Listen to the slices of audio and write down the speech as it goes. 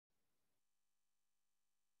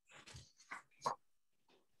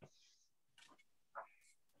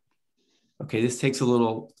Okay, this takes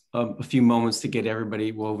a few moments to get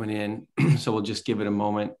everybody woven in, so we'll just give it a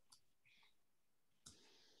moment.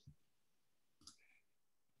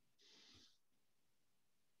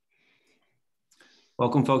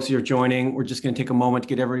 Welcome, folks who are joining. We're just going to take a moment to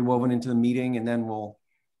get everybody woven into the meeting, and then we'll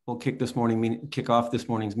kick off this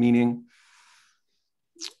morning's meeting.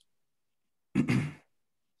 I'm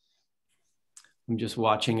just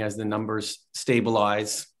watching as the numbers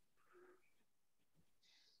stabilize.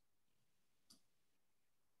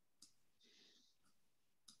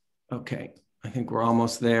 Okay, I think we're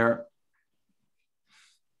almost there.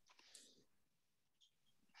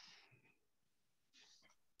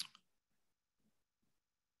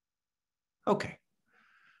 Okay,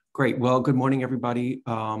 great. Well, good morning, everybody,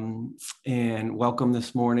 and welcome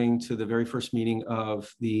this morning to the very first meeting of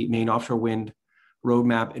the Maine Offshore Wind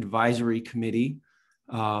Roadmap Advisory Committee.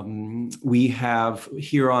 We have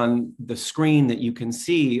here on the screen that you can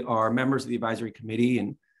see are members of the advisory committee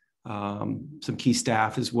and some key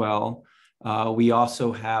staff as well. We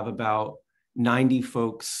also have about 90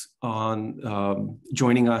 folks on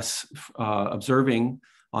joining us, observing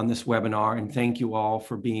on this webinar, and thank you all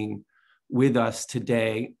for being with us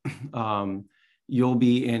today. You'll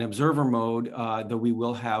be in observer mode, though we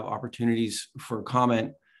will have opportunities for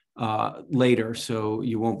comment later, so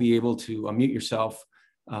you won't be able to unmute yourself,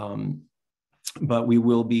 but we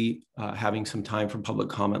will be having some time for public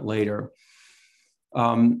comment later.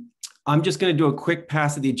 I'm just going to do a quick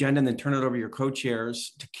pass of the agenda and then turn it over to your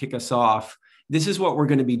co-chairs to kick us off. This is what we're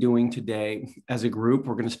going to be doing today as a group.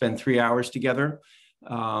 We're going to spend 3 hours together.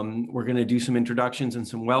 We're going to do some introductions and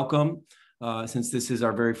some welcome, since this is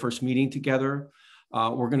our very first meeting together.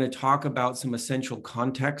 We're going to talk about some essential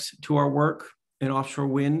context to our work in offshore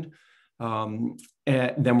wind. And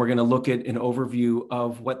then we're going to look at an overview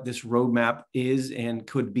of what this roadmap is and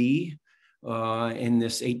could be in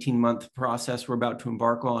this 18-month process we're about to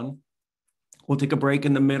embark on. We'll take a break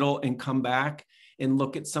in the middle and come back and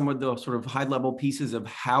look at some of the sort of high-level pieces of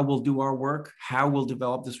how we'll do our work, how we'll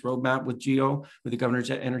develop this roadmap with GEO, with the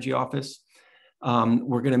Governor's Energy Office.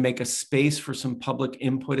 We're going to make a space for some public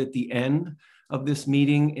input at the end of this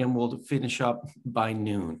meeting, and we'll finish up by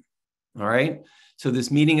noon. All right. So this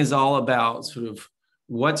meeting is all about sort of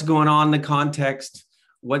what's going on in the context,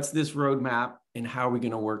 what's this roadmap, and how are we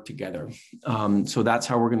going to work together. So that's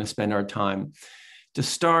how we're going to spend our time. To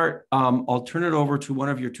start, I'll turn it over to one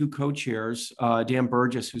of your two co-chairs, Dan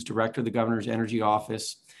Burgess, who's director of the Governor's Energy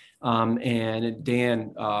Office. And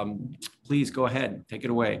Dan, please go ahead, take it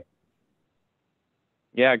away.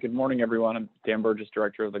 Yeah, good morning, everyone. I'm Dan Burgess,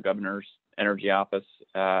 director of the Governor's Energy Office.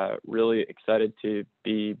 Really excited to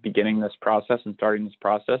be beginning this process and starting this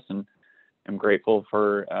process. And I'm grateful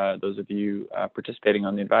for those of you participating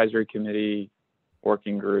on the advisory committee,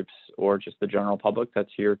 working groups, or just the general public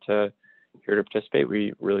that's here to participate.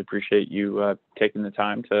 We really appreciate you taking the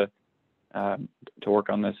time to work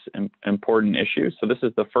on this important issue. So this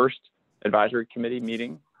is the first advisory committee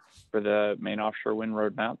meeting for the Maine Offshore Wind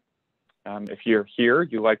Roadmap. If you're here,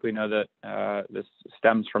 you likely know that this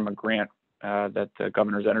stems from a grant that the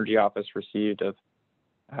Governor's Energy Office received of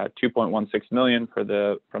 $2.16 million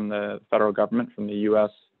from the federal government, from the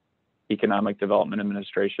U.S. Economic Development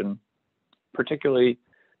Administration, particularly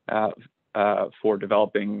for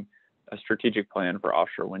developing a strategic plan for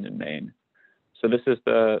offshore wind in Maine. So this is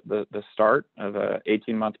the start of an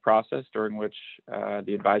 18-month process during which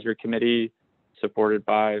the advisory committee, supported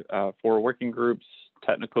by 4 working groups,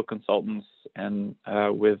 technical consultants, and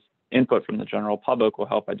with input from the general public, will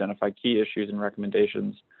help identify key issues and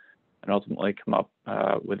recommendations and ultimately come up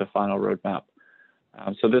with a final roadmap.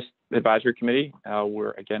 So this advisory committee,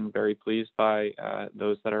 we're again very pleased by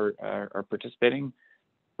those that are participating,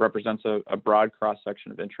 represents a broad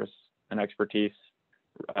cross-section of interests and expertise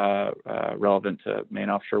relevant to Maine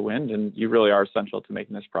offshore wind, and you really are essential to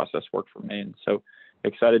making this process work for Maine. So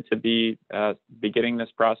excited to be beginning this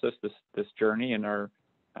process, this journey, and are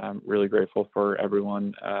really grateful for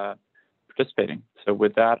everyone participating. So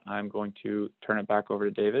with that, I'm going to turn it back over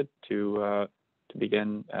to David to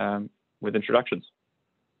begin with introductions.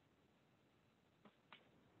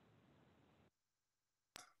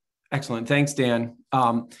 Excellent. Thanks, Dan.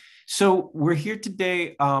 So we're here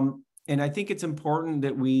today, and I think it's important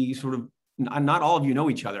that we sort of, not all of you know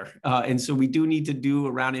each other, and so we do need to do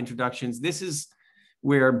a round of introductions. This is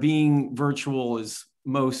where being virtual is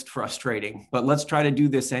most frustrating, but let's try to do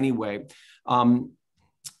this anyway.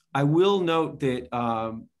 I will note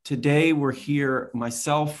that today we're here,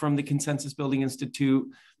 myself from the Consensus Building Institute,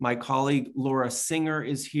 my colleague Laura Singer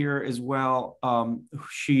is here as well.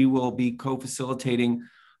 She will be co-facilitating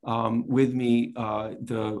with me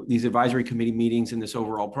these advisory committee meetings in this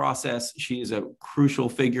overall process. She is a crucial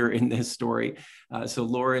figure in this story. So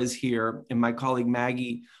Laura is here, and my colleague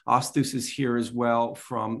Maggie Ostus is here as well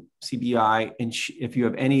from CBI. And if you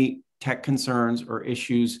have any tech concerns or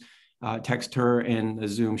issues, text her in the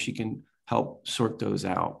Zoom. She can help sort those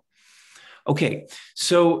out. Okay,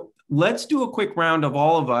 so let's do a quick round of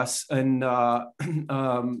all of us and of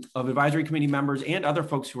advisory committee members and other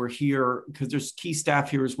folks who are here, because there's key staff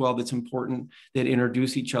here as well that's important that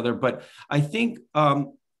introduce each other. But I think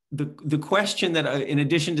the question that, in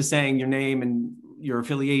addition to saying your name and your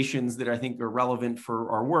affiliations that I think are relevant for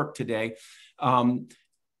our work today,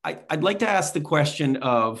 I'd like to ask the question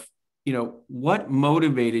of, what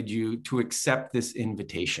motivated you to accept this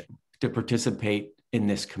invitation to participate in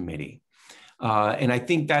this committee? And I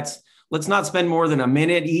think let's not spend more than a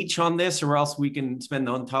minute each on this, or else we can spend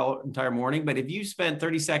the entire morning. But if you spend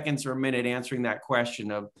 30 seconds or a minute answering that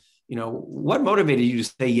question of, what motivated you to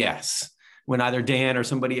say yes when either Dan or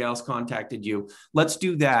somebody else contacted you, let's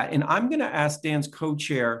do that. And I'm going to ask Dan's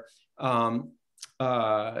co-chair,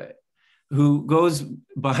 who's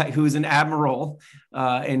an admiral,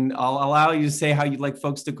 and I'll allow you to say how you'd like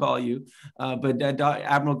folks to call you, but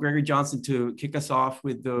Admiral Gregory Johnson, to kick us off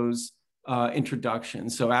with those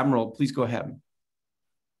introductions. So Admiral, please go ahead.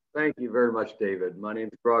 Thank you very much, David. My name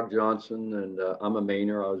is Grog Johnson, and I'm a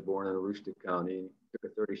Mainer. I was born in Aroostook County,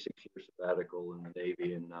 took a 36-year sabbatical in the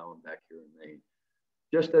Navy, and now I'm back here in Maine.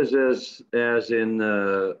 Just as in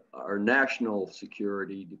our national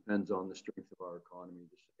security depends on the strength of our economy,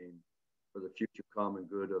 the same for the future common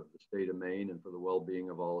good of the state of Maine and for the well-being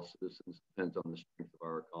of all citizens depends on the strength of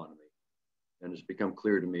our economy. And it's become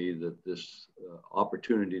clear to me that this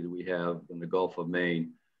opportunity that we have in the Gulf of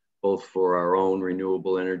Maine, both for our own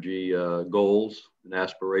renewable energy goals and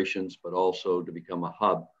aspirations, but also to become a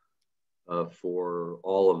hub for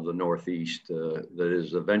all of the Northeast that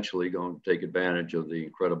is eventually going to take advantage of the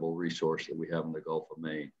incredible resource that we have in the Gulf of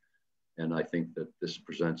Maine. And I think that this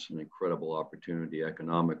presents an incredible opportunity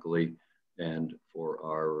economically and for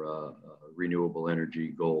our renewable energy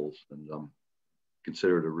goals. And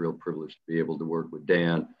consider it a real privilege to be able to work with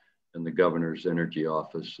Dan and the Governor's Energy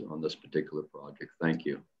Office on this particular project. Thank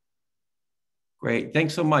you. Great,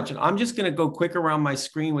 thanks so much. And I'm just going to go quick around my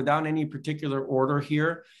screen without any particular order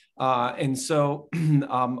here. And so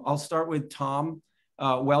I'll start with Tom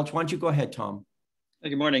Welch. Why don't you go ahead, Tom?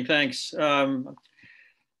 Good morning, thanks. I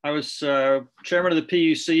was chairman of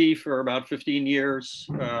the PUC for about 15 years.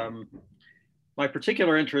 My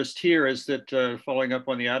particular interest here is that, following up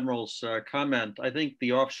on the Admiral's comment, I think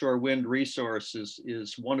the offshore wind resource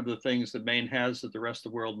is one of the things that Maine has that the rest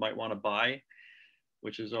of the world might want to buy,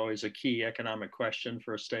 which is always a key economic question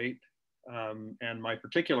for a state. And my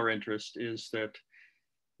particular interest is that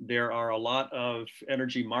there are a lot of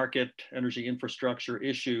energy market, energy infrastructure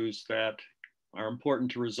issues that are important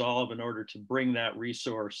to resolve in order to bring that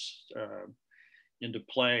resource into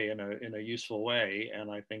play in a useful way. And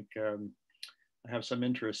I think I have some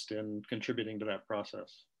interest in contributing to that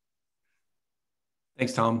process.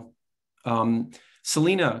 Thanks, Tom.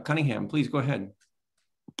 Selena Cunningham, please go ahead.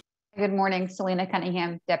 Good morning, Selena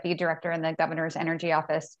Cunningham, Deputy Director in the Governor's Energy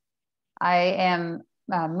Office. I am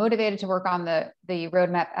motivated to work on the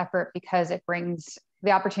roadmap effort because it brings the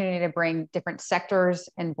opportunity to bring different sectors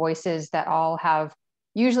and voices that all have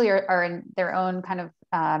usually are in their own kind of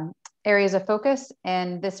areas of focus.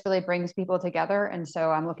 And this really brings people together. And so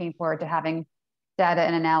I'm looking forward to having data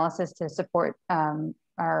and analysis to support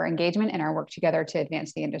our engagement and our work together to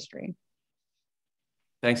advance the industry.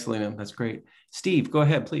 Thanks, Selena. That's great. Steve, go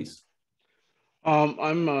ahead, please.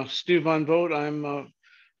 I'm Steve Von Vogt. I'm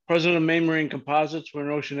president of Maine Marine Composites. We're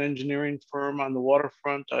an ocean engineering firm on the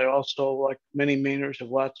waterfront. I also, like many Mainers, have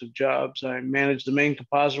lots of jobs. I manage the Maine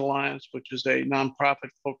Composite Alliance, which is a nonprofit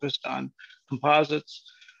focused on composites.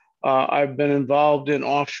 I've been involved in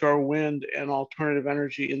offshore wind and alternative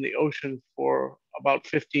energy in the ocean for about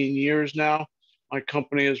 15 years now. My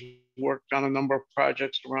company has worked on a number of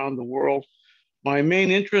projects around the world. My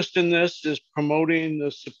main interest in this is promoting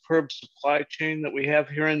the superb supply chain that we have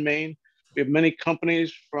here in Maine. We have many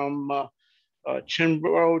companies from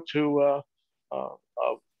Chimbro to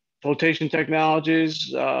Flotation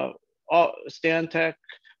Technologies, Stantec,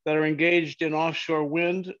 that are engaged in offshore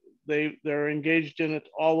wind. They're engaged in it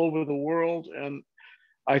all over the world. And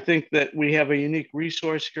I think that we have a unique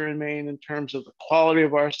resource here in Maine in terms of the quality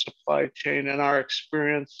of our supply chain and our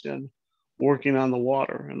experience in working on the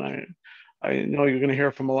water. And I know you're going to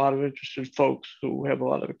hear from a lot of interested folks who have a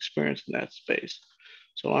lot of experience in that space.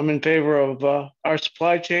 So I'm in favor of our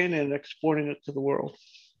supply chain and exporting it to the world.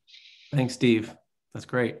 Thanks, Steve. That's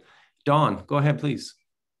great. Dawn, go ahead, please.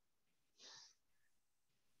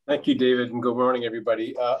 Thank you, David, and good morning,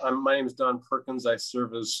 everybody. My name is Don Perkins. I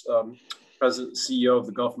serve as President and CEO of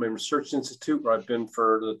the Gulf of Maine Research Institute, where I've been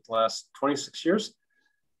for the last 26 years.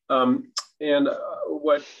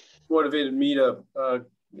 What motivated me to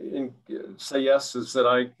say yes is that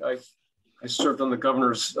I served on the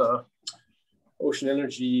governor's Ocean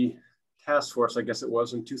Energy Task Force, I guess it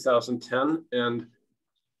was, in 2010, and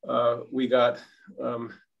we kind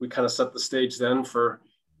of set the stage then for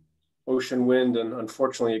ocean wind, and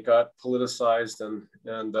unfortunately it got politicized and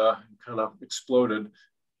kind of exploded.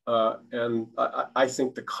 And I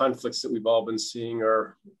think the conflicts that we've all been seeing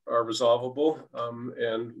are resolvable.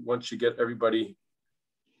 And once you get everybody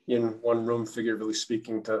in one room, figuratively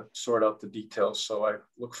speaking, to sort out the details. So I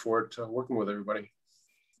look forward to working with everybody.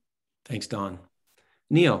 Thanks, Don.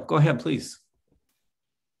 Neil, go ahead, please.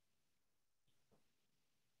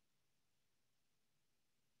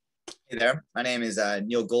 Hey there, my name is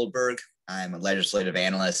Neil Goldberg. I'm a legislative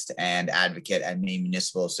analyst and advocate at Maine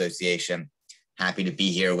Municipal Association. Happy to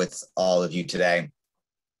be here with all of you today.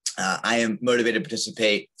 I am motivated to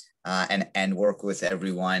participate and work with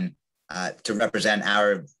everyone to represent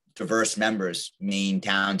our diverse members. Maine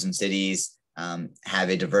towns and cities have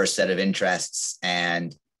a diverse set of interests,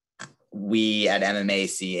 and we at MMA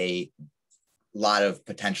see a lot of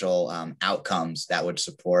potential outcomes that would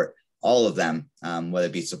support all of them, whether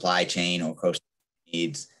it be supply chain or coastal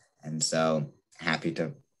needs. And so happy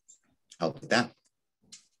to help with that.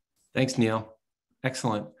 Thanks, Neil.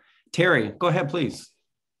 Excellent. Terry, go ahead, please.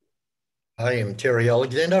 I am Terry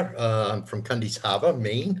Alexander. I'm from Cundy's Harbor,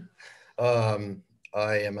 Maine. I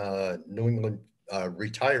am a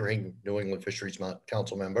retiring New England Fisheries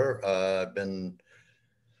Council member. I've been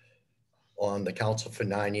on the council for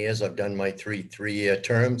 9 years. I've done my three-year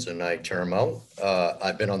terms and I term out.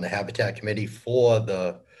 I've been on the Habitat Committee for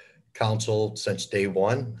the council since day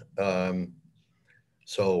one.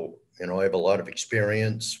 So, I have a lot of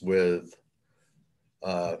experience with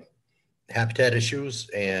habitat issues,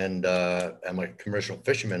 and I'm a commercial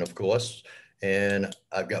fisherman, of course, and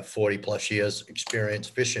I've got 40 plus years experience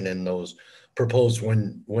fishing in those proposed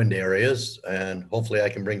wind areas, and hopefully I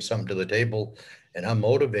can bring something to the table. And I'm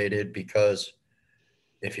motivated because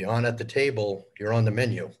if you're on at the table, you're on the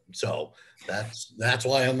menu. So that's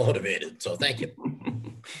why I'm motivated. So thank you.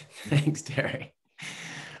 Thanks, Terry.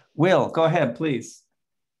 Will, go ahead, please.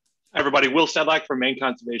 Hi, everybody. Will Sedlak from Maine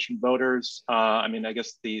Conservation Voters. I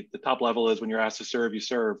guess the top level is when you're asked to serve, you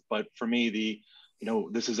serve. But for me,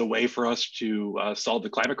 this is a way for us to solve the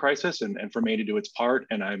climate crisis and for Maine to do its part.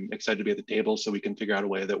 And I'm excited to be at the table so we can figure out a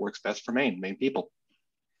way that works best for Maine people.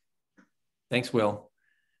 Thanks, Will.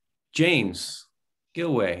 James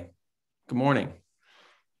Gilway, good morning.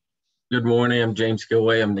 Good morning. I'm James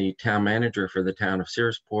Gilway. I'm the town manager for the town of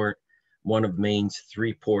Searsport, one of Maine's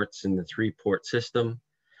 3 ports in the 3-port system.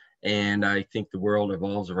 And I think the world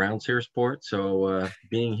evolves around Searsport. So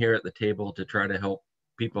being here at the table to try to help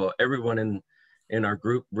people, everyone in our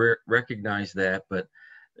group recognize that. But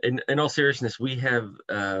in all seriousness, we have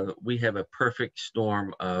a perfect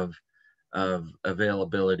storm of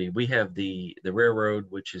availability. We have the railroad,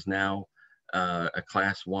 which is now a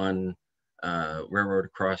class 1 railroad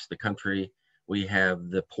across the country. We have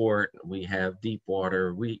the port, we have deep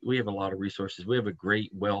water, we have a lot of resources. We have a great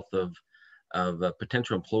wealth of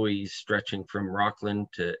potential employees stretching from Rockland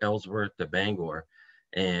to Ellsworth to Bangor.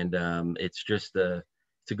 And it's just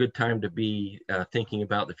it's a good time to be thinking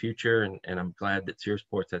about the future. And I'm glad that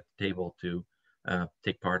Searsport's at the table to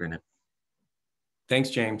take part in it. Thanks,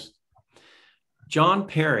 James. John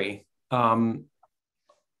Perry,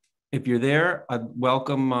 if you're there, I'd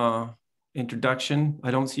welcome introduction.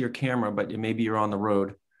 I don't see your camera, but maybe you're on the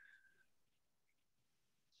road.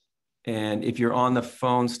 And if you're on the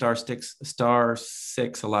phone,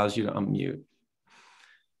 *6 allows you to unmute.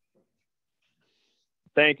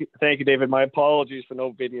 Thank you, David. My apologies for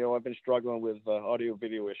no video. I've been struggling with audio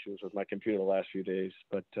video issues with my computer the last few days.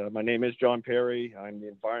 But my name is John Perry. I'm the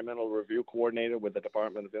Environmental Review Coordinator with the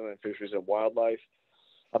Department of Inland Fisheries and Wildlife.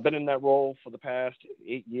 I've been in that role for the past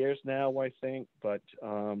 8 years now, I think, but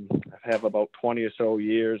I have about 20 or so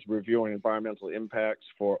years reviewing environmental impacts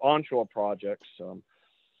for onshore projects. I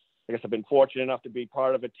guess I've been fortunate enough to be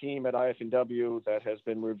part of a team at IF&W that has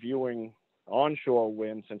been reviewing onshore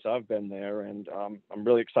wind since I've been there, and I'm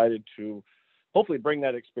really excited to hopefully bring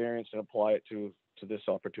that experience and apply it to this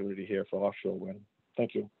opportunity here for offshore wind.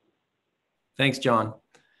 Thank you. Thanks, John.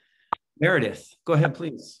 Meredith, go ahead,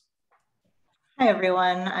 please. Hi,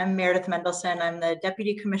 everyone. I'm Meredith Mendelson. I'm the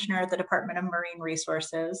Deputy Commissioner at the Department of Marine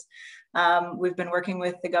Resources. We've been working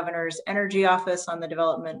with the Governor's Energy Office on the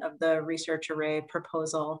development of the research array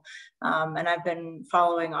proposal. And I've been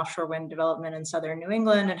following offshore wind development in southern New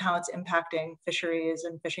England and how it's impacting fisheries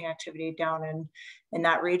and fishing activity down in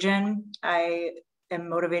that region. I am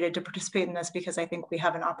motivated to participate in this because I think we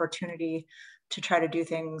have an opportunity to try to do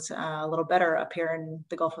things a little better up here in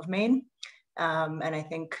the Gulf of Maine. And I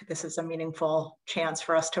think this is a meaningful chance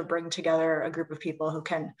for us to bring together a group of people who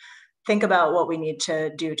can think about what we need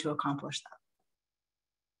to do to accomplish that.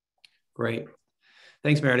 Great.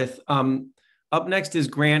 Thanks, Meredith. Up next is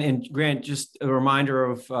Grant. And Grant, just a reminder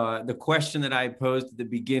of the question that I posed at the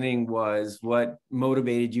beginning was, what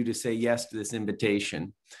motivated you to say yes to this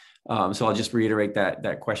invitation? So I'll just reiterate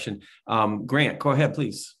that question. Grant, go ahead,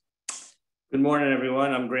 please. Good morning,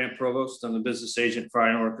 everyone. I'm Grant Provost. I'm the business agent for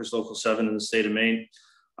Iron Workers Local 7 in the state of Maine.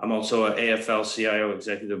 I'm also an AFL-CIO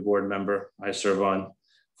executive board member. I serve on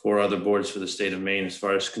 4 other boards for the state of Maine as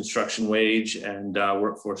far as construction wage and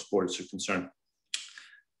workforce boards are concerned.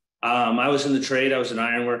 I was in the trade. I was an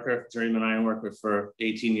iron worker, journeyman iron worker for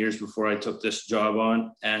 18 years before I took this job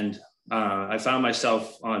on. And I found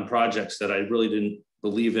myself on projects that I really didn't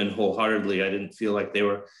believe in wholeheartedly. I didn't feel like they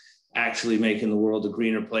were actually making the world a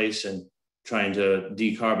greener place and trying to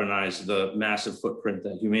decarbonize the massive footprint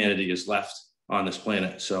that humanity has left on this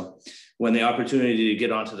planet. So when the opportunity to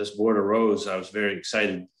get onto this board arose, I was very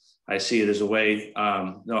excited. I see it as a way,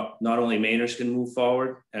 not only Mainers can move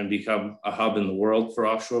forward and become a hub in the world for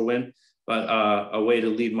offshore wind, but a way to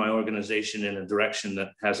lead my organization in a direction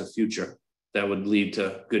that has a future that would lead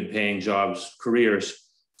to good paying jobs, careers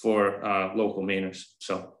for local Mainers.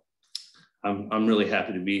 So I'm really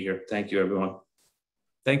happy to be here. Thank you, everyone.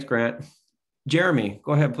 Thanks, Grant. Jeremy,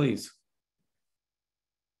 go ahead, please.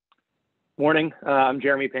 Morning. I'm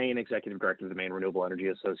Jeremy Payne, Executive Director of the Maine Renewable Energy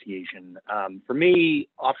Association. For me,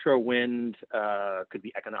 offshore wind could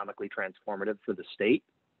be economically transformative for the state,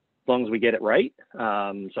 as long as we get it right. So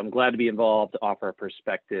I'm glad to be involved to offer a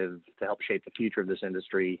perspective to help shape the future of this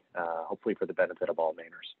industry, hopefully for the benefit of all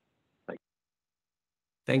Mainers. Thanks.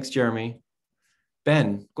 Thanks, Jeremy.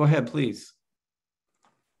 Ben, go ahead, please.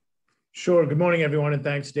 Sure. Good morning, everyone, and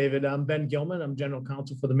thanks, David. I'm Ben Gilman. I'm General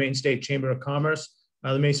Counsel for the Maine State Chamber of Commerce.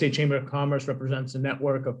 The Maine State Chamber of Commerce represents a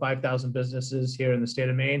network of 5,000 businesses here in the state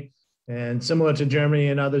of Maine. And similar to Germany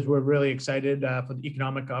and others, we're really excited for the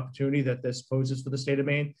economic opportunity that this poses for the state of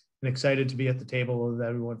Maine and excited to be at the table with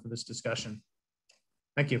everyone for this discussion.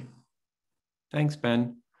 Thank you. Thanks,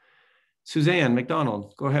 Ben. Suzanne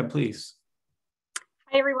McDonald, go ahead, please.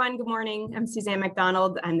 Hi, everyone. Good morning. I'm Suzanne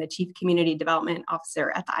McDonald. I'm the Chief Community Development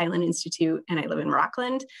Officer at the Island Institute, and I live in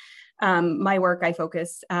Rockland. My work, I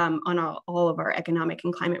focus on all of our economic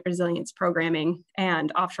and climate resilience programming,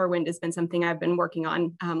 and offshore wind has been something I've been working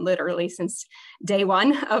on literally since day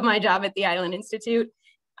one of my job at the Island Institute.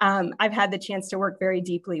 I've had the chance to work very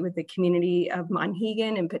deeply with the community of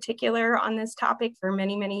Monhegan in particular on this topic for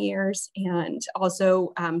many, many years. And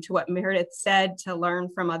also to what Meredith said, to learn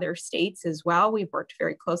from other states as well. We've worked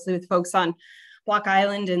very closely with folks on Block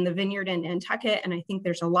Island and the Vineyard in Nantucket. And I think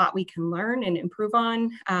there's a lot we can learn and improve on.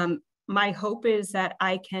 My hope is that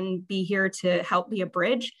I can be here to help be a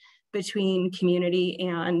bridge between community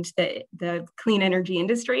and the clean energy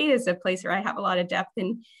industry. Is a place where I have a lot of depth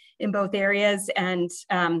in both areas, and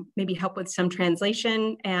maybe help with some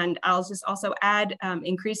translation. And I'll just also add,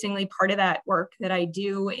 increasingly part of that work that I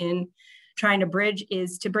do in trying to bridge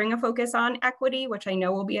is to bring a focus on equity, which I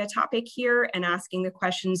know will be a topic here, and asking the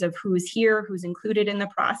questions of who's here, who's included in the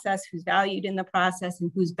process, who's valued in the process,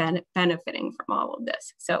 and who's benefiting from all of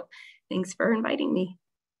this. So thanks for inviting me.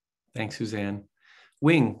 Thanks, Suzanne.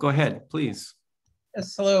 Wing, go ahead, please.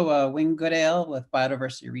 Yes, hello, Wing Goodale with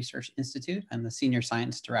Biodiversity Research Institute. I'm the Senior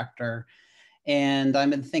Science Director, and I've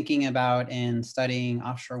been thinking about and studying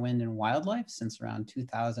offshore wind and wildlife since around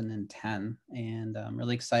 2010. And I'm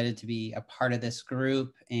really excited to be a part of this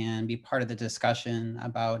group and be part of the discussion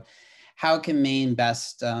about how can Maine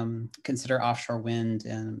best consider offshore wind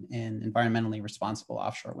and environmentally responsible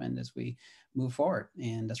offshore wind as we move forward.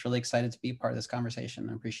 And just really excited to be part of this conversation.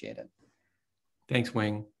 I appreciate it. Thanks,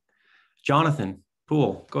 Wing. Jonathan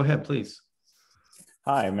Poole, go ahead, please.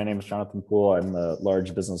 Hi, my name is Jonathan Poole. I'm the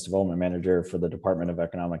Large Business Development Manager for the Department of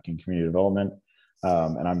Economic and Community Development.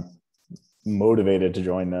 And I'm motivated to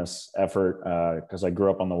join this effort because I grew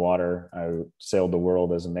up on the water. I sailed the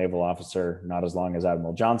world as a naval officer, not as long as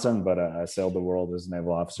Admiral Johnson, but I sailed the world as a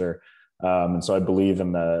naval officer. And so I believe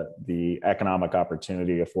in the economic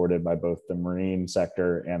opportunity afforded by both the marine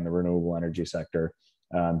sector and the renewable energy sector.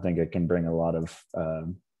 I think it can bring a lot of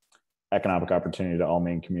economic opportunity to all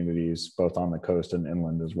Maine communities, both on the coast and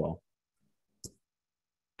inland as well.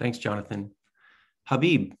 Thanks, Jonathan.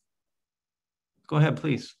 Habib, go ahead,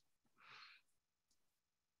 please.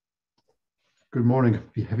 Good morning.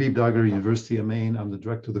 Habib Dagher, University of Maine. I'm the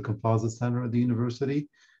director of the Composite Center at the university.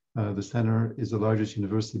 The center is the largest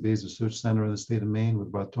university-based research center in the state of Maine with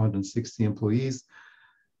about 260 employees.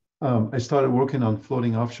 I started working on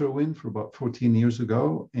floating offshore wind for about 14 years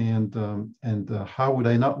ago, and how would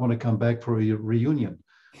I not want to come back for a reunion?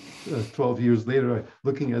 12 years later,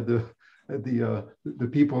 looking at the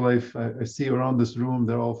people I see around this room,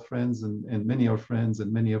 they're all friends, and many are friends,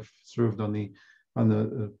 and many have served on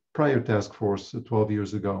the prior task force 12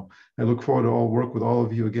 years ago. I look forward to all work with all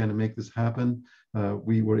of you again to make this happen.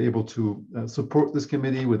 We were able to support this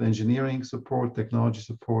committee with engineering support, technology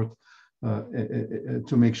support,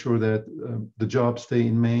 to make sure that the jobs stay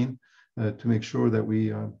in Maine, to make sure that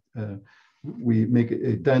we make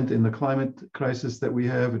a dent in the climate crisis that we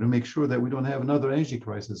have, and to make sure that we don't have another energy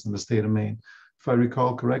crisis in the state of Maine. If I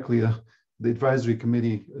recall correctly, the advisory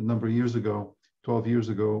committee a number of years ago, 12 years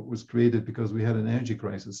ago, was created because we had an energy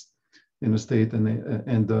crisis in the state, and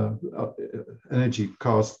energy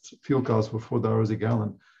costs, fuel costs were $4 a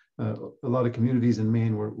gallon. A lot of communities in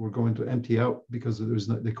Maine were going to empty out because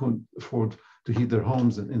they couldn't afford to heat their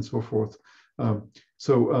homes and so forth.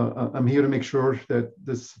 So I'm here to make sure that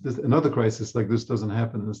this another crisis like this doesn't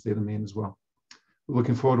happen in the state of Maine as well. We're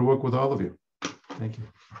looking forward to work with all of you. Thank you.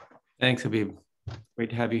 Thanks, Habib.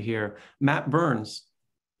 Great to have you here. Matt Burns,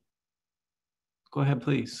 go ahead,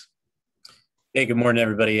 please. Hey, good morning,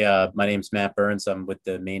 everybody. My name is Matt Burns. I'm with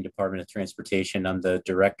the Maine Department of Transportation. I'm the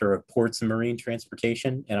Director of Ports and Marine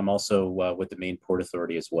Transportation, and I'm also with the Maine Port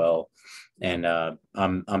Authority as well. And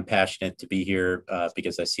I'm passionate to be here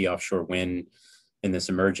because I see offshore wind in this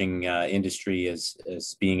emerging industry as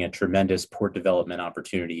being a tremendous port development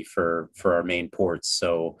opportunity for our Maine ports.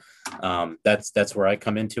 So that's where I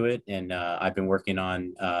come into it, and I've been working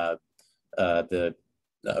on the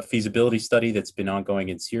feasibility study that's been ongoing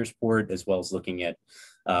in Searsport, as well as looking at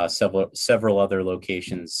several other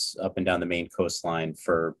locations up and down the Maine coastline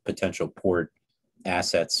for potential port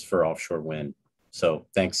assets for offshore wind. So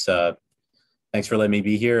thanks for letting me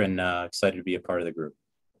be here, and excited to be a part of the group.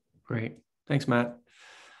 Great. Thanks, Matt.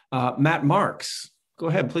 Matt Marks, go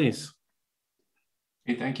ahead, please.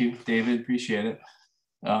 Hey, thank you, David. Appreciate it.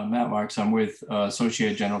 Matt Marks, I'm with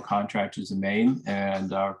Associated General Contractors in Maine,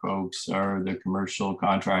 and our folks are the commercial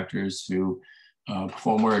contractors who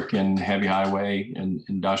perform work in heavy highway and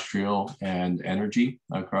industrial and energy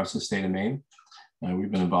across the state of Maine.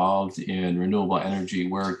 We've been involved in renewable energy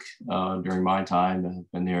work during my time.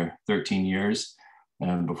 I've been there 13 years.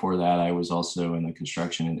 And before that, I was also in the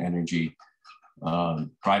construction and energy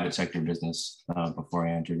private sector business before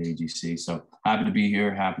I entered AGC. So happy to be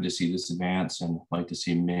here, happy to see this advance, and like to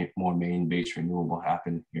see more Maine-based renewable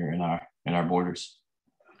happen here in our borders.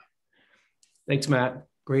 Thanks, Matt.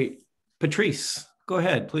 Great. Patrice, go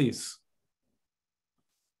ahead, please.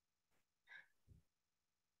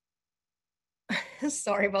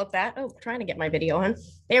 Sorry about that. Oh, trying to get my video on.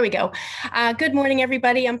 There we go. Good morning,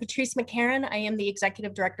 everybody. I'm Patrice McCarron. I am the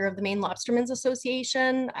Executive Director of the Maine Lobstermen's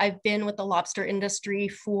Association. I've been with the lobster industry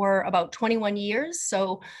for about 21 years,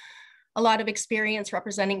 so a lot of experience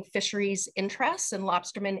representing fisheries interests and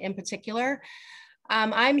lobstermen in particular.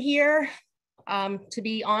 I'm here, to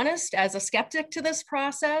be honest, as a skeptic to this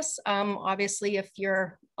process. Obviously, if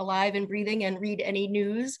you're alive and breathing and read any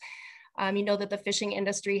news, you know that the fishing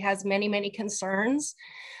industry has many, many concerns.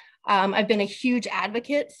 I've been a huge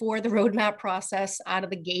advocate for the roadmap process out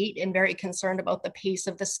of the gate and very concerned about the pace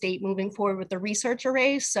of the state moving forward with the research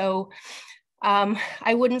array. So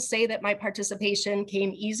I wouldn't say that my participation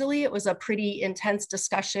came easily. It was a pretty intense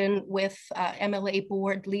discussion with MLA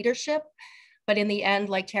board leadership. But in the end,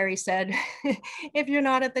 like Terry said, if you're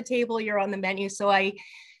not at the table, you're on the menu. So I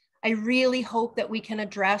really hope that we can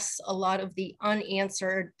address a lot of the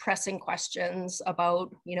unanswered pressing questions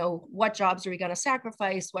about, you know, what jobs are we going to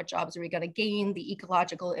sacrifice? What jobs are we going to gain? The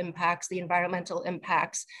ecological impacts, the environmental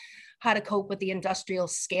impacts, how to cope with the industrial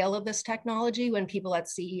scale of this technology when people at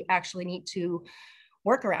sea actually need to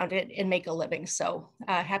work around it and make a living. So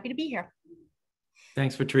happy to be here.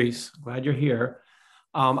 Thanks, Patrice. Glad you're here.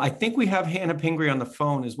 I think we have Hannah Pingree on the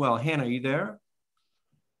phone as well. Hannah, are you there?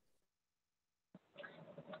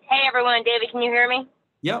 Hey everyone, David, can you hear me?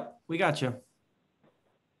 Yep, we got you.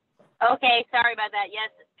 Okay, sorry about that.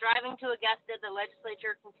 Yes, driving to Augusta, the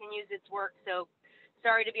legislature continues its work, so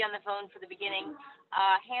sorry to be on the phone for the beginning.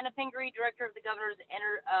 Hannah Pingree, Director of the Governor's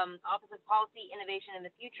Office of Policy, Innovation, and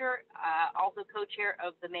the Future, also co-chair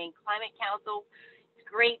of the Maine Climate Council. It's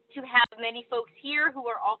great to have many folks here who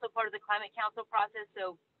are also part of the Climate Council process.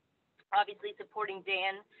 So obviously supporting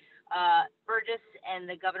Dan Burgess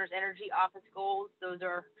and the Governor's Energy Office goals. Those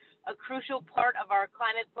are a crucial part of our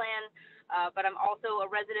climate plan, but I'm also a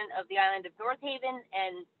resident of the island of North Haven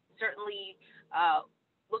and certainly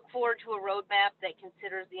look forward to a roadmap that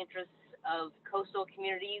considers the interests of coastal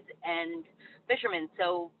communities and fishermen.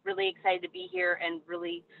 So really excited to be here and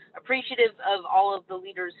really appreciative of all of the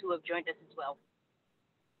leaders who have joined us as well.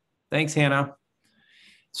 Thanks, Hannah.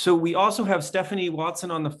 So we also have Stephanie Watson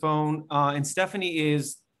on the phone, and Stephanie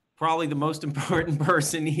is probably the most important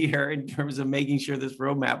person here in terms of making sure this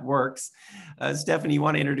roadmap works. Stephanie, you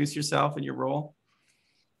want to introduce yourself and your role?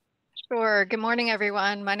 Sure. Good morning,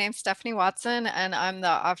 everyone. My name is Stephanie Watson, and I'm the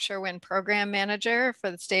Offshore Wind Program Manager for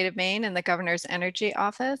the state of Maine in the Governor's Energy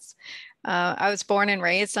Office. I was born and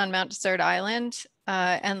raised on Mount Desert Island,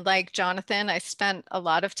 and like Jonathan, I spent a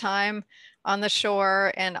lot of time on the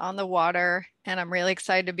shore and on the water, and I'm really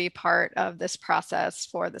excited to be part of this process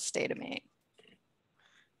for the state of Maine.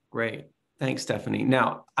 Great. Thanks, Stephanie.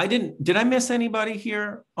 Now, did I miss anybody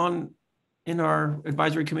here in our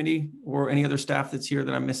advisory committee or any other staff that's here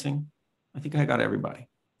that I'm missing? I think I got everybody.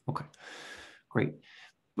 Okay, great.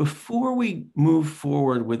 Before we move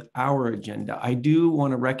forward with our agenda, I do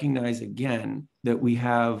want to recognize again that we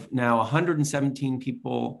have now 117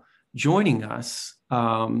 people joining us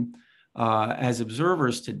as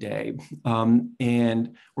observers today.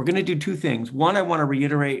 And we're going to do two things. One, I want to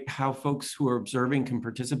reiterate how folks who are observing can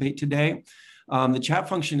participate today. The chat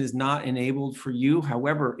function is not enabled for you.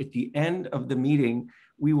 However, at the end of the meeting,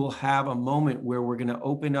 we will have a moment where we're going to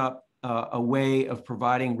open up a way of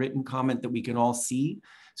providing written comment that we can all see.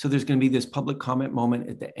 So there's going to be this public comment moment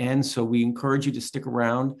at the end. So we encourage you to stick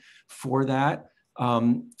around for that.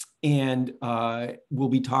 And we'll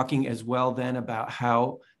be talking as well then about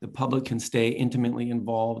how the public can stay intimately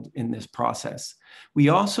involved in this process. We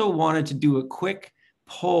also wanted to do a quick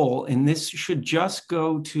poll, and this should just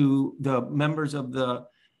go to the members of the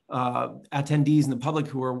attendees and the public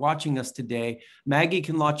who are watching us today. Maggie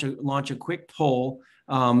can launch a quick poll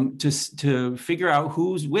to figure out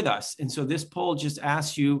who's with us. And so this poll just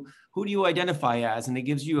asks you, who do you identify as? And it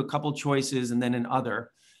gives you a couple choices and then an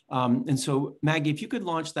other. And so Maggie, if you could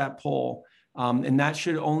launch that poll, and that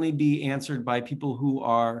should only be answered by people who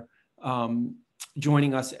are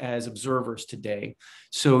joining us as observers today.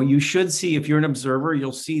 So you should see, if you're an observer,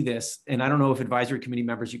 you'll see this. And I don't know if advisory committee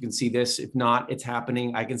members, you can see this. If not, it's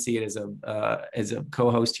happening. I can see it as a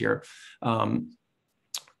co-host here.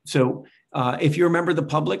 So if you're a member of the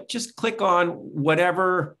public, just click on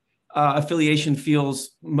whatever affiliation feels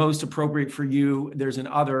most appropriate for you. There's an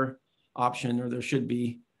other option, or there should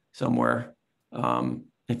be somewhere.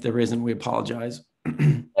 If there isn't, we apologize.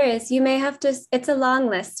 There is. You may have to, it's a long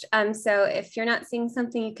list. So if you're not seeing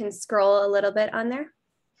something, you can scroll a little bit on there.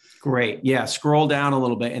 Great. Yeah, scroll down a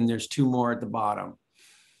little bit and there's two more at the bottom.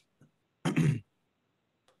 So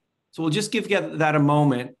we'll just give that a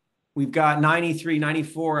moment. We've got 93,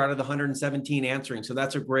 94 out of the 117 answering. So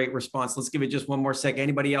that's a great response. Let's give it just one more second.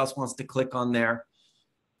 Anybody else wants to click on there?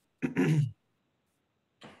 We'll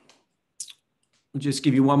just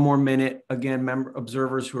give you one more minute. Again,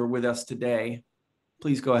 observers who are with us today,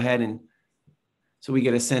 please go ahead and so we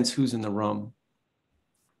get a sense who's in the room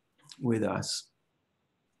with us.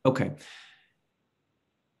 Okay.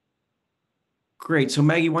 Great. So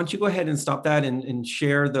Maggie, why don't you go ahead and stop that and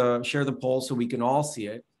share the poll so we can all see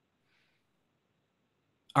it.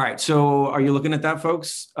 All right. So are you looking at that,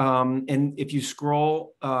 folks? And if you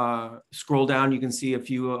scroll down, you can see a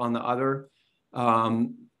few on the other.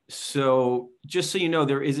 So just so you know,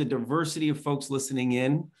 there is a diversity of folks listening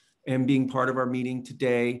in and being part of our meeting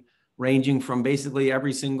today, ranging from basically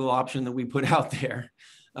every single option that we put out there.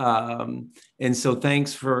 And so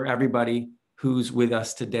thanks for everybody who's with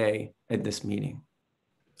us today at this meeting.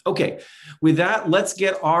 Okay, with that, let's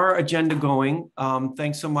get our agenda going.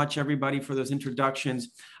 Thanks so much, everybody, for those introductions.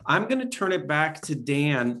 I'm going to turn it back to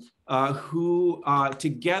Dan, who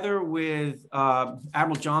together with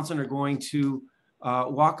Admiral Johnson are going to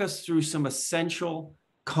walk us through some essential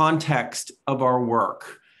context of our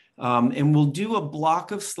work. And we'll do a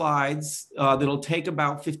block of slides that'll take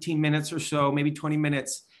about 15 minutes or so, maybe 20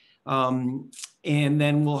 minutes. And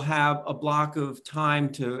then we'll have a block of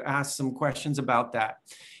time to ask some questions about that.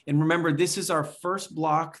 And remember, this is our first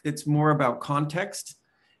block that's more about context.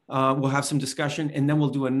 We'll have some discussion, and then we'll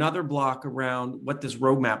do another block around what this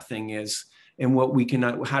roadmap thing is and what we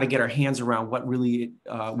can, how to get our hands around what really,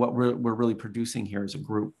 we're really producing here as a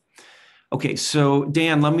group. Okay, so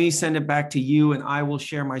Dan, let me send it back to you, and I will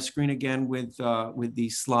share my screen again with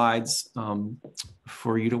these slides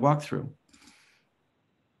for you to walk through.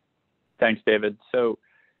 Thanks, David. So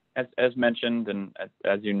as mentioned, and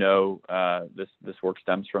as you know, this work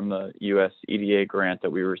stems from the US EDA grant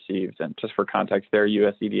that we received. And just for context there,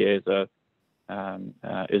 US EDA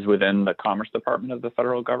is within the Commerce Department of the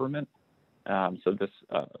federal government. So this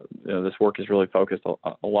work is really focused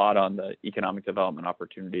a lot on the economic development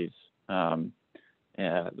opportunities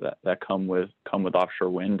that come with offshore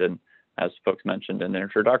wind. And as folks mentioned in the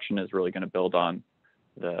introduction, is really going to build on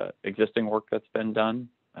the existing work that's been done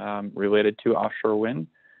related to offshore wind,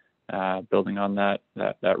 building on that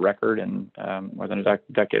record and more than a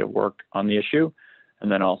decade of work on the issue,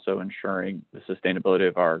 and then also ensuring the sustainability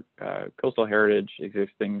of our coastal heritage,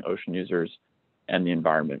 existing ocean users, and the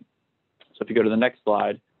environment. So if you go to the next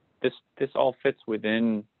slide, this all fits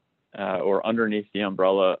within or underneath the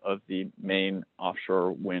umbrella of the Maine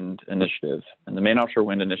Offshore Wind Initiative. And the Maine Offshore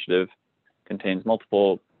Wind Initiative contains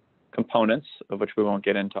multiple components, of which we won't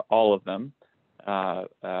get into all of them.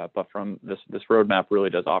 But from this roadmap really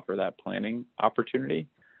does offer that planning opportunity.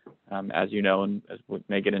 As you know, and as we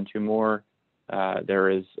may get into more, there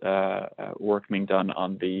is work being done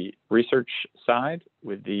on the research side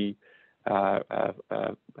with the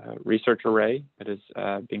research array that is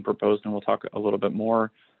being proposed, and we'll talk a little bit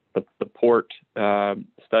more. The port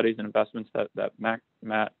studies and investments that Matt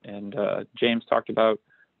and James talked about,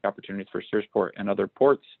 the opportunities for Searsport and other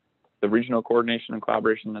ports, the regional coordination and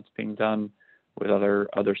collaboration that's being done with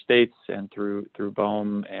other states and through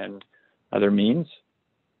BOEM and other means,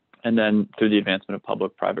 and then through the advancement of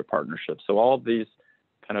public-private partnerships. So all of these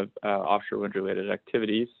kind of offshore wind-related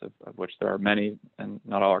activities, of which there are many and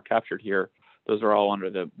not all are captured here, those are all under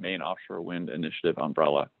the Maine Offshore Wind Initiative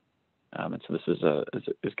umbrella. And so this is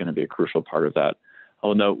going to be a crucial part of that.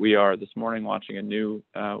 I'll note we are this morning launching a new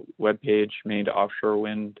webpage,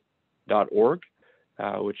 maineoffshorewind.org,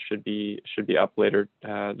 which should be up later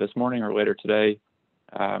this morning or later today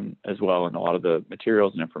as well. And a lot of the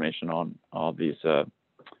materials and information on all these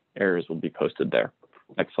areas will be posted there.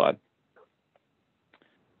 Next slide.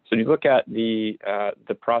 So you look at the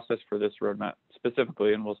process for this roadmap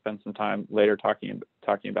specifically, and we'll spend some time later talking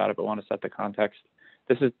about it, but want to set the context.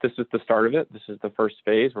 This is the start of it. This is the first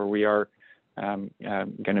phase where we are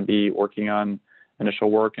going to be working on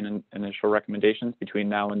initial work and initial recommendations between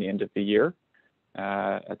now and the end of the year.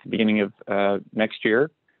 At the beginning of next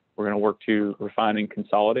year, we're going to work to refine and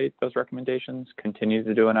consolidate those recommendations, continue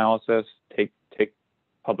to do analysis, take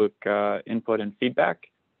public input and feedback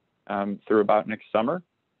through about next summer.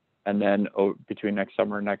 And then between next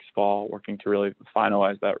summer and next fall, working to really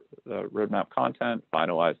finalize the roadmap content,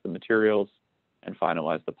 finalize the materials, and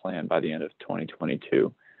finalize the plan by the end of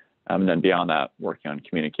 2022. And then beyond that, working on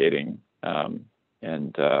communicating and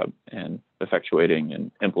effectuating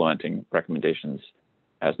and implementing recommendations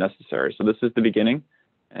as necessary. So this is the beginning,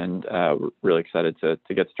 and we're really excited to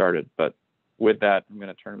get started. But with that, I'm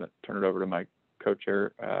going to turn it over to my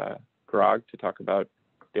co-chair, Grog, to talk about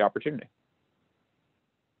the opportunity.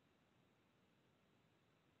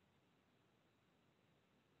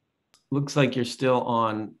 Looks like you're still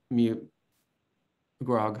on mute,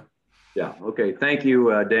 Grog. Yeah, okay. Thank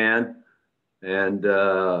you, Dan. And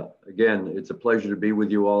again, it's a pleasure to be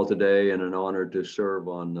with you all today and an honor to serve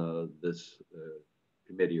on this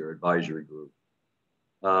committee or advisory group.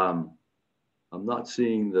 I'm not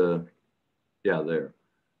seeing there.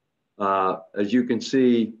 As you can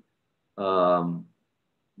see, almost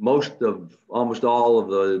all of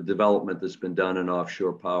the development that's been done in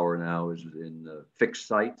offshore power now is in fixed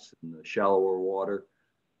sites in the shallower water.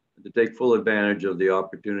 To take full advantage of the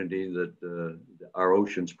opportunity that our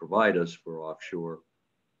oceans provide us for offshore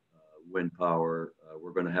wind power,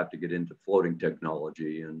 we're going to have to get into floating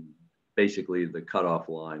technology. And basically the cutoff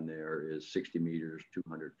line there is 60 meters,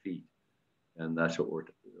 200 feet. And that's what we're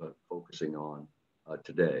focusing on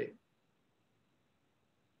today.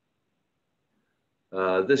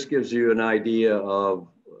 This gives you an idea of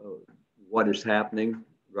what is happening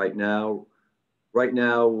right now. Right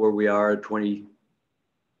now, where we are,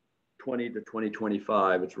 2020 to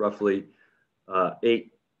 2025, it's roughly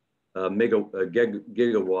 8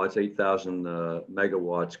 gigawatts, 8,000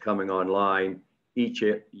 megawatts coming online each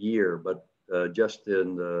year. But just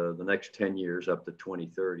in the next 10 years up to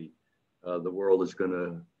 2030, the world is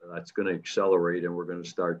that's going to accelerate, and we're going to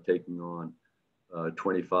start taking on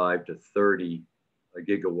 25 to 30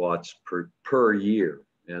 gigawatts per year.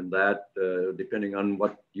 And that, depending on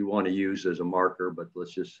what you want to use as a marker, but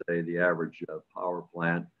let's just say the average power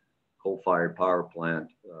plant, coal-fired power plant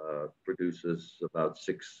produces about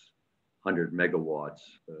 600 megawatts.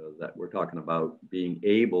 That we're talking about being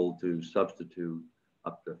able to substitute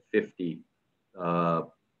up to 50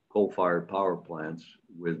 coal-fired power plants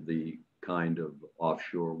with the kind of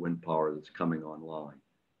offshore wind power that's coming online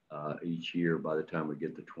each year by the time we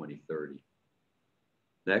get to 2030.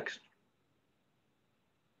 Next.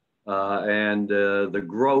 The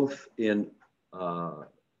growth in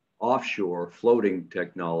offshore floating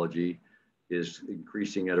technology is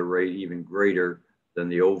increasing at a rate even greater than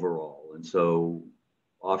the overall. And so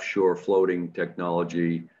offshore floating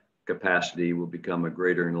technology capacity will become a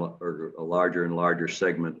greater or a larger and larger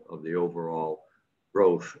segment of the overall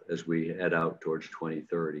growth as we head out towards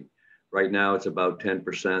 2030. Right now it's about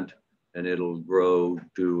 10%, and it'll grow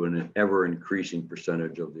to an ever increasing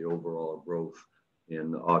percentage of the overall growth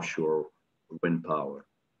in offshore wind power.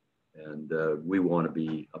 And we want to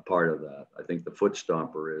be a part of that. I think the foot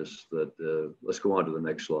stomper is that, let's go on to the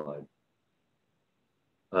next slide.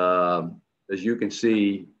 As you can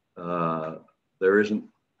see, there isn't,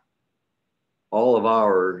 all of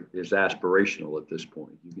our is aspirational at this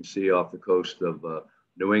point. You can see off the coast of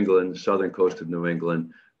New England, southern coast of New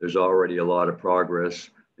England, there's already a lot of progress,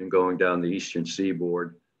 and going down the eastern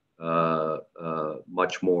seaboard,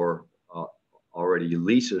 much more already,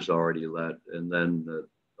 leases already let, and then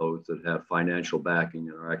those that have financial backing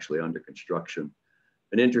and are actually under construction.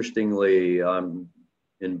 And interestingly, I'm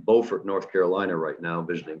in Beaufort, North Carolina right now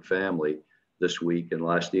visiting family this week, and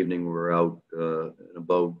last evening we were out in a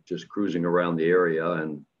boat just cruising around the area,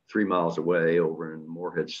 and 3 miles away over in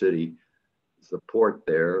Morehead City is the port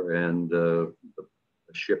there, and the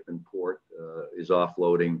ship in port is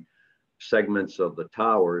offloading segments of the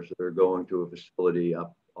towers that are going to a facility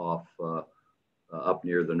up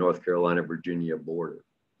near the North Carolina-Virginia border.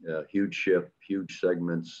 Huge ship, huge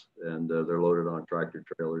segments, and they're loaded on tractor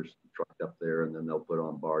trailers, trucked up there, and then they'll put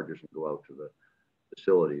on barges and go out to the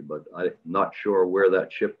facility. But I'm not sure where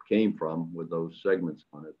that ship came from with those segments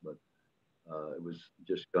on it, but it was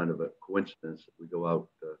just kind of a coincidence that we go out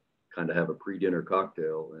to kind of have a pre-dinner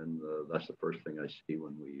cocktail, and that's the first thing I see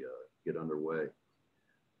when we get underway.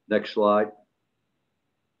 Next slide.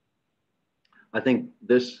 I think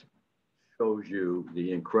this shows you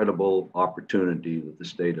the incredible opportunity that the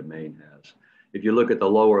state of Maine has. If you look at the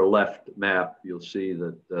lower left map, you'll see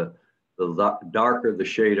that the darker the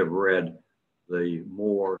shade of red, the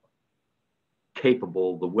more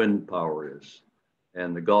capable the wind power is.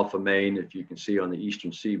 And the Gulf of Maine, if you can see on the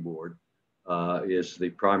eastern seaboard, is the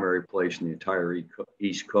primary place in the entire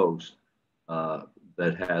East Coast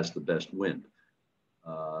that has the best wind.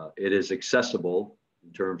 It is accessible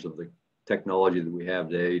in terms of the technology that we have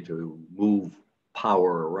today to move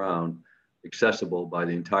power around, accessible by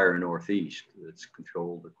the entire Northeast. It's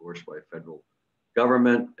controlled, of course, by federal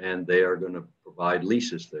government, and they are going to provide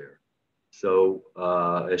leases there. So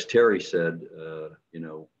as Terry said, you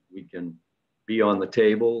know, we can be on the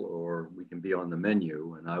table or we can be on the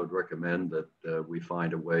menu, and I would recommend that we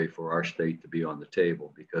find a way for our state to be on the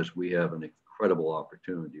table, because we have an incredible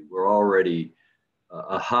opportunity. We're already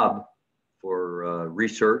a hub for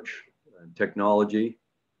research and technology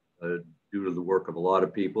due to the work of a lot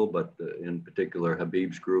of people, but in particular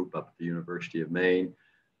Habib's group up at the University of Maine.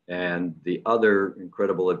 And the other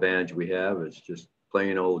incredible advantage we have is just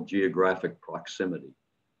plain old geographic proximity.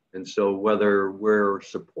 And so whether we're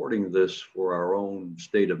supporting this for our own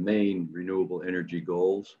state of Maine renewable energy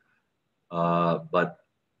goals, but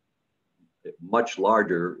much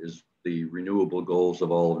larger is the renewable goals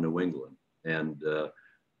of all of New England. And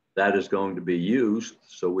that is going to be used,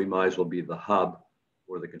 so we might as well be the hub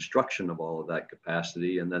for the construction of all of that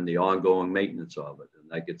capacity and then the ongoing maintenance of it.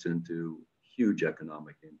 And that gets into huge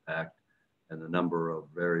economic impact and a number of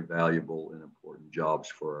very valuable and important jobs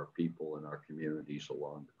for our people and our communities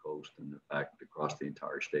along the coast, and in fact across the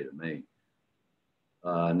entire state of Maine.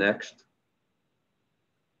 Next.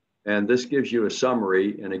 And this gives you a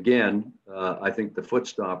summary. And again, I think the foot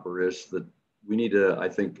stopper is that we need to, I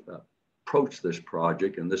think, approach this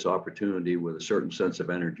project and this opportunity with a certain sense of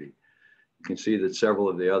energy. You can see that several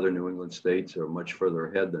of the other New England states are much further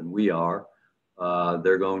ahead than we are.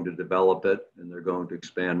 They're going to develop it, and they're going to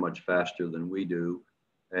expand much faster than we do.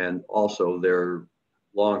 And also their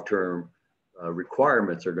long-term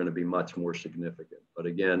requirements are going to be much more significant. But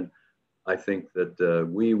again, I think that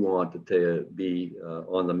we want to be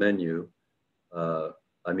on the menu,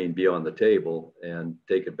 be on the table and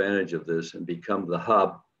take advantage of this and become the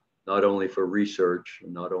hub, not only for research,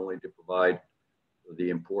 and not only to provide the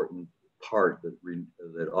important part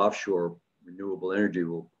that offshore renewable energy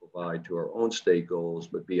will provide to our own state goals,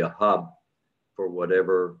 but be a hub for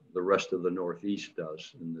whatever the rest of the Northeast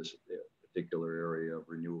does in this particular area of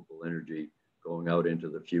renewable energy going out into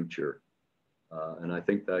the future. And I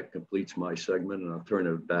think that completes my segment, and I'll turn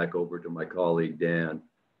it back over to my colleague, Dan.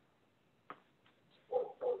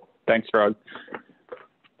 Thanks, Rod.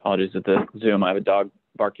 Apologies at the Zoom. I have a dog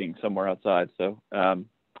barking somewhere outside. So,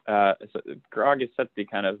 GROG has set the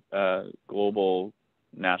kind of global,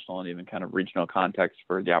 national, and even kind of regional context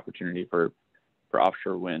for the opportunity for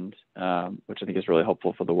offshore wind, which I think is really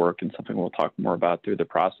helpful for the work and something we'll talk more about through the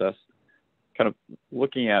process. Kind of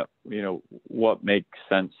looking at, what makes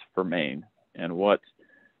sense for Maine and what,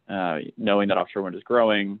 knowing that offshore wind is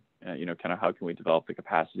growing, kind of how can we develop the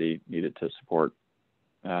capacity needed to support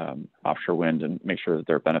offshore wind and make sure that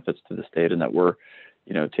there are benefits to the state and that we're,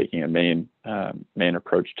 taking a Maine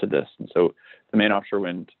approach to this. And so the Maine Offshore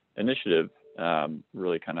Wind Initiative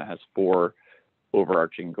really kind of has 4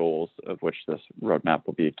 overarching goals, of which this roadmap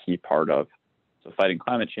will be a key part of. So fighting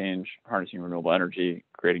climate change, harnessing renewable energy,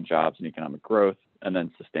 creating jobs and economic growth, and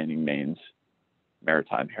then sustaining Maine's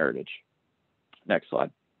maritime heritage. Next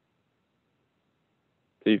slide.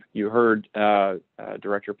 So you heard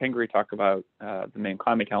Director Pingree talk about the Maine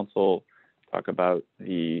Climate Council, talk about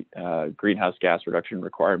the greenhouse gas reduction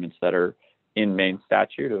requirements that are in Maine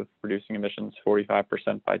statute of reducing emissions 45%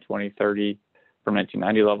 by 2030 from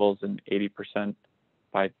 1990 levels and 80%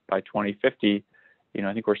 by 2050.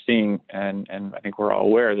 I think we're seeing, and I think we're all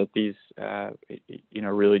aware that these,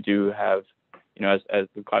 really do have, as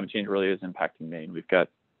the climate change really is impacting Maine. We've got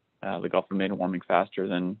the Gulf of Maine warming faster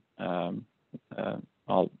than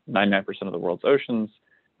all 99% of the world's oceans.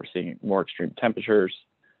 We're seeing more extreme temperatures,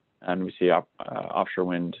 and we see offshore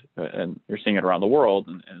wind, and you're seeing it around the world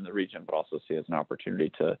and in the region, but also see it as an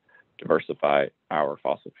opportunity to diversify our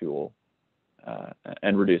fossil fuel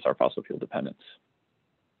and reduce our fossil fuel dependence.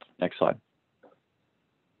 Next slide.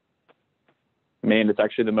 Maine is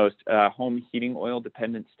actually the most home heating oil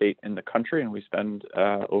dependent state in the country, and we spend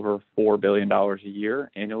over $4 billion a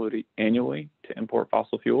year annually to import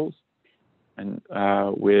fossil fuels. And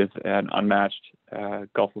with an unmatched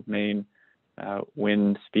Gulf of Maine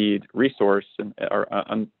wind speed resource or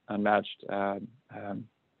unmatched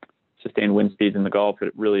sustained wind speeds in the Gulf,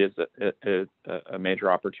 it really is a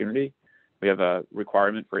major opportunity. We have a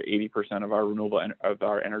requirement for 80% of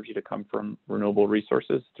our energy to come from renewable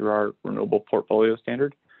resources through our renewable portfolio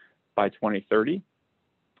standard by 2030,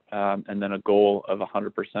 and then a goal of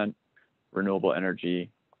 100% renewable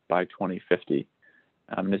energy by 2050.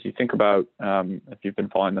 And as you think about, if you've been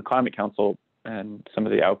following the Climate Council and some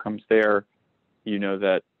of the outcomes there, you know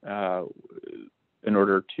that in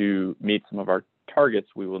order to meet some of our targets,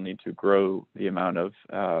 we will need to grow the amount of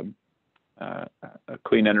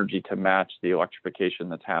clean energy to match the electrification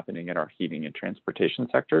that's happening in our heating and transportation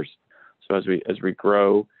sectors. So as we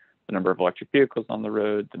grow the number of electric vehicles on the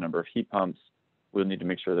road, the number of heat pumps, we'll need to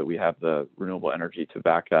make sure that we have the renewable energy to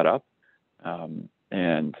back that up.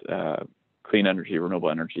 And clean energy, renewable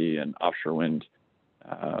energy, and offshore wind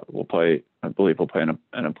will play an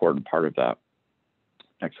important part of that.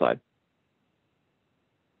 Next slide.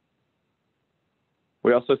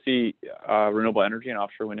 We also see renewable energy and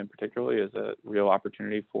offshore wind in particular as a real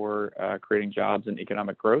opportunity for creating jobs and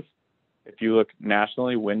economic growth. If you look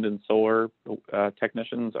nationally, wind and solar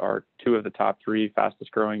technicians are 2 of the top 3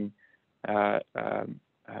 fastest growing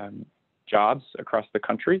jobs across the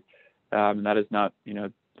country. And that is not,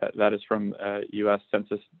 that is from U.S.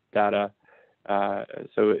 Census data.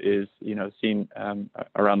 So it is, seen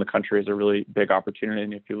around the country as a really big opportunity.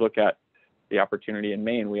 And if you look at the opportunity in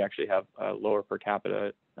Maine, we actually have lower per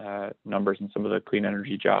capita numbers in some of the clean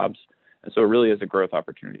energy jobs. And so it really is a growth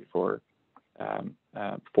opportunity for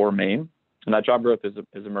Maine. And that job growth is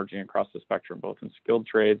emerging across the spectrum, both in skilled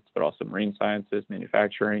trades, but also marine sciences,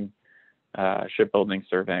 manufacturing, shipbuilding,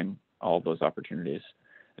 surveying, all of those opportunities.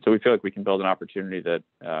 And so we feel like we can build an opportunity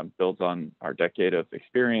that builds on our decade of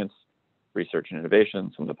experience, research and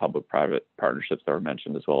innovation, some of the public-private partnerships that were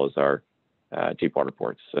mentioned, as well as our deep water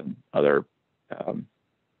ports and other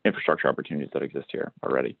infrastructure opportunities that exist here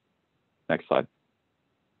already. Next slide.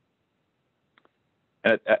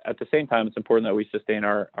 And at the same time, it's important that we sustain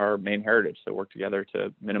our Maine heritage, so work together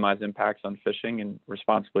to minimize impacts on fishing and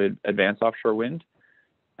responsibly advance offshore wind.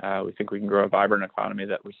 We think we can grow a vibrant economy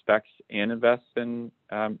that respects and invests in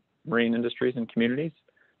marine industries and communities,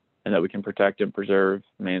 and that we can protect and preserve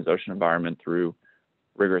Maine's ocean environment through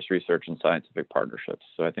rigorous research and scientific partnerships.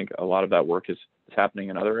 So I think a lot of that work is happening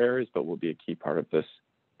in other areas, but will be a key part of this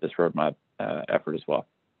roadmap effort as well.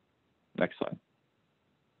 Next slide.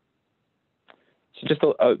 So just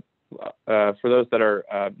for those that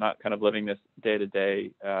are not kind of living this day to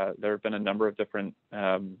day, there have been a number of different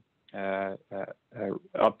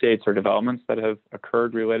updates or developments that have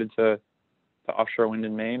occurred related to offshore wind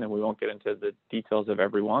in Maine, and we won't get into the details of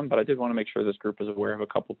every one, but I did want to make sure this group is aware of a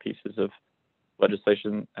couple pieces of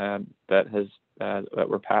legislation that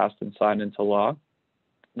were passed and signed into law.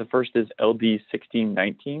 The first is LD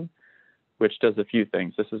 1619, which does a few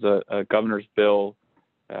things. This is a governor's bill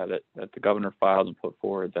that the governor filed and put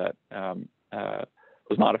forward that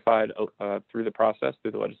was modified through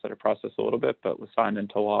the legislative process a little bit, but was signed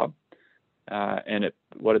into law. And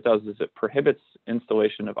what it does is it prohibits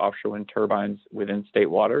installation of offshore wind turbines within state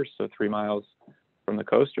waters, so 3 miles from the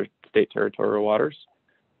coast or state territorial waters.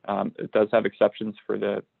 It does have exceptions for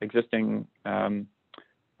the existing New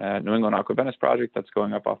England Aqua Venice project that's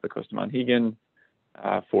going up off the coast of Monhegan.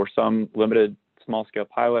 For some limited small-scale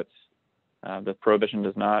pilots, the prohibition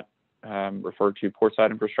does not refer to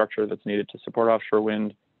portside infrastructure that's needed to support offshore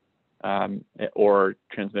wind or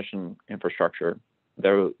transmission infrastructure.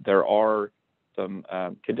 There are some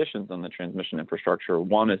conditions on the transmission infrastructure.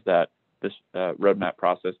 One is that this roadmap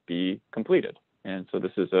process be completed, and so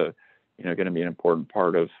this is going to be an important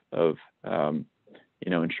part of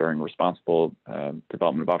ensuring responsible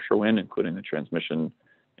development of offshore wind, including the transmission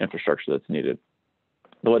infrastructure that's needed.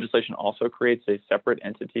 The legislation also creates a separate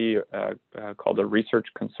entity called a research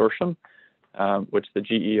consortium, which the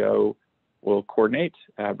GEO will coordinate,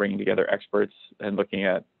 bringing together experts and looking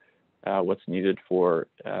at what's needed for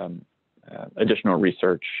additional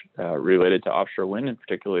research related to offshore wind, and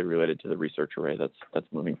particularly related to the research array that's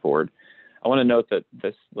moving forward. I want to note that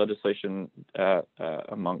this legislation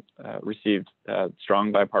received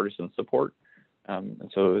strong bipartisan support,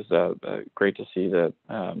 and so it was great to see the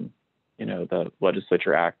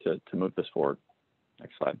legislature act to move this forward.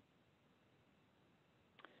 Next slide.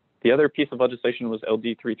 The other piece of legislation was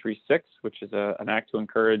LD 336, which is an act to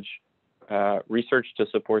encourage research to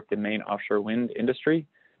support the Maine offshore wind industry.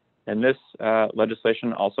 And this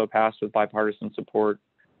legislation, also passed with bipartisan support,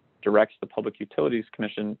 directs the Public Utilities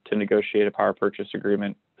Commission to negotiate a power purchase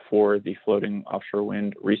agreement for the floating offshore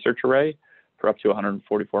wind research array for up to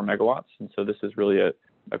 144 megawatts. And so this is really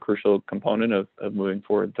a crucial component of moving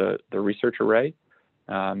forward the research array.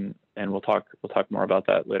 And we'll talk more about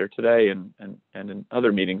that later today and in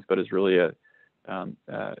other meetings, but is really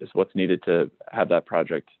is what's needed to have that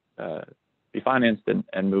project be financed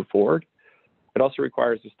and move forward. It also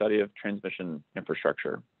requires a study of transmission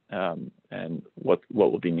infrastructure and what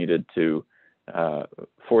will be needed to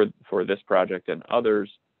for this project and others,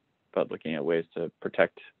 but looking at ways to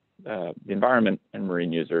protect the environment and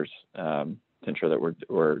marine users to ensure that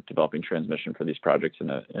we're developing transmission for these projects in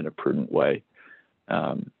a prudent way.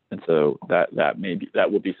 And so that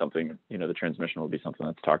will be something, the transmission will be something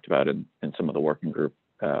that's talked about in some of the working group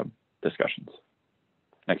discussions.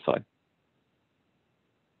 Next slide.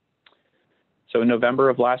 So in November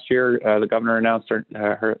of last year, the governor announced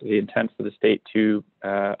the intent for the state to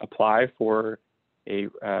apply for a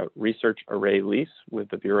research array lease with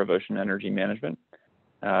the Bureau of Ocean Energy Management.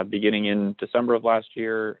 Beginning in December of last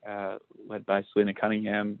year, led by Selena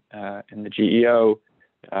Cunningham and the GEO,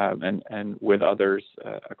 and with others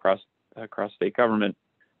across state government,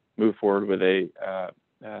 move forward with a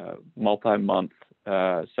multi-month,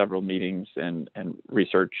 several meetings and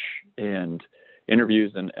research and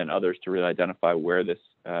interviews and others to really identify where this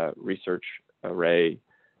research array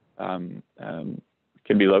can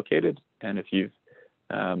be located. And if you've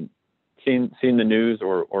seen the news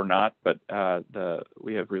or not, but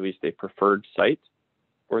we have released a preferred site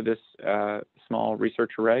for this small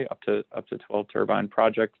research array up to 12 turbine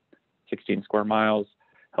project, 16 square miles.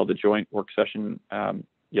 Held a joint work session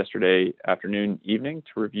yesterday evening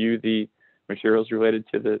to review the materials related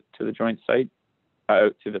to the joint site,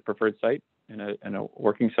 to the preferred site in a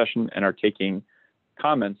working session, and are taking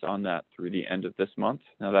comments on that through the end of this month.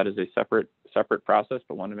 Now that is a separate process,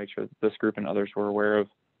 but want to make sure that this group and others were aware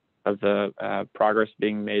of the progress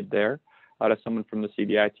being made there. I'll have someone from the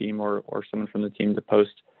CDI team or someone from the team to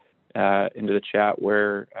post into the chat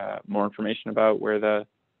where more information about where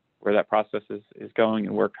that process is going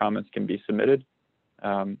and where comments can be submitted.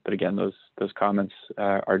 But again, those comments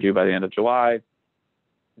are due by the end of July.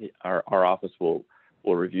 Our office will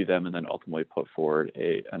review them and then ultimately put forward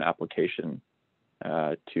an application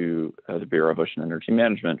to the Bureau of Ocean Energy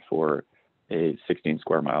Management for a 16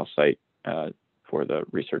 square mile site for the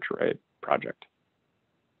research array project.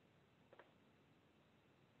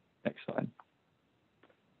 Next slide.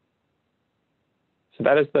 So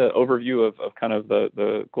that is the overview of kind of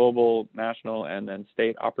the global, national, and then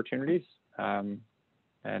state opportunities. And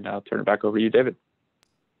I'll turn it back over to you, David.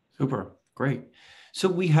 Super, great. So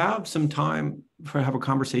we have some time to have a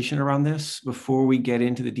conversation around this before we get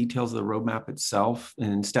into the details of the roadmap itself.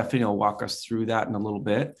 And Stephanie will walk us through that in a little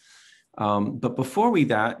bit. But before we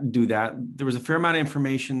do that, there was a fair amount of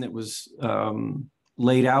information that was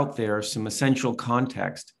laid out there, some essential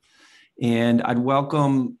context. And I'd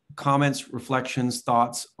welcome comments, reflections,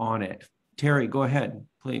 thoughts on it. Terry, go ahead,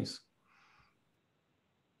 please.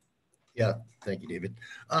 Yeah, thank you, David.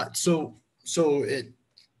 I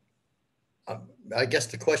guess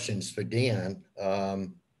the question's for Dan.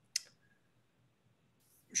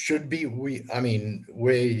 Should be I mean,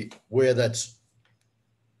 where that's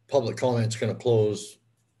public comment's going to close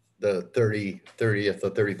the 30th or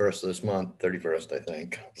 31st of this month, 31st, I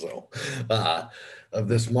think, so, of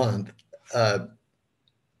this month.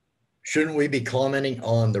 Shouldn't we be commenting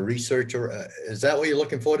on the research, or is that what you're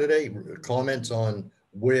looking for today? Comments on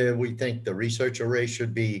where we think the research array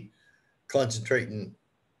should be concentrating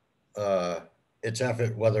its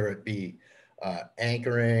effort, whether it be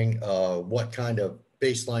anchoring, what kind of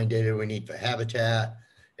baseline data we need for habitat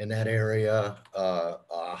in that area,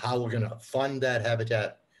 how we're going to fund that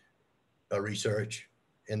habitat research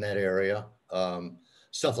in that area,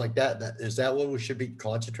 stuff like that. Is that what we should be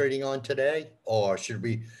concentrating on today, or should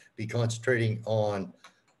we be concentrating on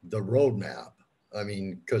the roadmap? I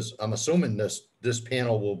mean, because I'm assuming this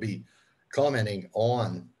panel will be commenting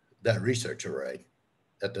on that research array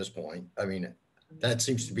at this point. I mean, that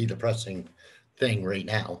seems to be the pressing thing right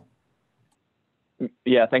now.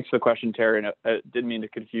 Yeah, thanks for the question, Terry. And I didn't mean to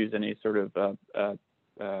confuse any sort of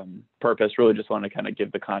purpose. Really just want to kind of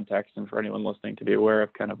give the context and for anyone listening to be aware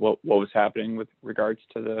of kind of what was happening with regards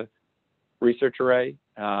to the research array.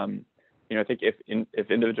 You know, I think if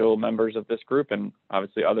individual members of this group and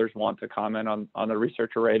obviously others want to comment on the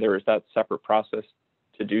research array, there is that separate process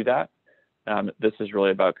to do that. This is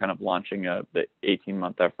really about kind of launching the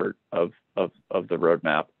 18-month effort of the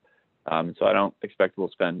roadmap. So I don't expect we'll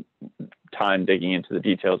spend time digging into the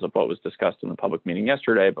details of what was discussed in the public meeting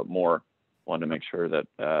yesterday, but more wanted to make sure that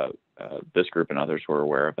this group and others were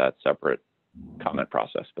aware of that separate comment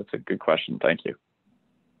process. That's a good question. Thank you.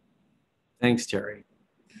 Thanks, Terry.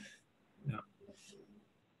 Yeah.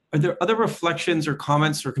 Are there other reflections or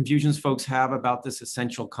comments or confusions folks have about this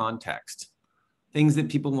essential context? Things that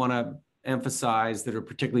people want to emphasize that are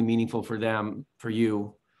particularly meaningful for them, for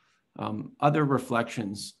you? Other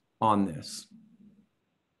reflections on this?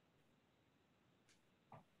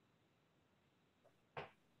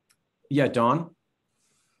 Yeah, Don?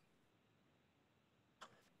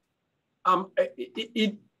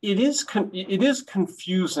 It is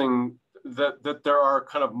confusing that there are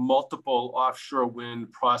kind of multiple offshore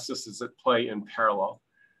wind processes at play in parallel.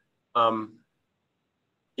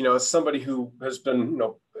 You know, as somebody who has been, you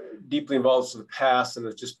know, deeply involved in the past and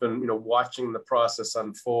has just been, you know, watching the process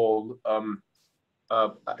unfold,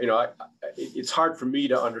 you know, it's hard for me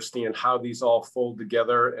to understand how these all fold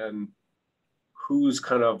together and who's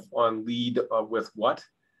kind of on lead with what.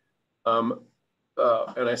 And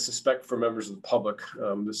I suspect for members of the public,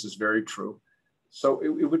 this is very true. So it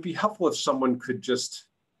would be helpful if someone could just,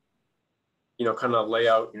 you know, kind of lay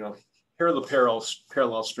out, you know, here are the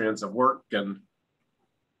parallel strands of work and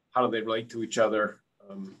how do they relate to each other,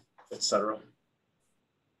 et cetera.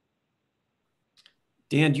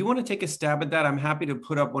 Dan, do you want to take a stab at that? I'm happy to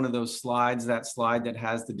put up one of those slides, that slide that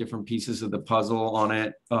has the different pieces of the puzzle on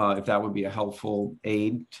it, if that would be a helpful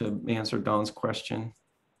aid to answer Don's question.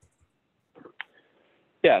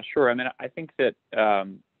 Yeah, sure. I mean, I think that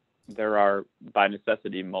there are, by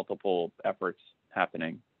necessity, multiple efforts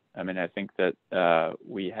happening. I mean, I think that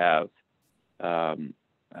we have,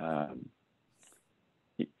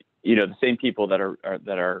 you know, the same people that are or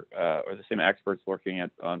the same experts working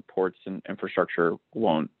on ports and infrastructure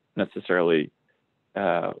won't necessarily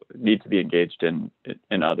need to be engaged in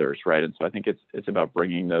others, right? And so I think it's about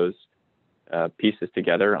bringing those pieces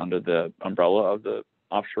together under the umbrella of the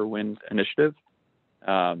offshore wind initiative.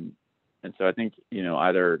 And so I think, you know,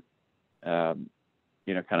 either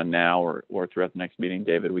you know, kind of now or throughout the next meeting,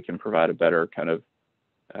 David, we can provide a better kind of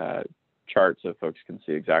chart so folks can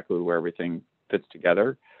see exactly where everything fits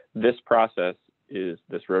together. This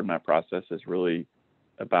roadmap process is really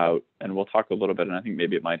about, and we'll talk a little bit, and I think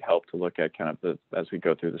maybe it might help to look at kind of as we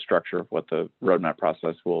go through the structure of what the roadmap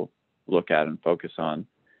process will look at and focus on,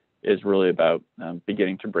 is really about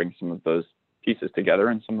beginning to bring some of those pieces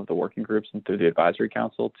together in some of the working groups and through the advisory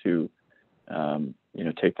council to, you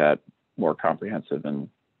know, take that more comprehensive and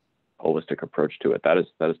holistic approach to it. That is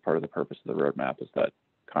part of the purpose of the roadmap, is that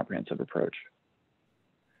comprehensive approach.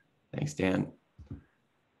 Thanks, Dan.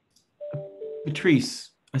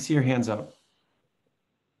 Patrice, I see your hands up.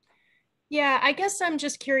 Yeah, I guess I'm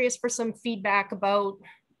just curious for some feedback about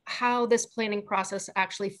how this planning process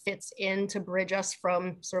actually fits in to bridge us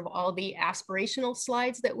from sort of all the aspirational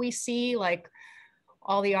slides that we see, like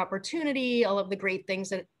all the opportunity, all of the great things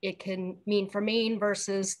that it can mean for Maine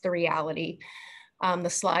versus the reality. the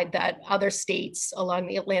slide that other states along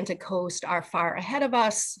the Atlantic coast are far ahead of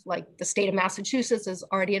us. Like the state of Massachusetts has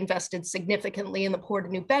already invested significantly in the Port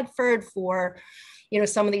of New Bedford for,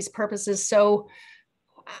 some of these purposes. So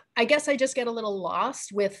I guess I just get a little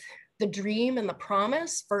lost with the dream and the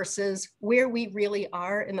promise versus where we really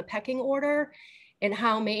are in the pecking order and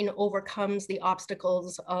how Maine overcomes the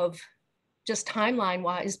obstacles of just timeline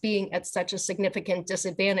wise being at such a significant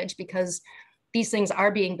disadvantage, because these things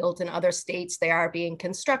are being built in other states. They are being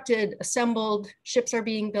constructed, assembled, ships are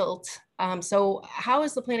being built. So how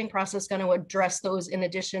is the planning process going to address those in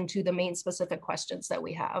addition to the Maine specific questions that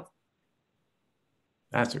we have?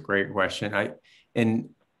 That's a great question.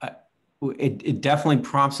 It definitely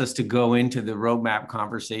prompts us to go into the roadmap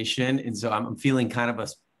conversation. And so I'm feeling kind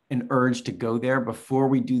of an urge to go there. Before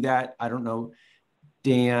we do that, I don't know,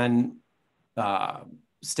 Dan,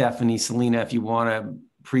 Stephanie, Selena, if you want to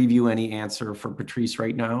preview any answer for Patrice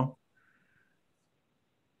right now.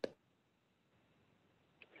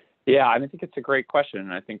 Yeah, I think it's a great question.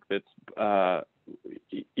 And I think that's,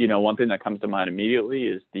 one thing that comes to mind immediately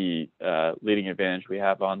is the leading advantage we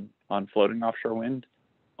have on floating offshore wind.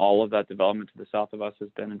 All of that development to the south of us has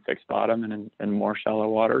been in fixed bottom and in more shallow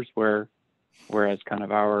waters, whereas kind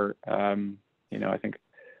of our, I think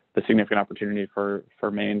the significant opportunity for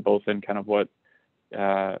Maine, both in kind of what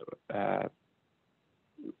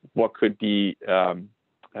could be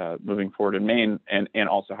moving forward in Maine, and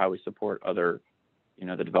also how we support other,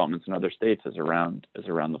 the developments in other states is around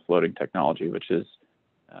the floating technology, which is,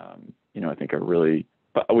 I think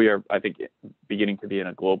but we are, I think, beginning to be in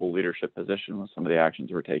a global leadership position with some of the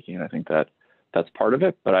actions we're taking. And I think that's part of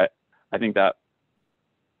it. But I think that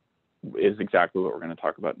is exactly what we're going to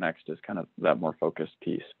talk about next, is kind of that more focused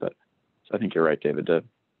piece. But so I think you're right, David, to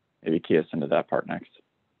maybe key us into that part next.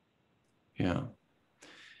 Yeah.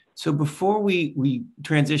 So before we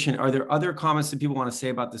transition, are there other comments that people want to say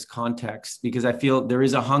about this context? Because I feel there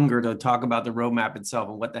is a hunger to talk about the roadmap itself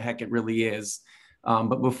and what the heck it really is.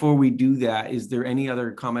 But before we do that, is there any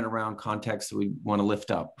other comment around context that we want to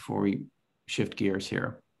lift up before we shift gears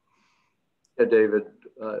here? Yeah, David.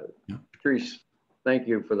 Patrice, thank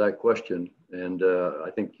you for that question. And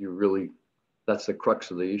I think that's the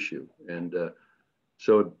crux of the issue. And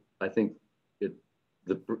so I think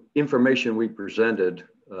the information we presented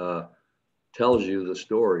tells you the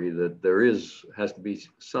story that there has to be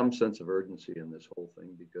some sense of urgency in this whole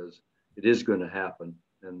thing, because it is going to happen.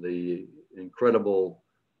 And the incredible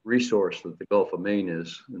resource that the Gulf of Maine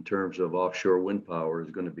is in terms of offshore wind power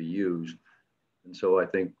is going to be used. And so I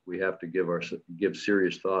think we have to give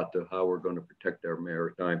serious thought to how we're going to protect our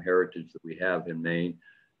maritime heritage that we have in Maine,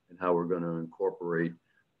 and how we're going to incorporate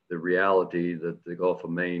the reality that the Gulf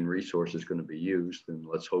of Maine resource is going to be used. And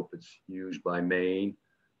let's hope it's used by Maine,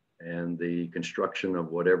 and the construction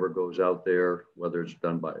of whatever goes out there, whether it's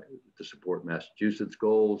done to support Massachusetts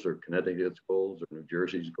goals or Connecticut's goals or New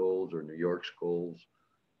Jersey's goals or New York's goals,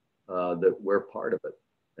 that we're part of it.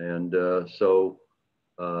 And so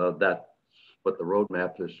that's what the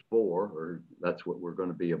roadmap is for, or that's what we're going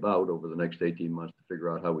to be about over the next 18 months, to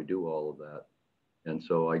figure out how we do all of that. And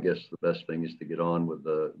so I guess the best thing is to get on with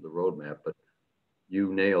the roadmap, but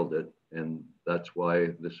you nailed it. And that's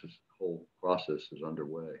why this whole process is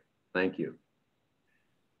underway. Thank you.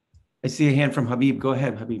 I see a hand from Habib. Go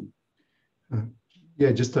ahead, Habib.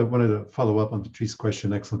 Yeah, just wanted to follow up on Patrice's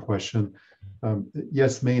question. Excellent question.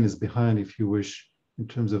 Yes, Maine is behind, if you wish, in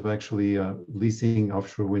terms of actually leasing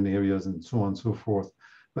offshore wind areas and so on and so forth.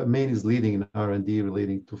 But Maine is leading in R&D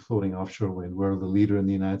relating to floating offshore wind. We're the leader in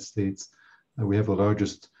the United States. We have the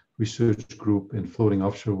largest research group in floating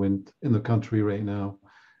offshore wind in the country right now.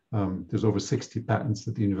 There's over 60 patents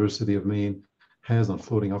that the University of Maine has on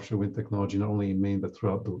floating offshore wind technology, not only in Maine, but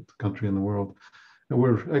throughout the country and the world. And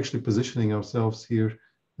we're actually positioning ourselves here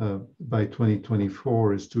by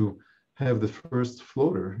 2024 is to have the first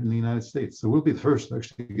floater in the United States. So we'll be the first to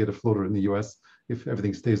actually get a floater in the US if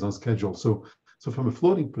everything stays on schedule. So from a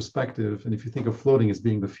floating perspective, and if you think of floating as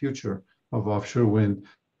being the future of offshore wind,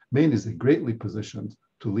 Maine is greatly positioned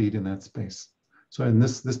to lead in that space. So in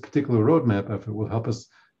this particular roadmap effort will help us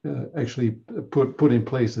actually put in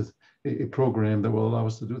place a program that will allow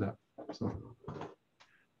us to do that. So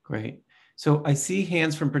great. So I see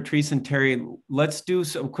hands from Patrice and Terry. Let's do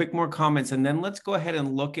some quick more comments, and then let's go ahead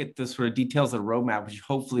and look at the sort of details of the roadmap, which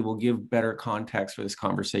hopefully will give better context for this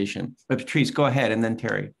conversation. But Patrice, go ahead, and then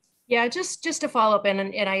Terry. Yeah, just to follow up, and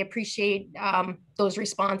I appreciate those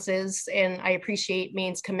responses, and I appreciate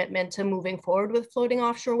Maine's commitment to moving forward with floating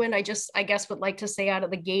offshore wind. I guess would like to say out of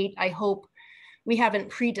the gate, I hope we haven't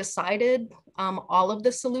pre-decided all of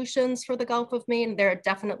the solutions for the Gulf of Maine. There are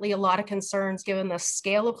definitely a lot of concerns given the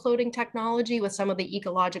scale of floating technology with some of the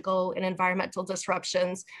ecological and environmental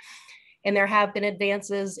disruptions. And there have been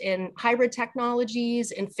advances in hybrid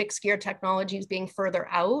technologies and fixed gear technologies being further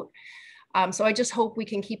out. So I just hope we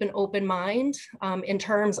can keep an open mind in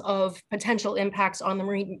terms of potential impacts on the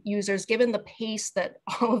marine users, given the pace that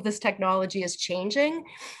all of this technology is changing,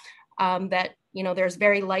 that there's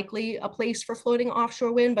very likely a place for floating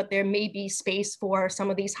offshore wind, but there may be space for some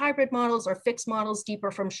of these hybrid models or fixed models deeper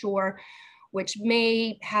from shore, which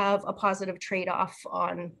may have a positive trade-off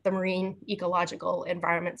on the marine ecological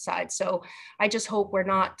environment side. So I just hope we're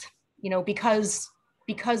not,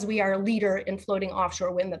 because we are a leader in floating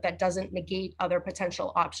offshore wind, that doesn't negate other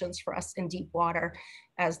potential options for us in deep water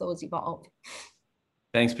as those evolve.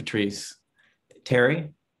 Thanks, Patrice. Terry?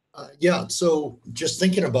 Yeah, so just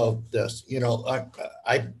thinking about this,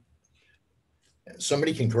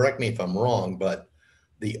 somebody can correct me if I'm wrong, but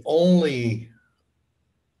the only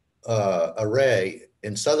array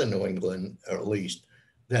in southern New England, or at least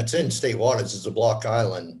that's in state waters, is a Block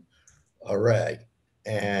Island array.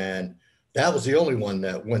 And that was the only one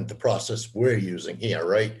that went the process we're using here,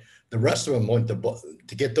 right? The rest of them went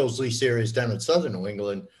to get those lease areas down in southern New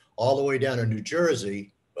England, all the way down to New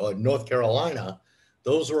Jersey, or North Carolina.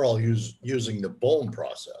 Those are all using the BOEM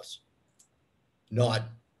process, not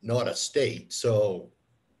a state. So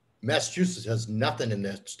Massachusetts has nothing in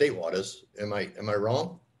their state waters. Am I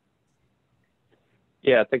wrong?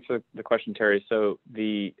 Yeah, thanks for the question, Terry. So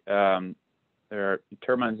there are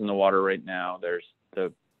turbines in the water right now. There's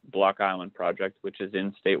the Block Island project, which is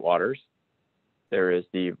in state waters. There is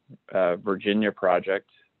the Virginia project,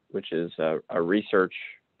 which is a research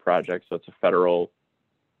project. So it's a federal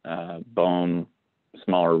BOEM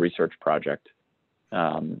smaller research project.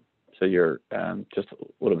 So you're just a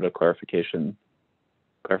little bit of clarification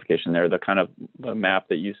there. The kind of the map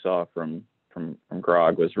that you saw from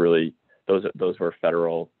GROG was really those were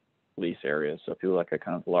federal lease areas. So if you look at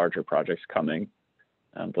kind of larger projects coming,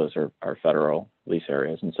 those are federal lease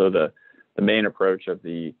areas. And so the main approach of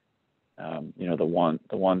the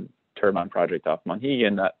one turbine project off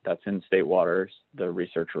Monhegan that's in state waters, the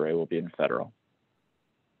research array will be in federal.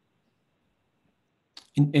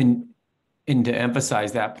 And to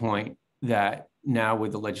emphasize that point, that now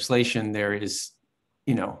with the legislation, there is,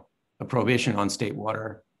 a prohibition on state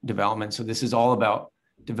water development. So this is all about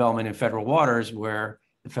development in federal waters, where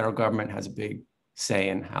the federal government has a big say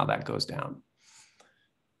in how that goes down.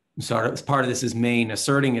 So as part of this is Maine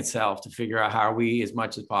asserting itself to figure out how are we as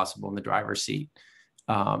much as possible in the driver's seat,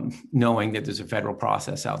 knowing that there's a federal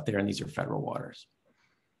process out there and these are federal waters.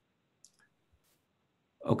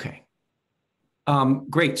 Okay.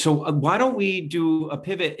 Great. So why don't we do a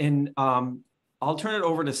pivot, and I'll turn it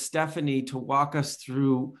over to Stephanie to walk us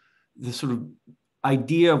through the sort of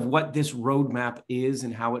idea of what this roadmap is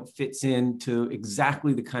and how it fits into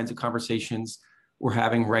exactly the kinds of conversations we're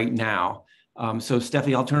having right now. So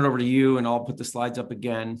Stephanie, I'll turn it over to you, and I'll put the slides up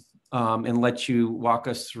again and let you walk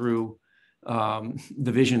us through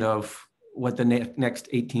the vision of what the next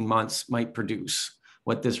 18 months might produce,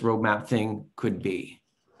 what this roadmap thing could be.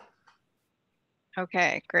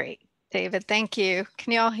 Okay, great. David, thank you.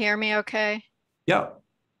 Can you all hear me okay? Yeah.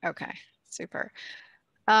 Okay, super.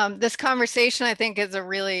 This conversation, I think, is a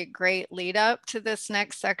really great lead up to this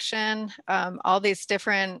next section. All these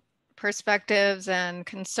different perspectives and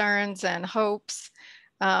concerns and hopes.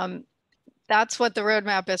 That's what the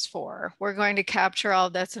roadmap is for. We're going to capture all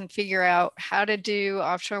this and figure out how to do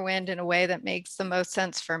offshore wind in a way that makes the most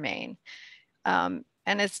sense for Maine.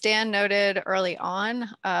 And as Dan noted early on,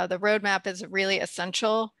 the roadmap is a really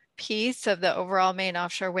essential piece of the overall Maine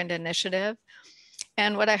Offshore Wind Initiative.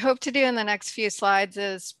 And what I hope to do in the next few slides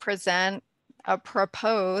is present a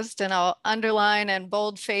proposed, and I'll underline and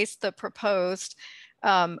boldface the proposed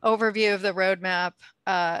overview of the roadmap,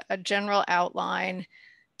 a general outline,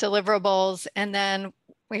 deliverables, and then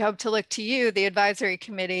we hope to look to you, the advisory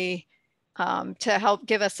committee, to help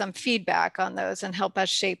give us some feedback on those and help us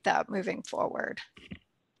shape that moving forward.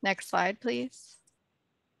 Next slide, please.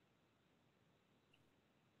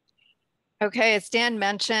 Okay, as Dan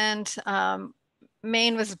mentioned,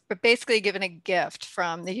 Maine was basically given a gift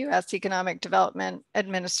from the U.S. Economic Development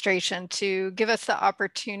Administration to give us the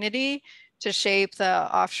opportunity to shape the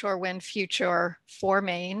offshore wind future for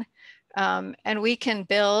Maine. And we can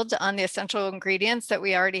build on the essential ingredients that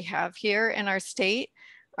we already have here in our state,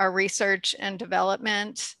 our research and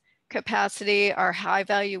development capacity, our high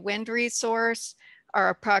value wind resource,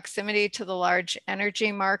 our proximity to the large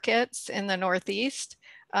energy markets in the Northeast,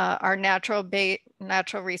 our natural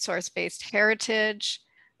resource-based heritage,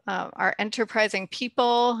 our enterprising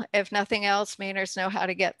people. If nothing else, Mainers know how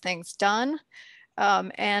to get things done.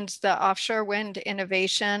 And the offshore wind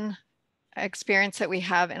innovation experience that we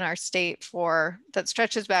have in our state that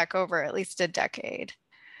stretches back over at least a decade.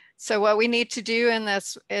 So what we need to do in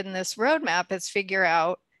this roadmap is figure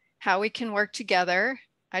out how we can work together,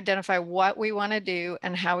 identify what we want to do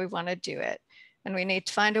and how we want to do it. And we need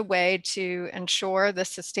to find a way to ensure the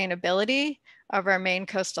sustainability of our Maine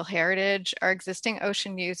coastal heritage, our existing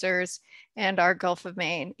ocean users, and our Gulf of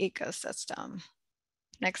Maine ecosystem.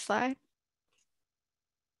 Next slide.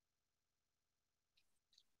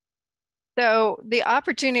 So the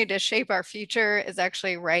opportunity to shape our future is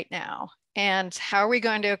actually right now. And how are we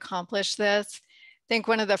going to accomplish this? I think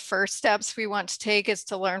one of the first steps we want to take is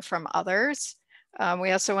to learn from others.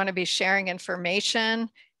 We also want to be sharing information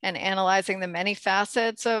and analyzing the many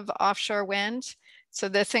facets of offshore wind. So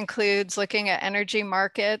this includes looking at energy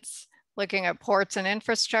markets, looking at ports and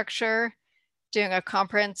infrastructure, doing a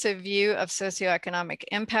comprehensive view of socioeconomic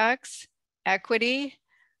impacts, equity,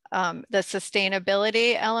 the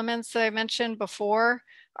sustainability elements that I mentioned before,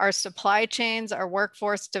 our supply chains, our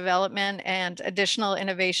workforce development, and additional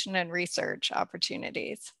innovation and research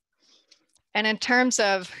opportunities. And in terms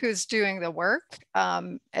of who's doing the work,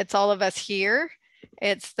 it's all of us here.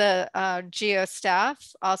 It's the GEO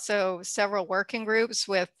staff, also several working groups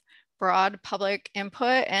with broad public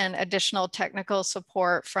input and additional technical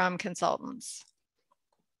support from consultants.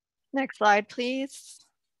 Next slide, please.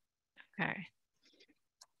 Okay.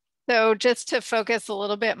 So just to focus a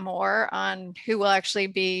little bit more on who will actually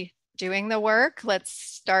be doing the work, let's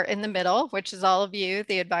start in the middle, which is all of you,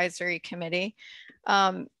 the advisory committee.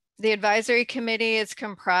 The advisory committee is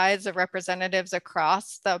comprised of representatives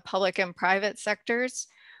across the public and private sectors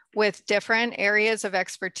with different areas of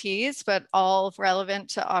expertise, but all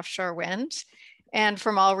relevant to offshore wind and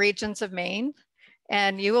from all regions of Maine.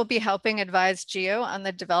 And you will be helping advise GEO on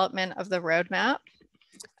the development of the roadmap.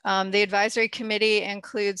 The advisory committee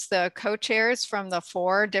includes the co-chairs from the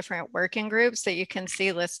 4 different working groups that you can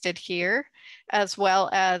see listed here, as well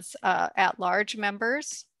as at-large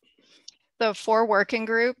members. The 4 working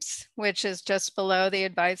groups, which is just below the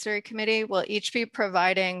advisory committee, will each be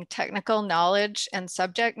providing technical knowledge and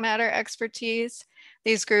subject matter expertise.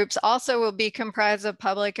 These groups also will be comprised of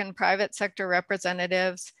public and private sector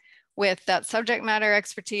representatives with that subject matter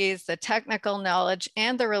expertise, the technical knowledge,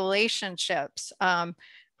 and the relationships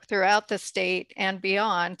throughout the state and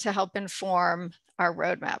beyond to help inform our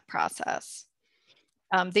roadmap process.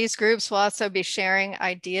 These groups will also be sharing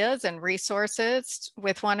ideas and resources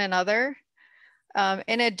with one another.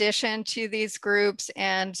 In addition to these groups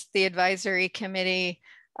and the advisory committee,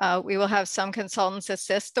 we will have some consultants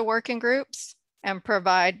assist the working groups and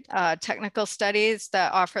provide technical studies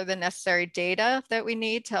that offer the necessary data that we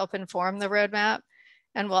need to help inform the roadmap.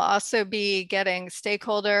 And we'll also be getting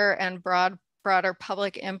stakeholder and broader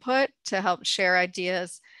public input to help share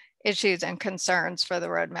ideas, issues, and concerns for the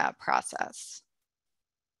roadmap process.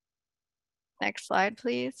 Next slide,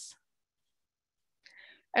 please.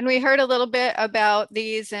 And we heard a little bit about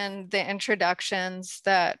these in the introductions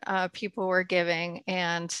that people were giving.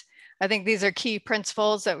 And I think these are key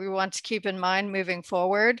principles that we want to keep in mind moving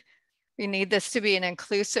forward. We need this to be an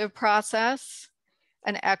inclusive process,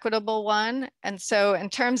 an equitable one. And so in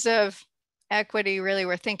terms of equity, really,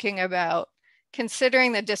 we're thinking about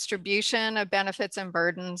considering the distribution of benefits and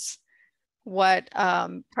burdens, what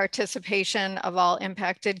participation of all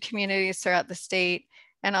impacted communities throughout the state,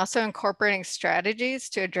 and also incorporating strategies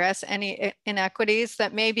to address any inequities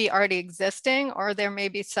that may be already existing, or there may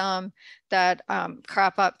be some that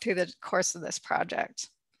crop up through the course of this project.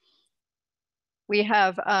 We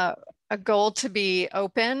have a goal to be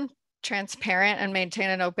open, transparent, and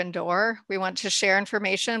maintain an open door. We want to share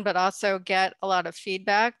information, but also get a lot of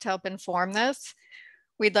feedback to help inform this.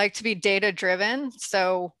 We'd like to be data-driven,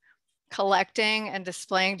 so collecting and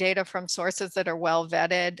displaying data from sources that are well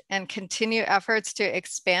vetted, and continue efforts to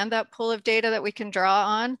expand that pool of data that we can draw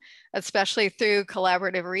on, especially through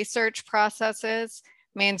collaborative research processes.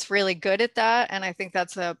 Maine's really good at that, and I think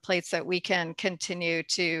that's a place that we can continue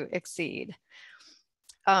to exceed.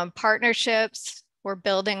 Partnerships, we're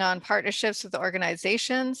building on partnerships with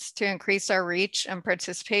organizations to increase our reach and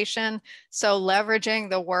participation. So leveraging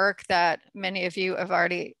the work that many of you have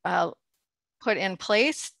already put in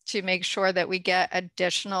place to make sure that we get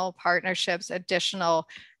additional partnerships, additional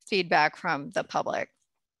feedback from the public.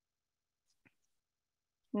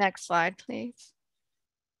 Next slide, please.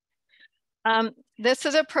 This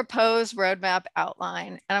is a proposed roadmap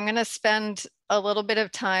outline, and I'm going to spend a little bit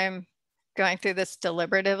of time going through this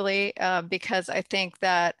deliberatively because I think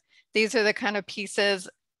that these are the kind of pieces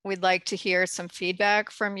we'd like to hear some feedback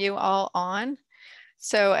from you all on.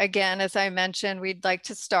 So again, as I mentioned, we'd like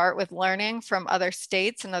to start with learning from other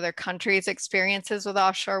states and other countries' experiences with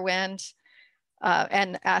offshore wind,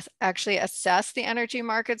 and actually assess the energy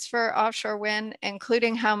markets for offshore wind,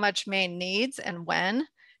 including how much Maine needs and when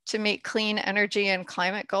to meet clean energy and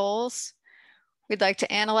climate goals. We'd like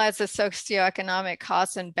to analyze the socioeconomic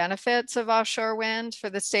costs and benefits of offshore wind for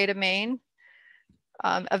the state of Maine,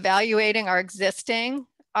 evaluating our existing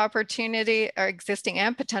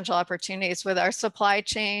and potential opportunities with our supply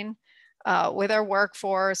chain, with our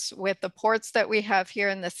workforce, with the ports that we have here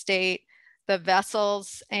in the state, the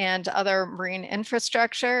vessels and other marine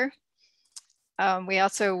infrastructure. We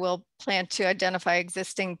also will plan to identify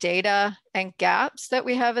existing data and gaps that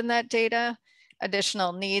we have in that data,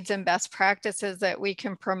 additional needs and best practices that we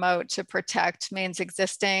can promote to protect Maine's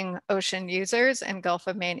existing ocean users and Gulf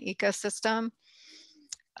of Maine ecosystem.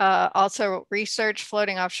 Also research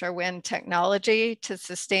floating offshore wind technology to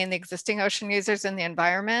sustain the existing ocean users in the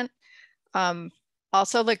environment.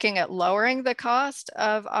 Also looking at lowering the cost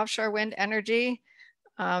of offshore wind energy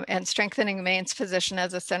and strengthening Maine's position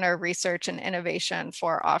as a center of research and innovation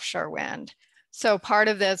for offshore wind. So part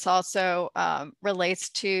of this also relates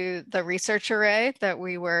to the research array that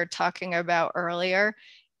we were talking about earlier,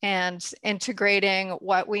 and integrating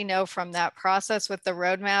what we know from that process with the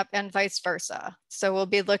roadmap and vice versa. So we'll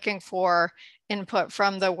be looking for input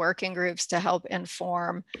from the working groups to help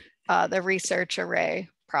inform the research array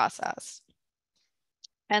process.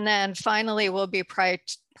 And then finally, we'll be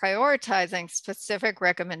prioritizing specific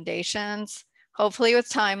recommendations, hopefully with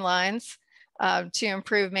timelines, to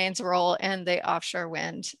improve Maine's role in the offshore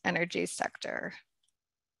wind energy sector.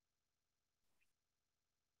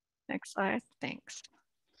 Next slide, thanks.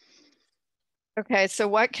 Okay, so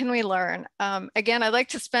what can we learn? Again, I'd like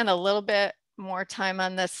to spend a little bit more time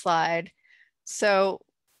on this slide. So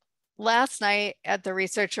last night at the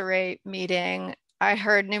research array meeting, I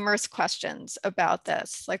heard numerous questions about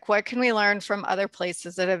this, like what can we learn from other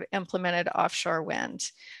places that have implemented offshore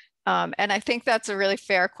wind? And I think that's a really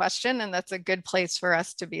fair question, and that's a good place for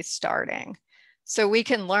us to be starting. So we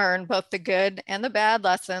can learn both the good and the bad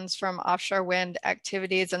lessons from offshore wind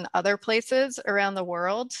activities in other places around the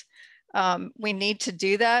world. We need to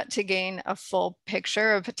do that to gain a full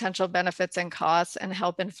picture of potential benefits and costs and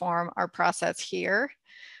help inform our process here.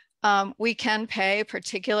 We can pay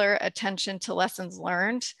particular attention to lessons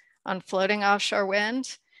learned on floating offshore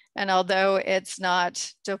wind. And although it's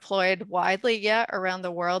not deployed widely yet around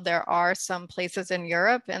the world, there are some places in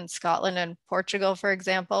Europe and Scotland and Portugal, for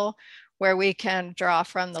example, where we can draw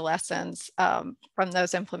from the lessons from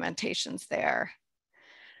those implementations there.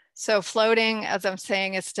 So floating, as I'm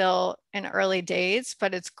saying, is still in early days,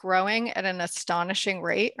 but it's growing at an astonishing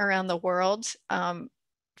rate around the world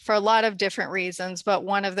for a lot of different reasons. But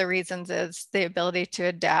one of the reasons is the ability to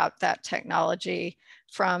adapt that technology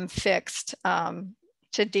from fixed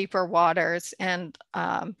to deeper waters. And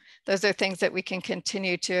those are things that we can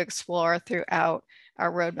continue to explore throughout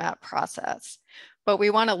our roadmap process. But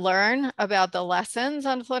we want to learn about the lessons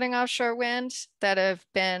on floating offshore wind that have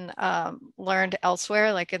been learned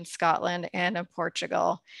elsewhere, like in Scotland and in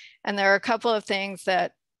Portugal. And there are a couple of things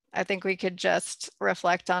that I think we could just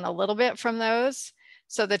reflect on a little bit from those.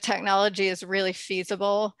 So the technology is really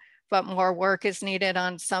feasible, but more work is needed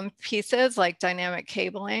on some pieces like dynamic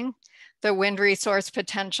cabling. The wind resource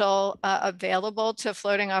potential available to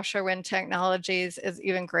floating offshore wind technologies is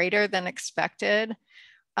even greater than expected.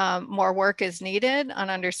 More work is needed on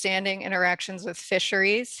understanding interactions with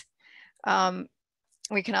fisheries.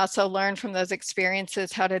 We can also learn from those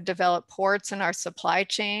experiences how to develop ports in our supply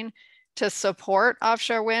chain to support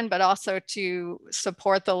offshore wind, but also to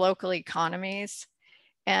support the local economies.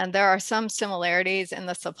 And there are some similarities in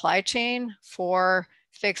the supply chain for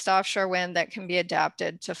fixed offshore wind that can be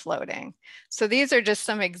adapted to floating. So these are just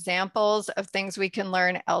some examples of things we can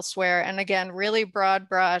learn elsewhere. And again, really broad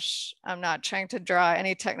brush. I'm not trying to draw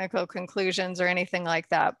any technical conclusions or anything like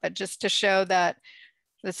that, but just to show that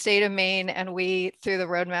the state of Maine and we, through the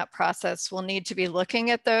roadmap process, will need to be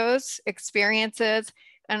looking at those experiences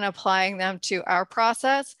and applying them to our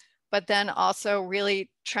process, but then also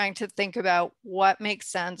really trying to think about what makes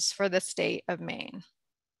sense for the state of Maine.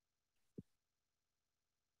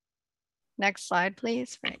 Next slide,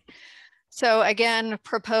 please. Right. So again,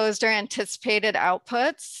 proposed or anticipated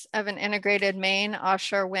outputs of an integrated Maine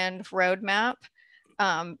offshore wind roadmap.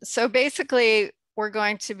 So basically, we're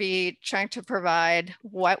going to be trying to provide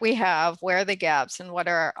what we have, where are the gaps, and what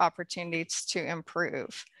are our opportunities to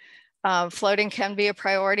improve. Floating can be a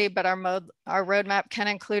priority, but our roadmap can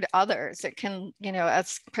include others. It can,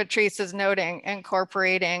 as Patrice is noting,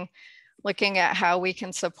 incorporating looking at how we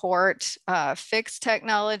can support fixed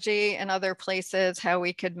technology in other places, how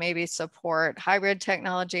we could maybe support hybrid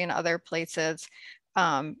technology in other places.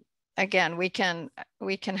 Again, we can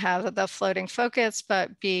have the floating focus,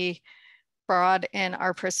 but be broad in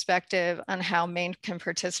our perspective on how Maine can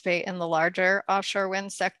participate in the larger offshore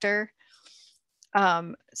wind sector.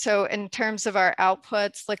 So in terms of our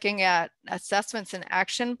outputs, looking at assessments and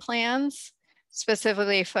action plans,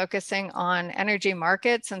 specifically focusing on energy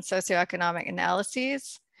markets and socioeconomic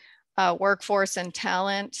analyses, workforce and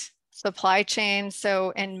talent, supply chain.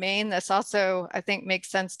 So in Maine, this also, I think, makes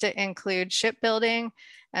sense to include shipbuilding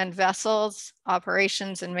and vessels,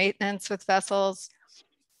 operations and maintenance with vessels,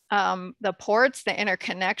 the ports, the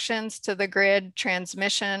interconnections to the grid,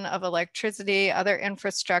 transmission of electricity, other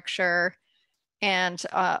infrastructure, and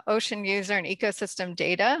ocean user and ecosystem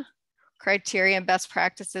data, criteria and best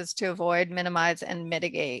practices to avoid, minimize, and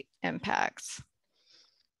mitigate impacts.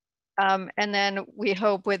 And then we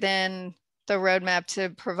hope within the roadmap to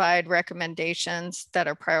provide recommendations that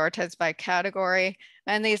are prioritized by category.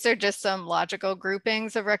 And these are just some logical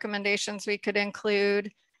groupings of recommendations we could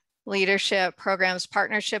include: leadership, programs,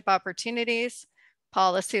 partnership opportunities,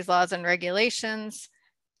 policies, laws, and regulations,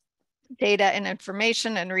 data and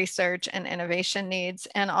information and research and innovation needs,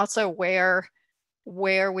 and also where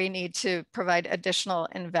we need to provide additional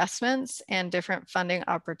investments and different funding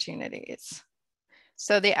opportunities.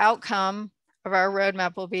 So the outcome of our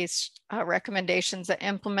roadmap will be recommendations that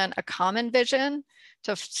implement a common vision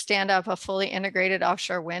to stand up a fully integrated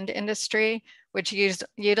offshore wind industry, which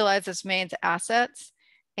utilizes Maine's assets,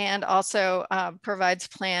 and also provides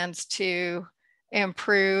plans to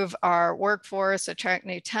improve our workforce, attract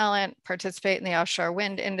new talent, participate in the offshore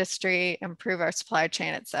wind industry, improve our supply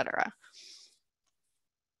chain, et cetera.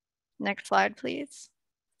 Next slide, please.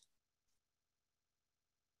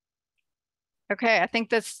 Okay, I think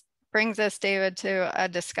this brings us, David, to a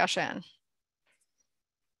discussion.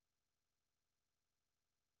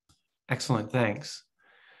 Excellent, thanks.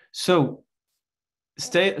 So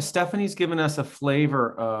Stephanie's given us a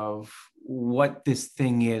flavor of what this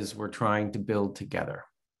thing is we're trying to build together,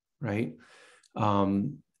 right?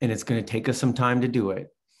 And it's going to take us some time to do it.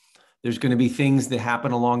 There's going to be things that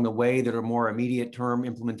happen along the way that are more immediate term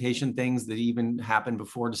implementation things that even happened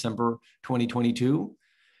before December 2022.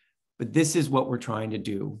 But this is what we're trying to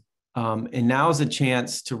do. And now is a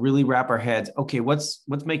chance to really wrap our heads. Okay, what's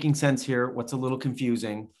making sense here? What's a little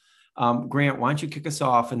confusing? Grant, why don't you kick us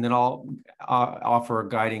off, and then I'll offer a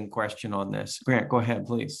guiding question on this. Grant, go ahead,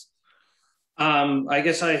 please. I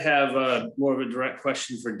guess I have more of a direct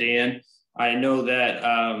question for Dan. I know that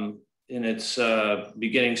in its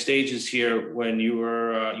beginning stages here, when you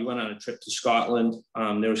went on a trip to Scotland,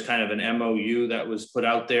 there was kind of an MOU that was put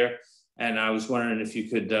out there. And I was wondering if you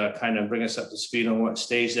could kind of bring us up to speed on what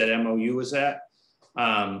stage that MOU was at.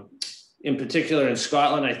 In particular, in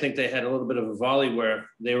Scotland, I think they had a little bit of a volley where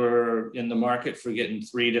they were in the market for getting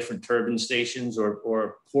 3 different turbine stations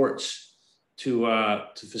or ports to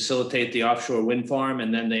facilitate the offshore wind farm.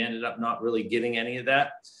 And then they ended up not really getting any of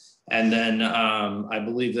that. And then I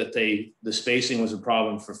believe that the spacing was a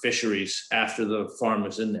problem for fisheries after the farm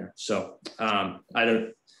was in there. So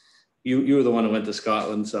you were the one who went to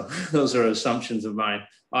Scotland, so those are assumptions of mine,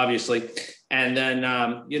 obviously. And then,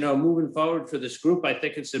 moving forward for this group, I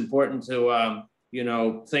think it's important to,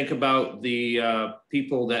 think about the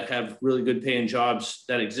people that have really good paying jobs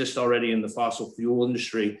that exist already in the fossil fuel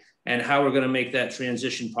industry, and how we're going to make that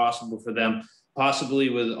transition possible for them, possibly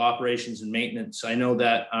with operations and maintenance. I know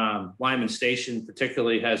that Wyman Station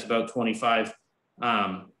particularly has about 25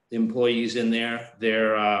 employees in there.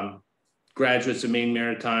 They're graduates of Maine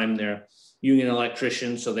Maritime, they're union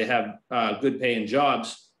electricians, so they have good paying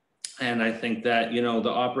jobs. And I think that, the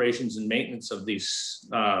operations and maintenance of these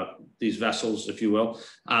vessels, if you will,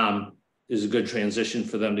 is a good transition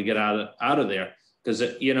for them to get out of there. Because,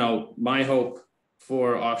 my hope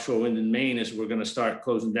for offshore wind in Maine is we're going to start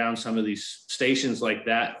closing down some of these stations like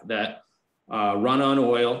that run on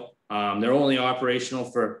oil. They're only operational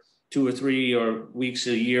for 2 or 3 weeks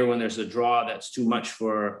a year when there's a draw that's too much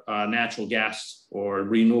for natural gas or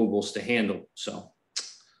renewables to handle. So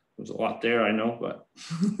there's a lot there, I know, but.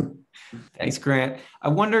 Thanks, Grant. I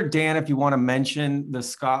wonder, Dan, if you want to mention the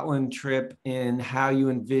Scotland trip and how you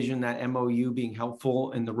envision that MOU being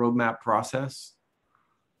helpful in the roadmap process,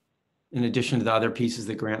 in addition to the other pieces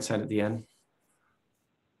that Grant said at the end.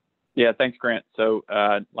 Yeah, thanks, Grant. So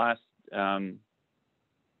last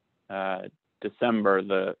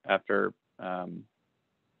December, after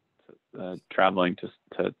traveling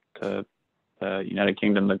to the United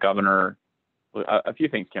Kingdom, the governor, a few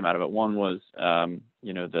things came out of it. One was,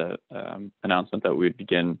 the announcement that we would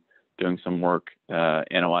begin doing some work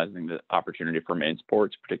analyzing the opportunity for Maine's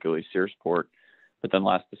ports, particularly Searsport. But then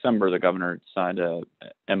last December, the governor signed a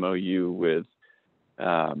MOU with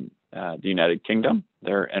the United Kingdom,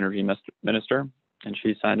 their energy minister, and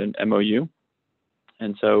she signed an MOU.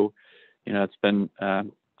 And so, you know, it's been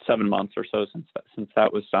 7 months or so since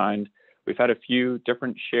that was signed. We've had a few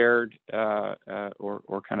different shared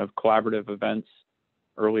or kind of collaborative events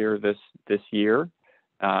earlier this year.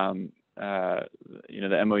 You know,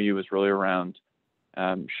 the MOU was really around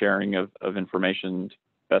sharing of information,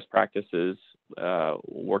 best practices,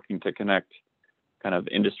 working to connect kind of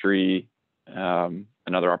industry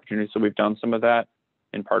and other opportunities. So we've done some of that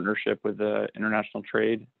in partnership with the International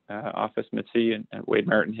Trade Office, MITSI, and Wade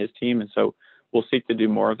Merritt and his team. And so we'll seek to do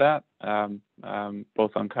more of that,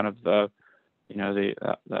 both on kind of the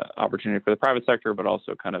opportunity for the private sector, but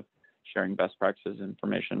also kind of sharing best practices,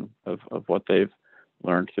 information of what they've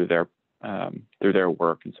learned through their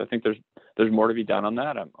work. And so I think there's more to be done on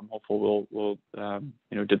that. I'm hopeful we'll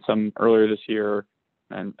did some earlier this year,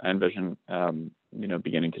 and I envision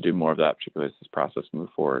beginning to do more of that, particularly as this process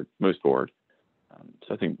moves forward.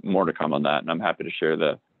 So I think more to come on that, and I'm happy to share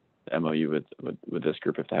the MOU with this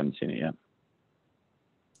group if they haven't seen it yet.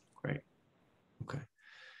 Great. Okay.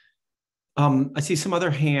 I see some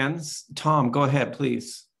other hands. Tom, go ahead,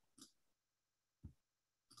 please.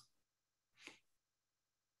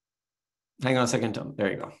 Hang on a second, Tom.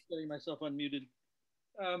 There you go. Getting myself unmuted.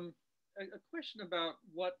 A question about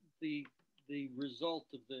what the result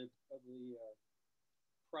of the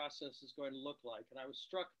process is going to look like, and I was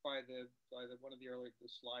struck by one of the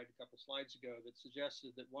slide a couple slides ago that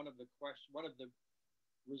suggested that one of the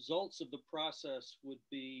results of the process would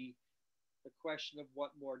be the question of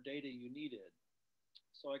what more data you needed.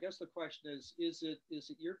 So I guess the question is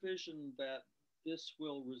it your vision that this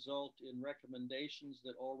will result in recommendations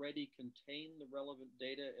that already contain the relevant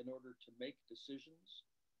data in order to make decisions?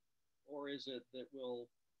 Or is it that we'll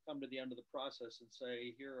come to the end of the process and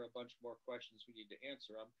say, here are a bunch more questions we need to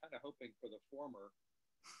answer? I'm kind of hoping for the former.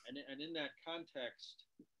 And in that context,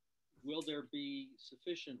 will there be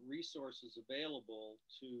sufficient resources available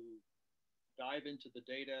to dive into the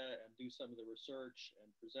data and do some of the research and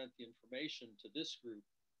present the information to this group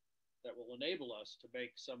that will enable us to make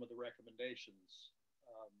some of the recommendations,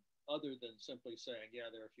 other than simply saying, yeah,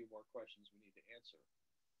 there are a few more questions we need to answer?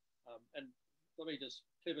 And let me just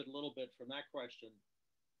pivot a little bit from that question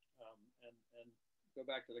and go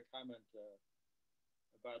back to the comment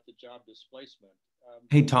about the job displacement.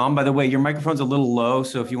 Hey, Tom, by the way, your microphone's a little low,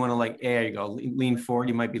 so if you want to there you go, lean forward,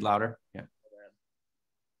 you might be louder. Yeah.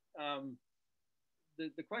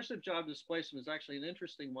 The question of job displacement is actually an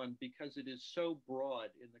interesting one because it is so broad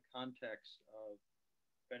in the context of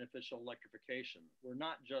beneficial electrification. We're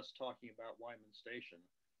not just talking about Wyman Station.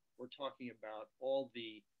 We're talking about all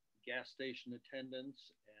the gas station attendants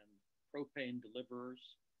and propane deliverers.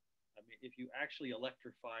 I mean, if you actually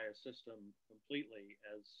electrify a system completely,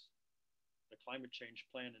 as the climate change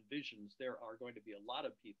plan envisions, there are going to be a lot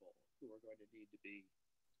of people who are going to need to be,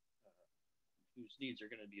 whose needs are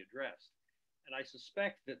going to be addressed. And I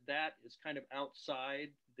suspect that is kind of outside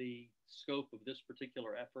the scope of this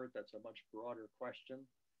particular effort. That's a much broader question.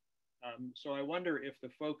 So I wonder if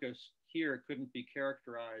the focus here couldn't be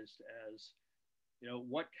characterized as,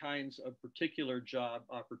 what kinds of particular job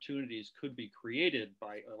opportunities could be created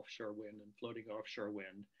by offshore wind and floating offshore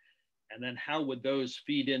wind? And then how would those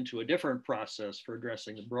feed into a different process for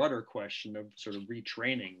addressing the broader question of sort of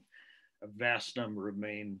retraining a vast number of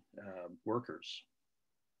Maine workers?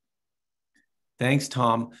 Thanks,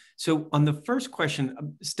 Tom. So on the first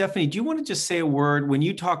question, Stephanie, do you want to just say a word when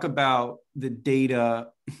you talk about the data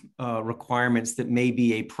requirements that may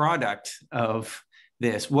be a product of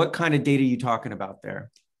this? What kind of data are you talking about there?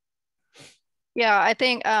 Yeah, I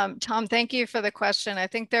think, Tom, thank you for the question. I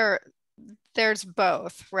think there's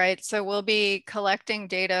both, right? So we'll be collecting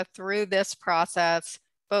data through this process,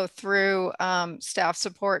 both through staff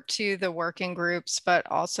support to the working groups, but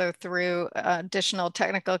also through additional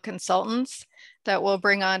technical consultants that we'll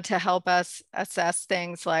bring on to help us assess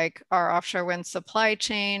things like our offshore wind supply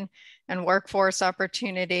chain and workforce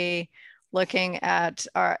opportunity, looking at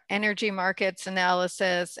our energy markets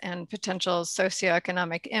analysis and potential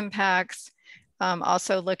socioeconomic impacts,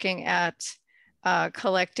 also looking at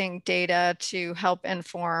collecting data to help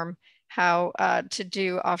inform how to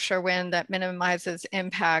do offshore wind that minimizes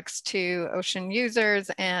impacts to ocean users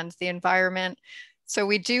and the environment. So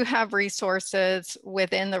we do have resources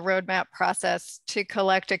within the roadmap process to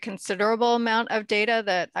collect a considerable amount of data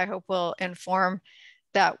that I hope will inform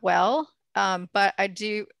that well. But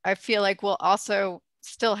I feel like we'll also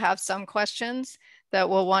still have some questions that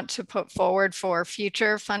we'll want to put forward for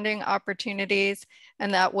future funding opportunities,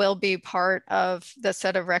 and that will be part of the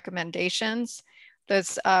set of recommendations.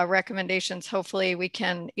 Those recommendations, hopefully we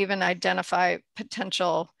can even identify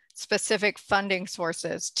potential specific funding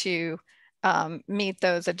sources to meet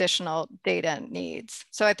those additional data needs.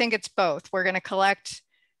 So I think it's both. We're going to collect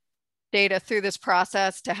data through this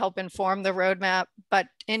process to help inform the roadmap, but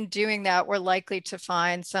in doing that, we're likely to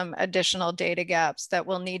find some additional data gaps that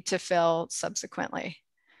we'll need to fill subsequently.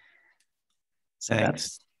 So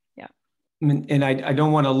thanks. Yeah. And I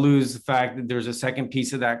don't want to lose the fact that there's a second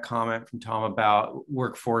piece of that comment from Tom about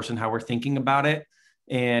workforce and how we're thinking about it.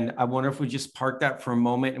 And I wonder if we just park that for a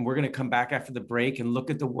moment, and we're going to come back after the break and look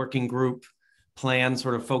at the working group plan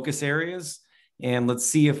sort of focus areas. And let's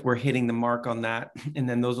see if we're hitting the mark on that. And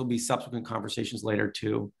then those will be subsequent conversations later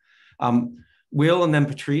too. Will and then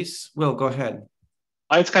Patrice. Will, go ahead.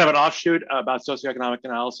 It's kind of an offshoot about socioeconomic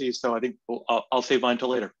analyses, so I think I'll save mine till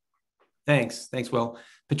later. Thanks. Thanks, Will.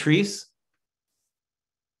 Patrice?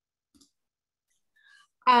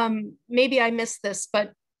 Maybe I missed this,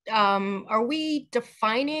 but are we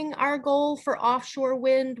defining our goal for offshore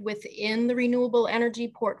wind within the renewable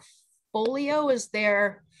energy portfolio? Is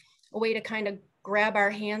there a way to kind of grab our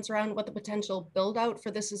hands around what the potential build out for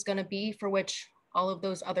this is going to be, for which all of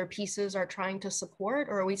those other pieces are trying to support?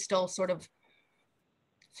 Or are we still sort of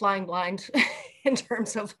flying blind in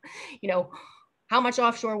terms of, you know, how much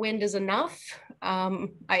offshore wind is enough?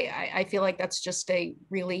 I feel like that's just a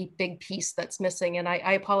really big piece that's missing. And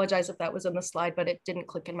I apologize if that was in the slide, but it didn't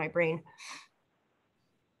click in my brain.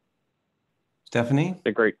 Stephanie?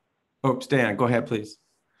 They're great. Oh, Stan, go ahead, please.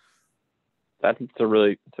 I think it's a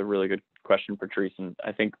really good question, Patrice. And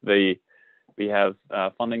I think we have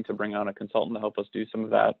funding to bring on a consultant to help us do some of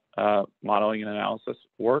that modeling and analysis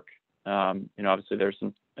work. Obviously there's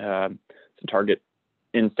some target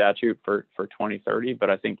in statute for 2030, but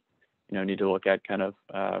I think, need to look at kind of,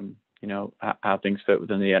 how things fit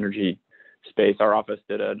within the energy space. Our office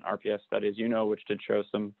did an RPS study, as you know, which did show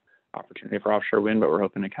some opportunity for offshore wind, but we're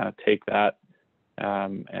hoping to kind of take that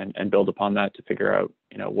and build upon that to figure out,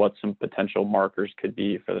 what some potential markers could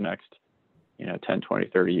be for the next, 10, 20,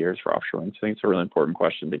 30 years for offshore wind. So I think it's a really important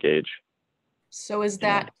question to gauge. So is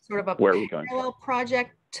that sort of a where are we going? parallel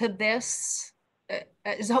project to this?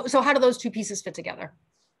 So how do those two pieces fit together?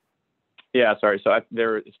 Yeah, sorry. So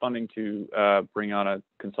there is funding to bring on a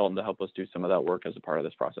consultant to help us do some of that work as a part of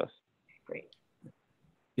this process. Great.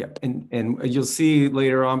 Yeah, and you'll see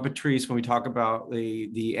later on, Patrice, when we talk about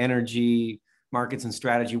the energy markets and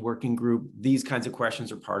strategy working group, these kinds of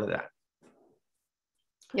questions are part of that.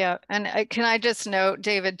 Yeah, and can I just note,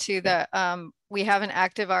 David, too, that we have an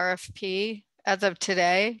active RFP as of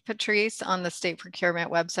today, Patrice, on the state procurement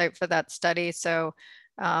website for that study. So,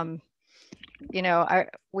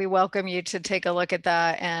 we welcome you to take a look at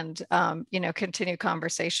that and, continue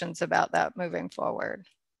conversations about that moving forward.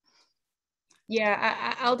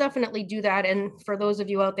 Yeah, I'll definitely do that. And for those of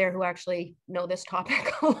you out there who actually know this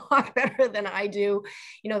topic a lot better than I do,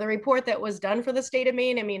 the report that was done for the state of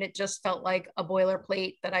Maine, I mean, it just felt like a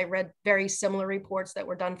boilerplate that I read very similar reports that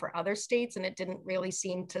were done for other states, and it didn't really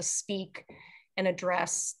seem to speak and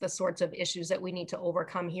address the sorts of issues that we need to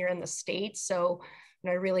overcome here in the state. So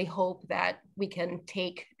I really hope that we can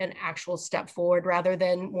take an actual step forward rather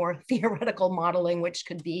than more theoretical modeling, which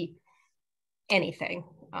could be anything.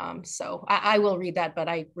 So I will read that, but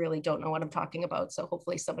I really don't know what I'm talking about. So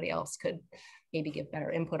hopefully somebody else could maybe give better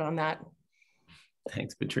input on that.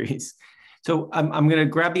 Thanks, Patrice. So I'm going to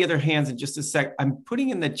grab the other hands in just a sec. I'm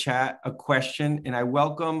putting in the chat a question, and I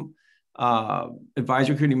welcome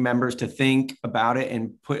advisory committee members to think about it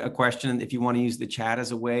and put a question if you want to use the chat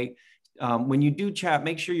as a way. When you do chat,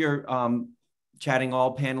 make sure you're chatting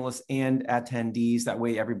all panelists and attendees. That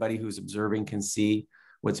way everybody who's observing can see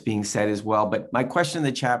what's being said as well. But my question in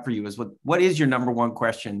the chat for you is, what is your number one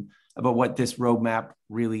question about what this roadmap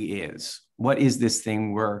really is? What is this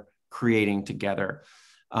thing we're creating together?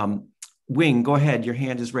 Wing, go ahead. Your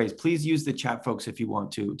hand is raised. Please use the chat, folks, if you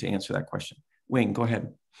want to answer that question. Wing, go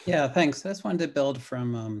ahead. Yeah, thanks. I just wanted to build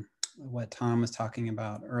from what Tom was talking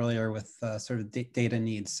about earlier with sort of data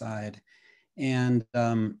needs side, and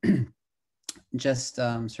just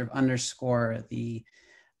sort of underscore the,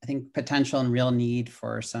 I think, potential and real need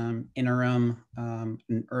for some interim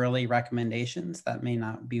and early recommendations that may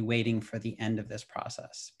not be waiting for the end of this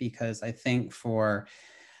process. Because I think for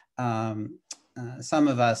some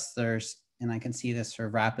of us, and I can see this sort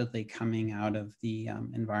of rapidly coming out of the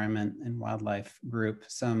environment and wildlife group,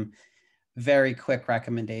 some very quick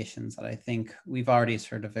recommendations that I think we've already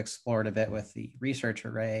sort of explored a bit with the research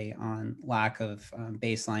array on lack of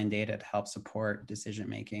baseline data to help support decision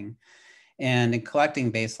making. And in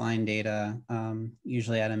collecting baseline data,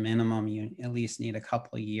 usually at a minimum, you at least need a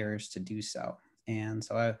couple of years to do so. And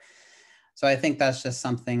so I think that's just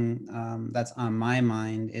something that's on my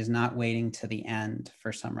mind, is not waiting to the end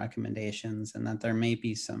for some recommendations, and that there may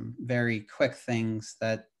be some very quick things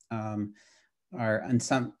that are on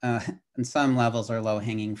some levels are low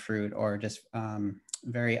hanging fruit, or just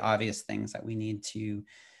very obvious things that we need to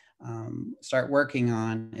start working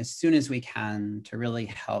on as soon as we can to really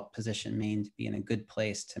help position Maine to be in a good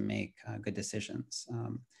place to make good decisions.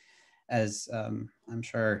 As I'm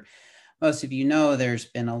sure most of you know, there's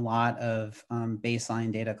been a lot of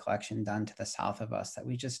baseline data collection done to the south of us that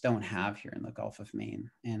we just don't have here in the Gulf of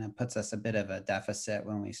Maine. And it puts us a bit of a deficit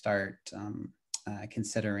when we start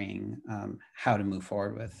considering how to move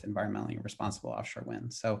forward with environmentally responsible offshore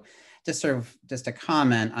wind. So just a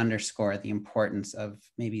comment, underscore the importance of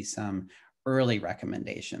maybe some early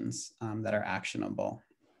recommendations that are actionable.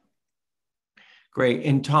 Great.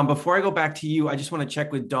 And Tom, before I go back to you, I just want to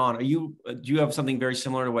check with Dawn. Do you have something very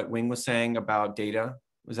similar to what Wing was saying about data?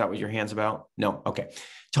 Was that what your hand's about? No. Okay.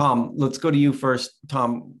 Tom, let's go to you first.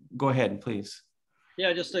 Tom, go ahead, please.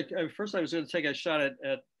 Yeah, just first I was going to take a shot at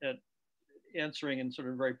answering in sort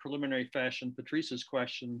of a very preliminary fashion Patrice's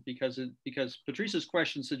question, because Patrice's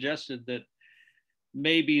question suggested that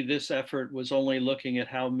maybe this effort was only looking at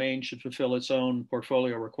how Maine should fulfill its own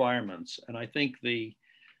portfolio requirements. And I think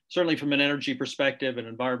certainly from an energy perspective, an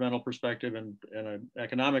environmental perspective, and an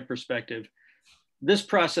economic perspective, this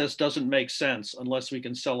process doesn't make sense unless we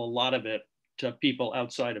can sell a lot of it to people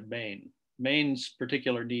outside of Maine. Maine's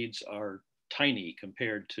particular needs are tiny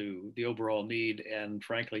compared to the overall need, and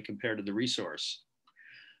frankly, compared to the resource.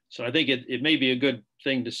 So I think it may be a good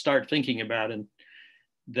thing to start thinking about, and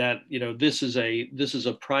that, this is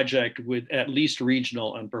a project with at least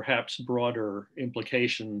regional and perhaps broader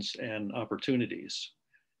implications and opportunities.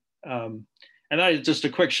 And that is just a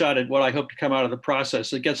quick shot at what I hope to come out of the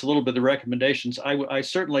process. It gets a little bit of the recommendations. I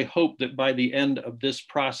certainly hope that by the end of this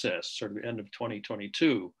process, sort of the end of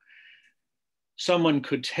 2022, someone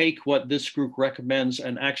could take what this group recommends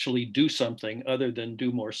and actually do something other than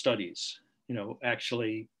do more studies.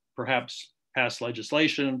 Actually perhaps pass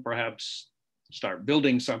legislation, perhaps start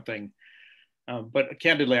building something. But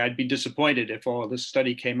candidly, I'd be disappointed if all of this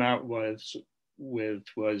study came out was,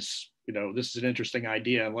 this is an interesting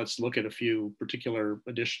idea and let's look at a few particular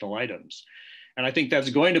additional items. And I think that's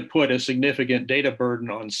going to put a significant data burden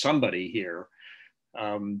on somebody here,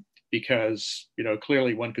 because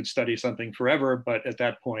clearly one could study something forever, but at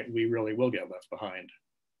that point we really will get left behind.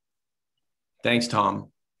 Thanks, Tom.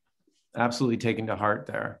 Absolutely taken to heart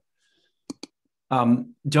there.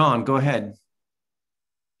 John, go ahead.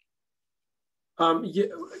 Yeah.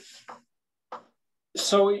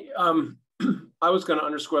 So I was going to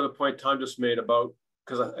underscore the point Tom just made about,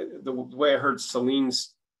 because the way I heard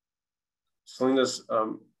Selena's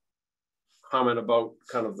comment about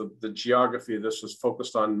kind of the geography of this was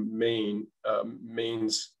focused on Maine,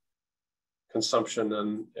 Maine's consumption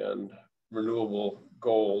and renewable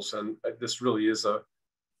goals, and this really is a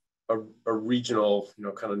regional,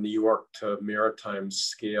 kind of New York to maritime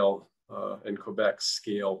scale and Quebec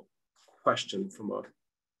scale question from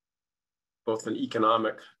both an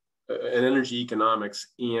energy economics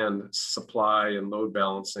and supply and load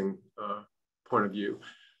balancing point of view.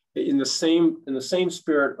 In the same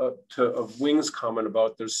spirit of Wing's comment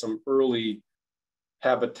about there's some early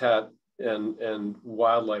habitat and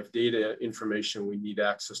wildlife data information we need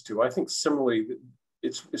access to, I think similarly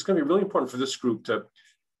it's going to be really important for this group to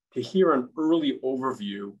hear an early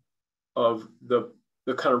overview of the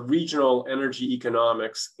kind of regional energy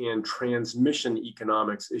economics and transmission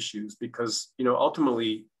economics issues, because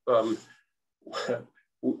ultimately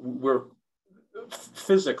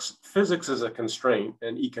physics is a constraint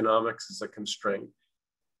and economics is a constraint,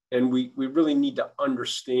 and we really need to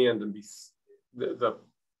understand and be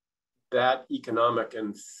that economic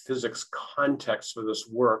and physics context for this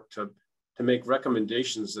work to make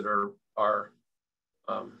recommendations that are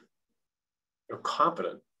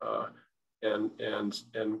competent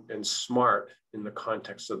and smart in the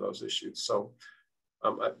context of those issues. So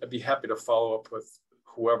I'd be happy to follow up with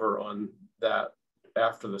whoever on that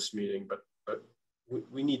after this meeting, but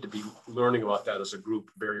we need to be learning about that as a group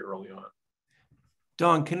very early on.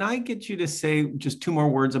 Dawn, can I get you to say just two more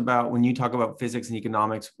words about when you talk about physics and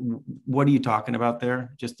economics, what are you talking about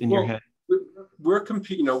there, just in your head? We're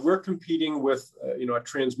competing with a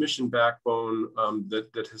transmission backbone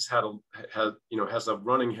that has a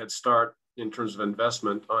running head start in terms of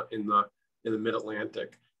investment in the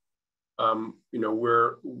Mid-Atlantic.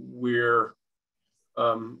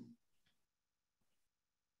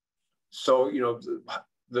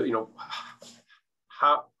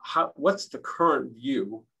 what's the current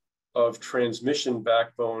view of transmission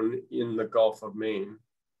backbone in the Gulf of Maine,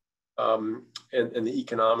 and the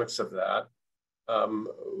economics of that. The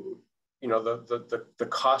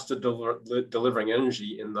cost of delivering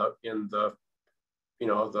energy in the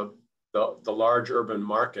large urban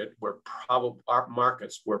market, where our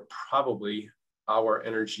markets where probably our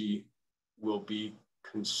energy will be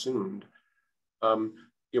consumed.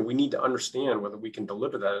 We need to understand whether we can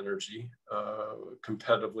deliver that energy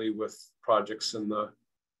competitively with projects in the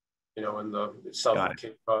South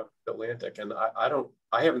Atlantic. And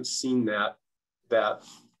I haven't seen that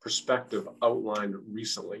perspective outlined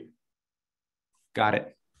recently. Got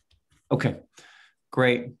it. Okay,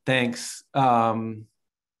 great, thanks.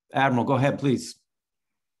 Admiral, go ahead, please.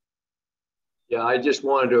 Yeah, I just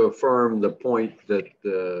wanted to affirm the point that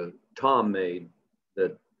Tom made,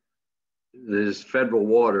 that there's federal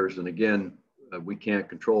waters, and again, we can't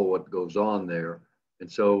control what goes on there.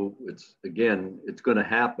 And so it's going to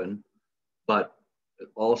happen, but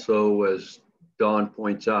also, as Don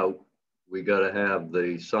points out, we got to have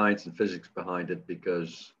the science and physics behind it,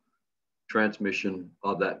 because transmission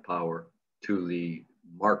of that power to the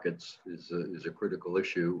markets is a critical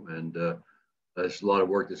issue, and there's a lot of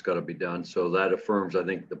work that's got to be done. So that affirms, I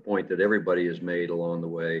think, the point that everybody has made along the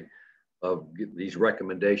way of these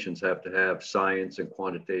recommendations have to have science and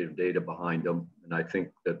quantitative data behind them. And I think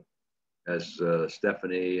that, as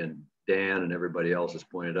Stephanie and Dan and everybody else has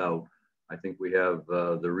pointed out, I think we have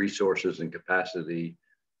the resources and capacity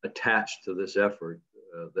attached to this effort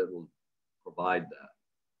that will provide that.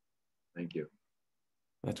 Thank you.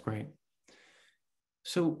 That's great.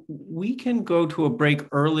 So we can go to a break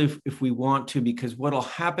early if we want to, because what'll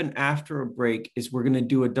happen after a break is we're going to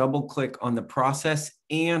do a double click on the process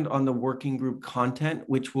and on the working group content,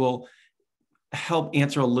 which will help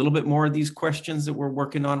answer a little bit more of these questions that we're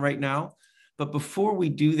working on right now. But before we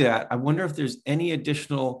do that, I wonder if there's any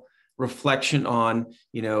additional reflection on,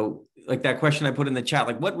 like that question I put in the chat,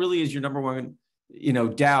 like what really is your number one,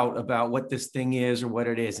 doubt about what this thing is or what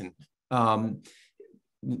it isn't.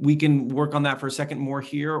 We can work on that for a second more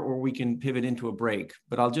here, or we can pivot into a break,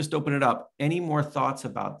 but I'll just open it up. Any more thoughts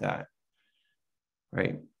about that?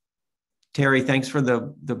 Right. Terry, thanks for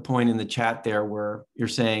the point in the chat there where you're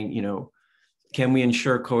saying, can we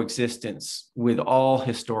ensure coexistence with all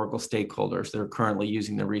historical stakeholders that are currently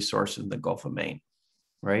using the resources in the Gulf of Maine,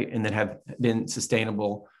 right? And that have been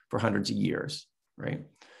sustainable for hundreds of years, right?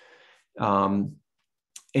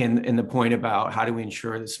 And the point about how do we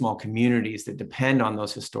ensure that small communities that depend on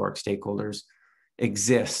those historic stakeholders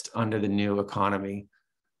exist under the new economy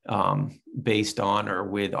based on or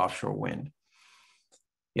with offshore wind.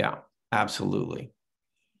 Yeah, absolutely.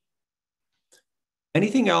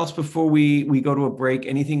 Anything else before we go to a break?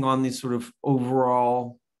 Anything on this sort of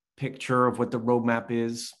overall picture of what the roadmap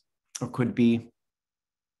is or could be?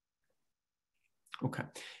 Okay.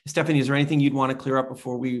 Stephanie, is there anything you'd want to clear up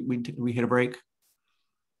before we hit a break?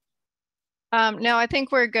 No, I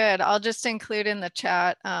think we're good. I'll just include in the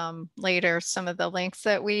chat later some of the links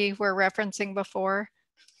that we were referencing before.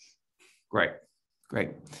 Great,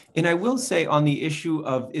 great. And I will say on the issue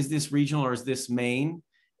of, is this regional or is this Maine?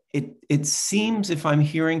 It seems, if I'm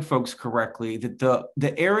hearing folks correctly, that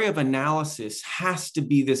the area of analysis has to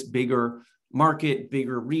be this bigger market,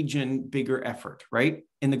 bigger region, bigger effort, right?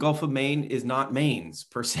 And the Gulf of Maine is not Maine's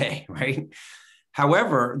per se, right?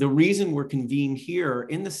 However, the reason we're convened here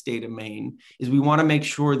in the state of Maine is we want to make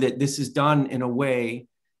sure that this is done in a way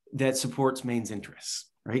that supports Maine's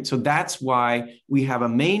interests, right? So that's why we have a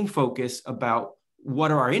main focus about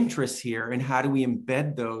what are our interests here and how do we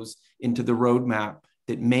embed those into the roadmap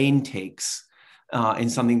that Maine takes in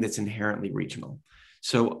something that's inherently regional.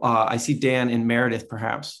 So I see Dan and Meredith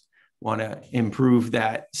perhaps want to improve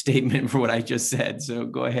that statement for what I just said. So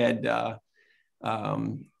go ahead.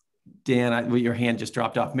 Dan, your hand just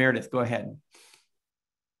dropped off. Meredith, go ahead.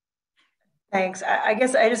 Thanks. I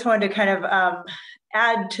guess I just wanted to kind of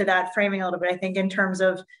add to that framing a little bit. I think in terms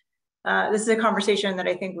of, this is a conversation that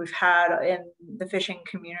I think we've had in the fishing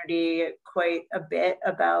community quite a bit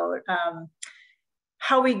about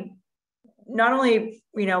how we not only,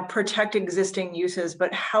 protect existing uses,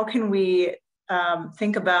 but how can we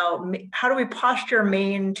think about, how do we posture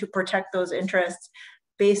Maine to protect those interests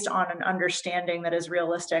based on an understanding that is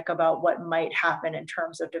realistic about what might happen in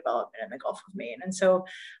terms of development in the Gulf of Maine. And so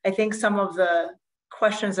I think some of the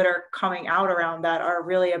questions that are coming out around that are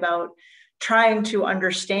really about trying to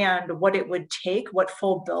understand what it would take, what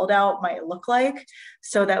full build out might look like,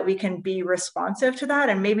 so that we can be responsive to that.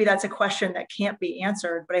 And maybe that's a question that can't be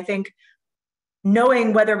answered, but I think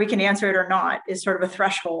knowing whether we can answer it or not is sort of a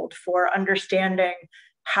threshold for understanding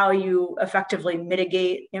how you effectively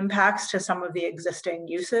mitigate impacts to some of the existing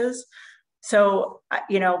uses. So,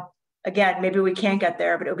 again, maybe we can't get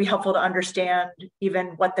there, but it would be helpful to understand even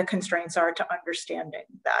what the constraints are to understanding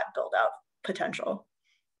that build out potential.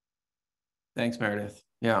 Thanks, Meredith.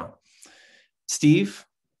 Yeah. Steve?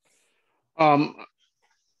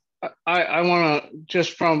 I want to,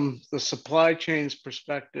 just from the supply chains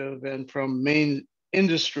perspective and from Maine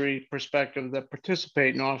industry perspective that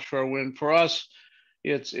participate in offshore wind, for us,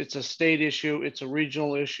 it's a state issue, it's a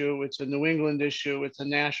regional issue, it's a New England issue, it's a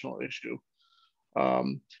national issue.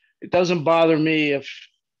 It doesn't bother me if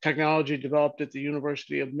technology developed at the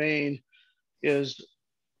University of Maine is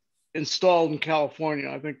installed in California.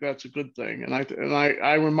 I think that's a good thing. And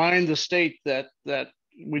I remind the state that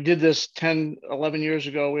we did this 10, 11 years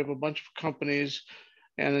ago. We have a bunch of companies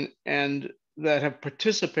and that have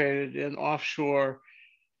participated in offshore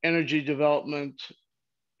energy development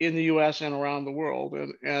in the US and around the world.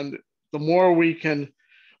 And the more we can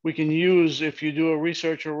use, if you do a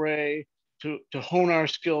research array to hone our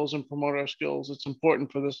skills and promote our skills, it's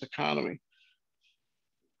important for this economy.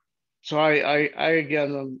 So I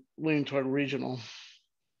again, I'm leaning toward regional.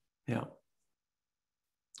 Yeah.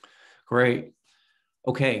 Great.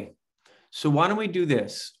 Okay. So why don't we do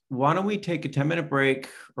this? Why don't we take a 10-minute break,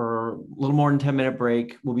 or a little more than 10-minute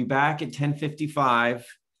break? We'll be back at 10:55,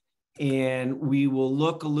 and we will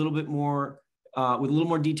look a little bit more with a little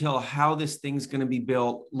more detail how this thing's going to be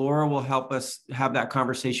built. Laura will help us have that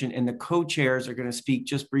conversation, and the co-chairs are going to speak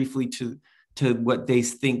just briefly to what they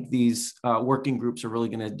think these working groups are really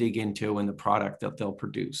going to dig into in the product that they'll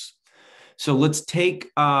produce. So let's take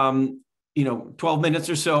 12 minutes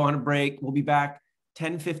or so on a break. We'll be back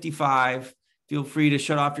 10:55. Feel free to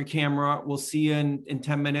shut off your camera. We'll see you in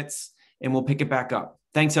 10 minutes, and we'll pick it back up.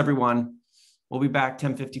 Thanks, everyone. We'll be back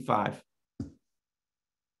 10:55.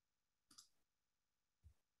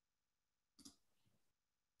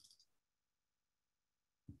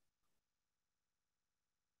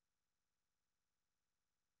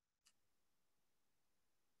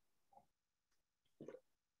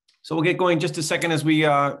 So we'll get going just a second as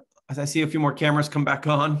I see a few more cameras come back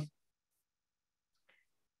on.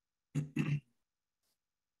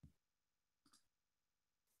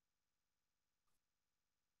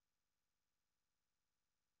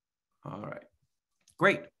 All right,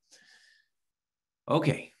 great.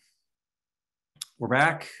 Okay, we're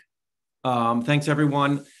back. Thanks,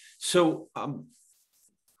 everyone. So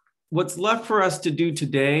what's left for us to do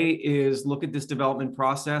today is look at this development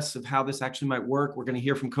process of how this actually might work. We're going to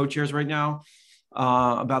hear from co-chairs right now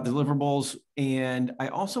about deliverables. And I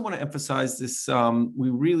also want to emphasize this. We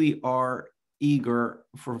really are eager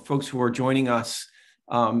for folks who are joining us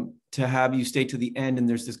to have you stay to the end. And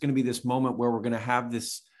there's going to be this moment where we're going to have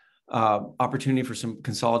this opportunity for some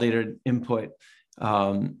consolidated input.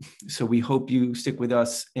 So we hope you stick with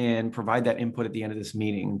us and provide that input at the end of this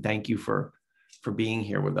meeting. Thank you for being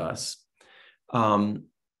here with us. All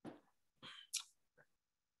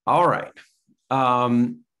right.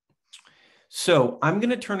 So I'm going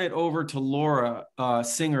to turn it over to Laura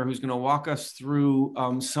Singer, who's going to walk us through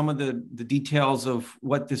some of the details of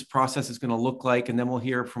what this process is going to look like, and then we'll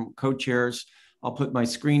hear from co-chairs. I'll put my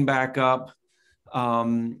screen back up.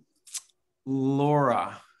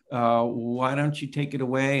 Laura, why don't you take it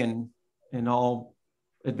away, and I'll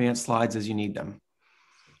advance slides as you need them.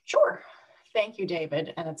 Sure. Thank you,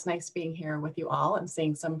 David. And it's nice being here with you all and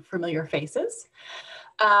seeing some familiar faces.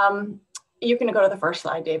 You can go to the first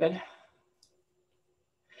slide, David.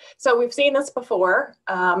 So we've seen this before,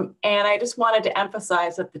 and I just wanted to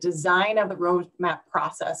emphasize that the design of the roadmap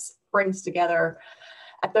process brings together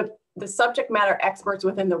the subject matter experts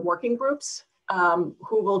within the working groups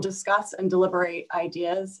who will discuss and deliberate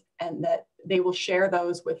ideas, and that they will share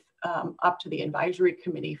those with up to the advisory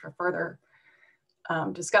committee for further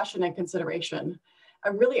discussion and consideration.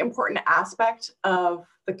 A really important aspect of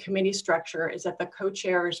the committee structure is that the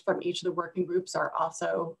co-chairs from each of the working groups are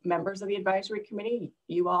also members of the advisory committee,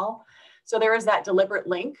 you all. So there is that deliberate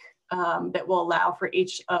link that will allow for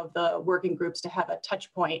each of the working groups to have a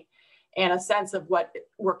touch point and a sense of what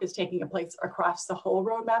work is taking place across the whole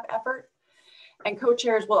roadmap effort. And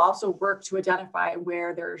co-chairs will also work to identify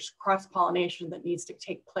where there's cross-pollination that needs to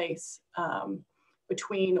take place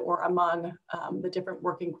between or among the different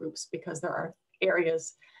working groups, because there are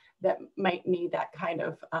areas that might need that kind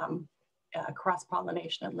of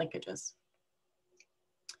cross-pollination and linkages.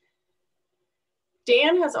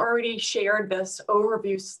 Dan has already shared this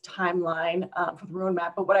overview timeline for the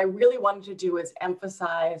roadmap, but what I really wanted to do is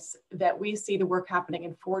emphasize that we see the work happening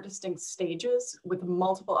in 4 distinct stages with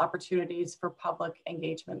multiple opportunities for public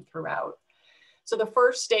engagement throughout. So the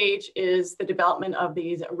first stage is the development of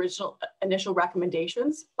these initial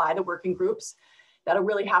recommendations by the working groups. That'll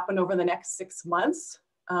really happen over the next 6 months.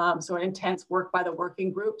 So an intense work by the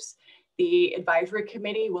working groups. The advisory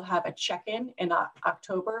committee will have a check-in in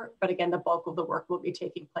October, but again, the bulk of the work will be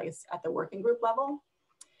taking place at the working group level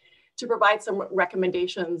to provide some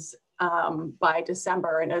recommendations by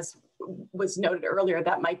December. And as was noted earlier,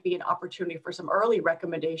 that might be an opportunity for some early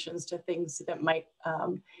recommendations to things that might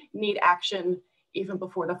need action even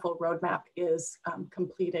before the full roadmap is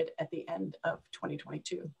completed at the end of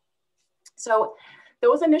 2022. So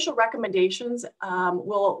those initial recommendations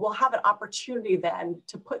will have an opportunity then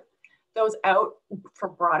to put those out for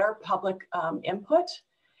broader public input,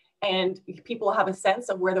 and people will have a sense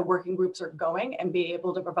of where the working groups are going and be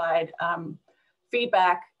able to provide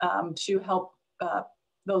feedback to help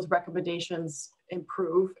those recommendations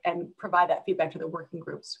improve and provide that feedback to the working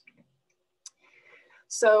groups.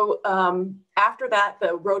 So after that,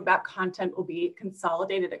 the roadmap content will be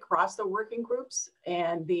consolidated across the working groups,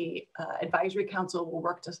 and the advisory council will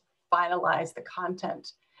work to finalize the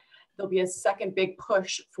content. There'll be a second big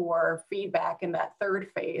push for feedback in that third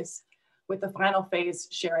phase, with the final phase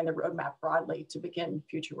sharing the roadmap broadly to begin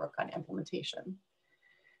future work on implementation.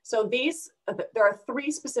 So there are 3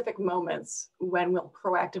 specific moments when we'll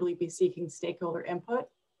proactively be seeking stakeholder input,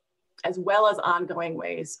 as well as ongoing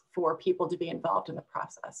ways for people to be involved in the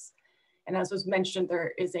process. And as was mentioned,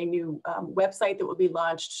 there is a new website that will be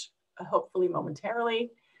launched hopefully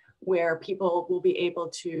momentarily, where people will be able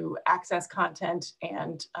to access content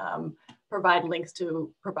and provide links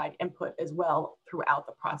to provide input as well throughout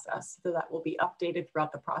the process. So that will be updated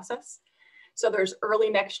throughout the process. So there's early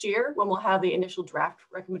next year when we'll have the initial draft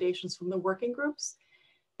recommendations from the working groups.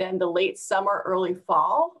 Then the late summer, early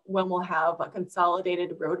fall, when we'll have a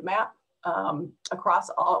consolidated roadmap across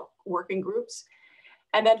all working groups.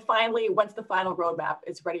 And then finally, once the final roadmap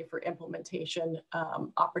is ready for implementation,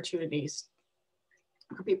 opportunities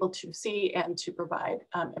for people to see and to provide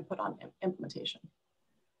input on implementation.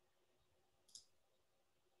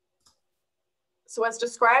 So as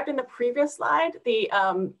described in the previous slide, the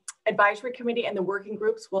advisory committee and the working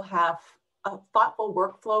groups will have a thoughtful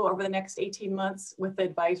workflow over the next 18 months, with the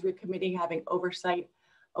advisory committee having oversight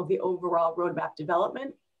of the overall roadmap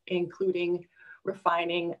development, including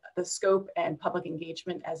refining the scope and public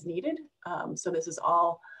engagement as needed. So this is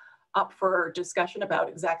all up for discussion about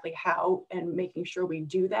exactly how and making sure we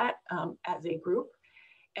do that as a group.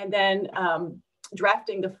 And then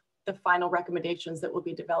drafting the final recommendations that will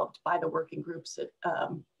be developed by the working groups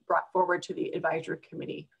brought forward to the advisory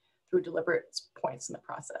committee through deliberate points in the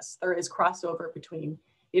process. There is crossover between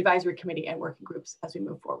the advisory committee and working groups as we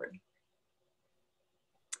move forward.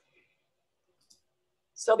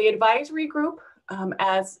 So the advisory group,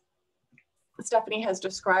 as Stephanie has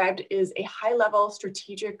described, is a high-level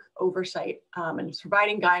strategic oversight and is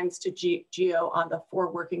providing guidance to GEO on the 4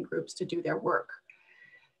 working groups to do their work.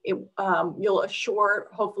 You'll assure,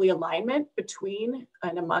 hopefully, alignment between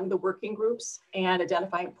and among the working groups and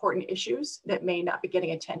identify important issues that may not be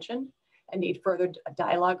getting attention and need further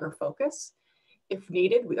dialogue or focus. If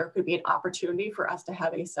needed, there could be an opportunity for us to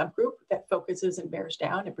have a subgroup that focuses and bears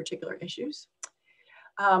down in particular issues.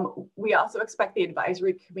 We also expect the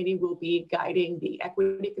advisory committee will be guiding the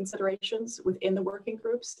equity considerations within the working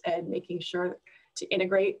groups and making sure to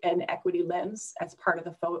integrate an equity lens as part of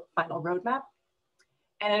the final roadmap.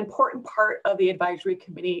 And an important part of the advisory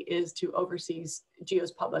committee is to oversee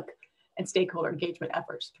GEO's public and stakeholder engagement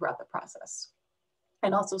efforts throughout the process,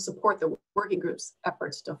 and also support the working group's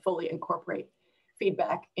efforts to fully incorporate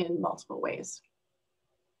feedback in multiple ways.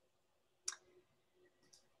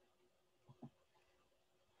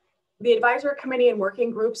 The advisory committee and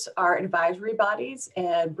working groups are advisory bodies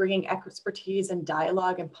and bringing expertise and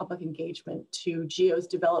dialogue and public engagement to GEO's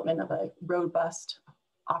development of a robust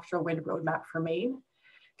offshore wind roadmap for Maine.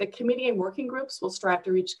 The committee and working groups will strive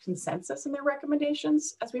to reach consensus in their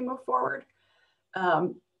recommendations as we move forward.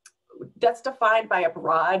 That's defined by a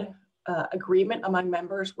broad agreement among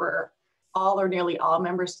members where all or nearly all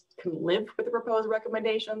members can live with the proposed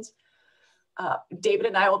recommendations. David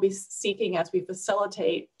and I will be seeking, as we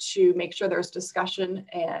facilitate, to make sure there's discussion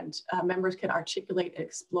and members can articulate and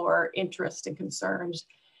explore interests and concerns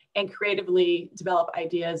and creatively develop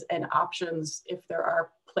ideas and options if there are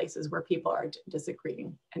places where people are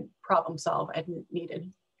disagreeing, and problem solve as needed.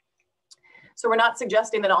 So we're not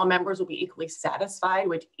suggesting that all members will be equally satisfied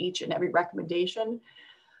with each and every recommendation,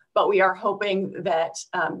 but we are hoping that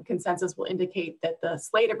consensus will indicate that the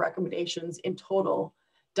slate of recommendations in total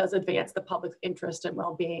does advance the public interest and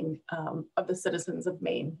well-being of the citizens of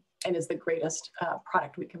Maine and is the greatest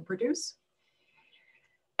product we can produce.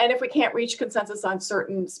 And if we can't reach consensus on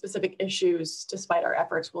certain specific issues, despite our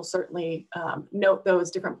efforts, we'll certainly note those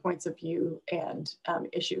different points of view and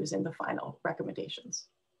issues in the final recommendations.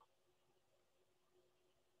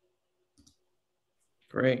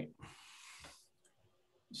 Great.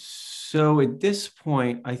 So at this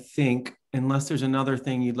point, I think, unless there's another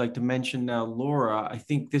thing you'd like to mention now, Laura, I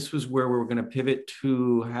think this was where we were going to pivot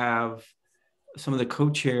to have some of the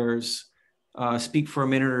co-chairs speak for a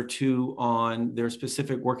minute or two on their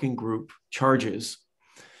specific working group charges.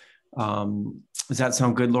 Does that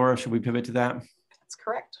sound good, Laura? Should we pivot to that? That's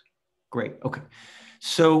correct. Great. Okay.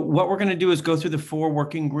 So what we're going to do is go through the 4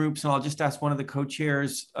 working groups, and I'll just ask one of the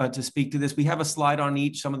co-chairs to speak to this. We have a slide on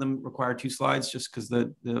each. Some of them require 2 slides just because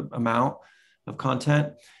the amount of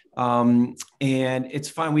content. And it's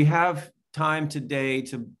fine. We have time today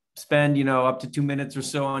to spend, you know, up to 2 minutes or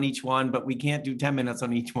so on each one, but we can't do 10 minutes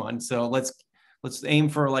on each one. So let's aim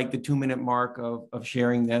for like the 2-minute mark of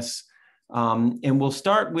sharing this. And we'll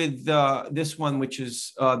start with this one, which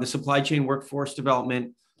is the Supply Chain Workforce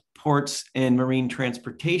Development, Ports and Marine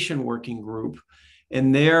Transportation Working Group.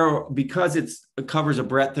 And there, because it covers a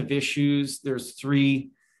breadth of issues, there's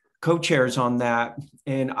 3 co-chairs on that.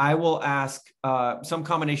 And I will ask some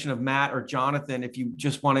combination of Matt or Jonathan, if you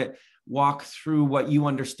just want to walk through what you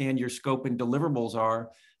understand your scope and deliverables are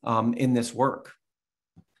in this work.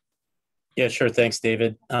 Yeah, sure. Thanks,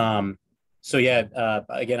 David. So yeah,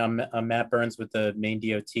 again, I'm Matt Burns with the Maine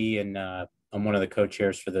DOT, and I'm one of the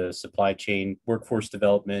co-chairs for the Supply Chain Workforce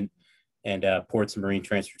Development and Ports and Marine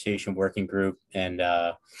Transportation Working Group. And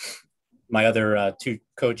my other 2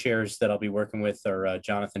 co-chairs that I'll be working with are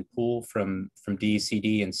Jonathan Poole from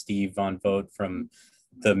DECD and Steve Von Vogt from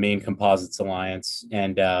the Maine Composites Alliance.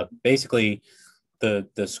 And basically, the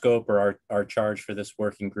scope or our charge for this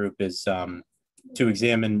working group is to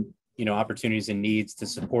examine, you know, opportunities and needs to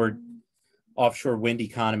support offshore wind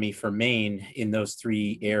economy for Maine in those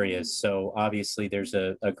 3 areas. So obviously there's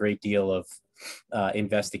a great deal of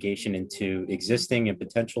investigation into existing and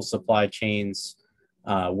potential supply chains.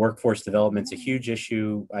 Workforce development's a huge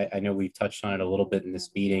issue. I know we've touched on it a little bit in this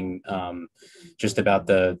meeting, just about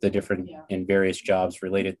the different and various jobs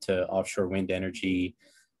related to offshore wind energy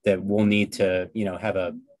that we'll need to, you know, have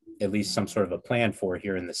at least some sort of a plan for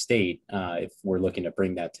here in the state if we're looking to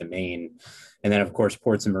bring that to Maine. And then of course,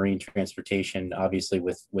 ports and marine transportation, obviously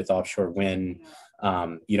with offshore wind,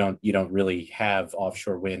 you don't really have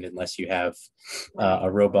offshore wind unless you have a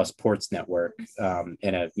robust ports network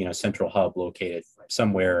and a, you know, central hub located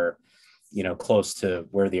somewhere, you know, close to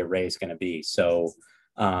where the array is going to be. So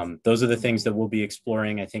those are the things that we'll be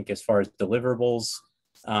exploring, I think, as far as deliverables.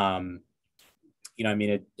 You know, I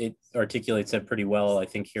mean, it articulates it pretty well, I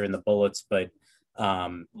think, here in the bullets, but,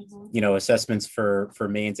 you know, assessments for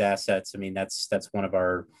Maine's assets. I mean, that's one of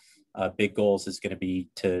our big goals is going to be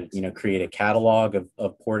to, you know, create a catalog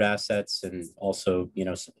of port assets and also, you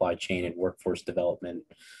know, supply chain and workforce development,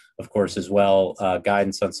 of course, as well,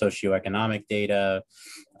 guidance on socioeconomic data,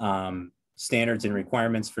 standards and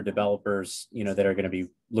requirements for developers, you know, that are going to be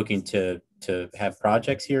looking to have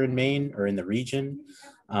projects here in Maine or in the region.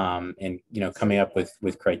 And, you know, coming up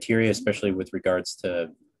with criteria, especially with regards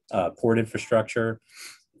to port infrastructure.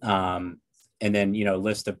 And then, you know,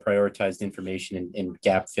 list of prioritized information and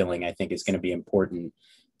gap filling, I think is going to be important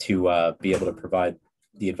to be able to provide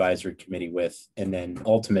the advisory committee with. And then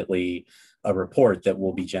ultimately a report that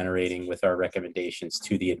we'll be generating with our recommendations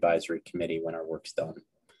to the advisory committee when our work's done.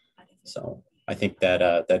 So I think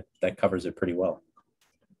that that covers it pretty well.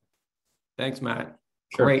 Thanks, Matt.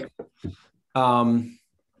 Sure. Great.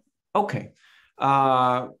 Okay.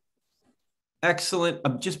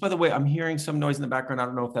 Excellent. Just by the way, I'm hearing some noise in the background. I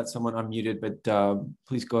don't know if that's someone unmuted, but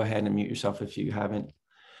please go ahead and unmute yourself if you haven't.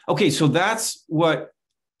 Okay, so that's what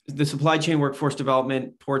the Supply Chain Workforce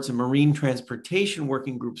Development, Ports and Marine Transportation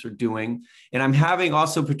working groups are doing. And I'm having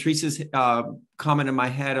also Patrice's comment in my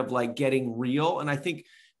head of like getting real. And I think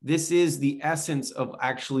this is the essence of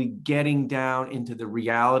actually getting down into the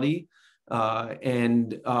reality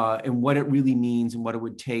and what it really means and what it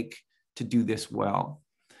would take to do this well.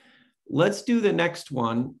 Let's do the next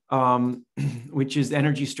one, which is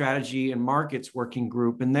Energy Strategy and Markets Working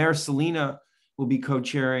Group. And there, Selena will be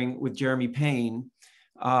co-chairing with Jeremy Payne.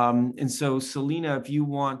 And so, Selena, if you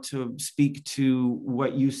want to speak to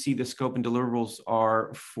what you see the scope and deliverables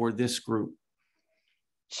are for this group.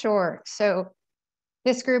 Sure. So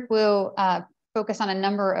this group will focus on a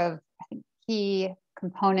number of key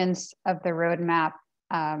components of the roadmap.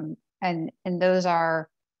 And those are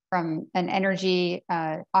from an energy,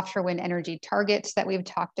 offshore wind energy targets that we've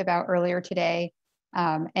talked about earlier today,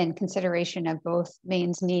 and consideration of both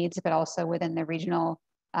Maine's needs, but also within the regional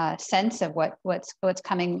sense of what's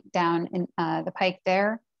coming down in the pike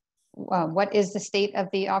there. What is the state of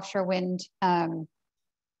the offshore wind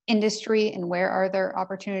industry, and where are there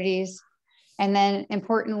opportunities? And then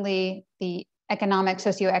importantly, the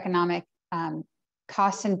socioeconomic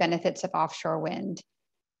costs and benefits of offshore wind.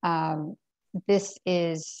 This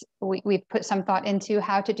is, we've put some thought into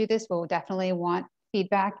how to do this. We'll definitely want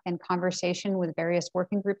feedback and conversation with various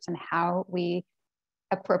working groups on how we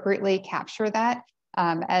appropriately capture that.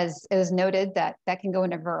 As noted, that can go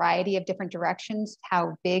in a variety of different directions,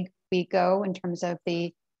 how big we go in terms of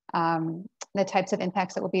the types of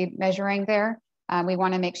impacts that we'll be measuring there. We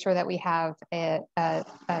want to make sure that we have a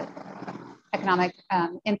economic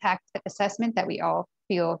impact assessment that we all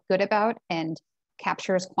feel good about and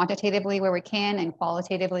captures quantitatively where we can and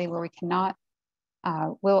qualitatively where we cannot.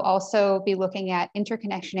 We'll also be looking at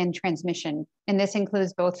interconnection and transmission. And this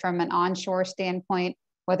includes both from an onshore standpoint,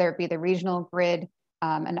 whether it be the regional grid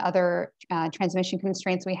and other transmission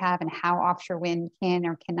constraints we have, and how offshore wind can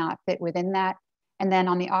or cannot fit within that. And then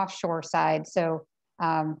on the offshore side, so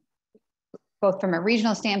both from a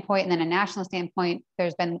regional standpoint and then a national standpoint,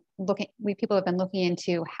 people have been looking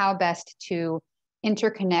into how best to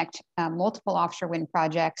interconnect multiple offshore wind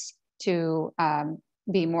projects to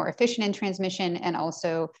be more efficient in transmission and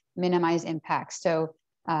also minimize impacts. So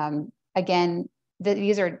again,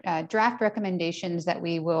 these are draft recommendations that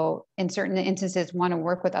we will, in certain instances, want to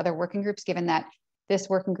work with other working groups, given that this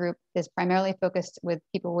working group is primarily focused with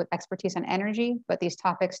people with expertise on energy, but these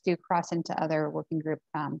topics do cross into other working group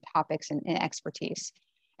topics and expertise.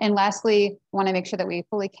 And lastly, want to make sure that we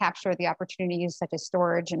fully capture the opportunities such as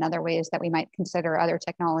storage and other ways that we might consider other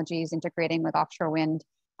technologies integrating with offshore wind.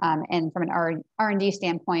 And from an R&D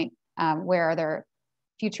standpoint, where are there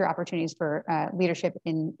future opportunities for leadership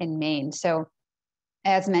in Maine? So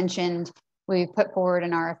as mentioned, we've put forward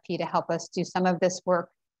an RFP to help us do some of this work.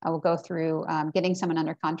 I will go through getting someone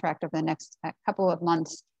under contract over the next couple of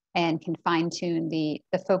months and can fine tune the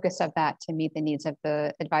focus of that to meet the needs of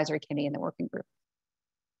the advisory committee and the working group.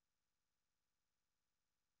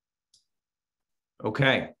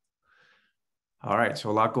 Okay. All right, so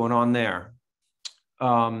a lot going on there.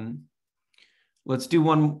 Let's do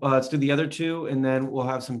the other two, and then we'll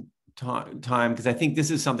have some time, because I think this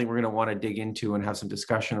is something we're going to want to dig into and have some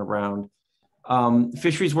discussion around.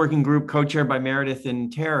 Fisheries Working Group, co-chaired by Meredith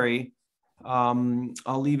and Terry.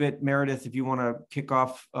 I'll leave it, Meredith, if you want to kick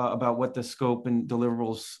off about what the scope and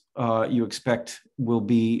deliverables you expect will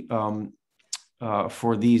be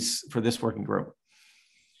for this working group.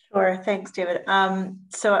 Sure, thanks, David.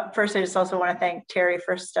 So first, I just also want to thank Terry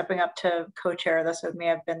for stepping up to co-chair this with me.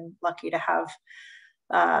 I've been lucky to have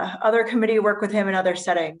other committee work with him in other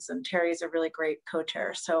settings, and Terry's a really great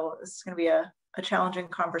co-chair. So this is going to be a challenging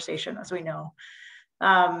conversation, as we know.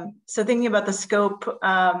 So thinking about the scope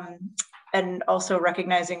and also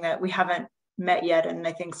recognizing that we haven't met yet, and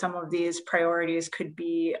I think some of these priorities could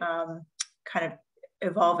be kind of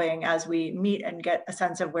evolving as we meet and get a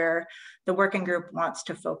sense of where the working group wants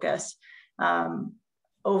to focus.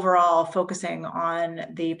 Overall, focusing on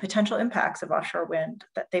the potential impacts of offshore wind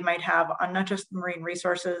that they might have on not just marine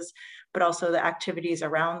resources, but also the activities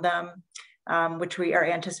around them, which we are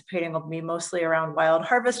anticipating will be mostly around wild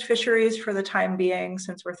harvest fisheries for the time being,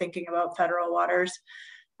 since we're thinking about federal waters.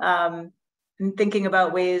 And thinking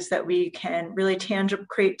about ways that we can really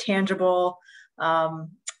create tangible,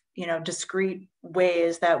 discrete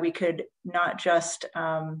ways that we could not just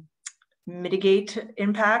mitigate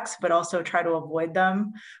impacts, but also try to avoid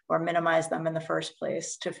them or minimize them in the first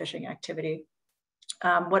place to fishing activity.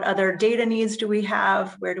 What other data needs do we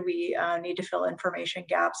have? Where do we need to fill information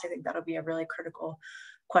gaps? I think that'll be a really critical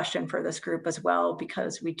question for this group as well,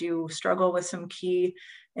 because we do struggle with some key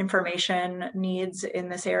information needs in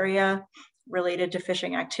this area related to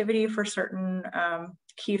fishing activity for certain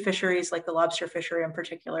key fisheries, like the lobster fishery in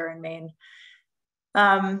particular in Maine.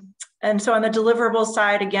 And so on the deliverables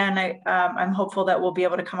side, again, I'm hopeful that we'll be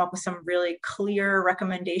able to come up with some really clear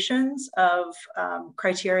recommendations of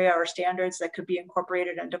criteria or standards that could be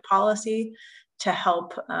incorporated into policy to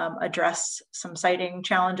help address some siting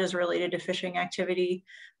challenges related to fishing activity,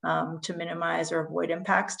 to minimize or avoid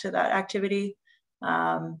impacts to that activity.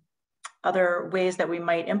 Other ways that we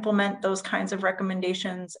might implement those kinds of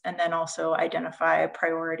recommendations, and then also identify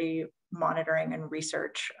priority monitoring and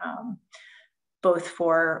research, both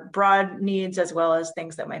for broad needs as well as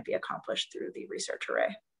things that might be accomplished through the research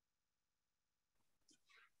array.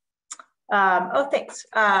 Thanks.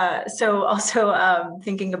 So also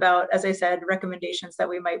thinking about, as I said, recommendations that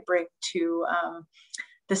we might bring to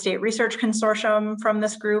the State Research Consortium from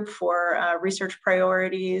this group for research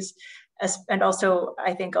priorities, and also,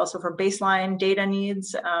 I think also for baseline data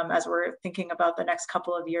needs, as we're thinking about the next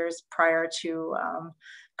couple of years prior to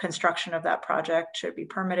construction of that project should be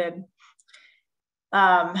permitted.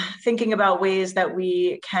 Thinking about ways that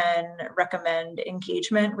we can recommend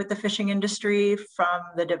engagement with the fishing industry from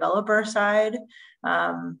the developer side.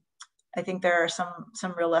 I think there are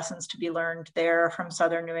some real lessons to be learned there from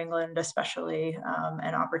Southern New England, especially,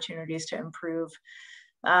 and opportunities to improve.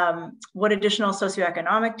 What additional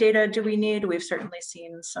socioeconomic data do we need? We've certainly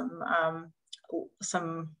seen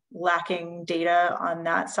some lacking data on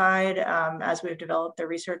that side as we've developed the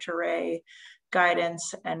research array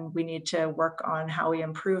guidance, and we need to work on how we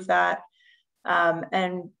improve that.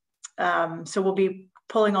 So we'll be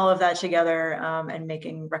pulling all of that together and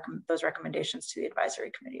making those recommendations to the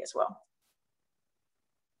advisory committee as well.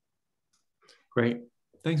 Great,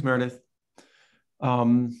 thanks, Meredith.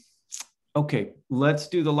 Okay, let's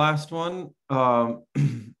do the last one,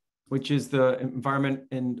 which is the Environment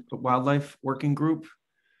and Wildlife Working Group.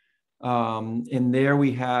 And there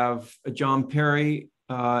we have John Perry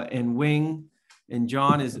and Wing. And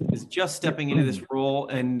John is just stepping into this role.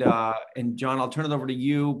 And John, I'll turn it over to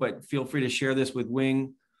you, but feel free to share this with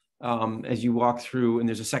Wing as you walk through. And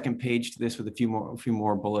there's a second page to this with a few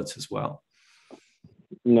more bullets as well.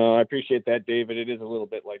 No, I appreciate that, David. It is a little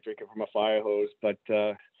bit like drinking from a fire hose, but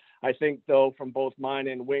I think, though, from both mine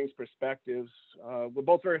and Wing's perspectives, we're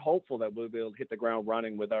both very hopeful that we'll be able to hit the ground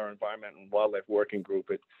running with our Environment and Wildlife Working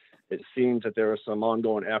Group. It seems that there are some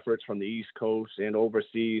ongoing efforts from the East Coast and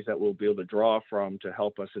overseas that we'll be able to draw from to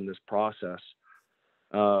help us in this process.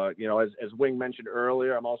 You know, as Wing mentioned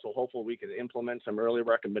earlier, I'm also hopeful we can implement some early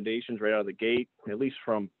recommendations right out of the gate, at least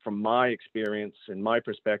from my experience and my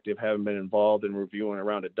perspective, having been involved in reviewing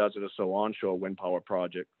around a dozen or so onshore wind power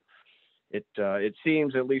projects. It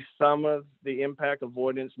seems at least some of the impact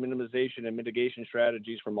avoidance, minimization, and mitigation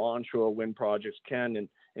strategies from onshore wind projects can,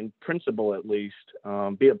 in principle at least,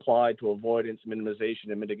 be applied to avoidance,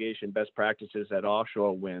 minimization, and mitigation best practices at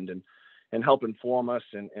offshore wind and help inform us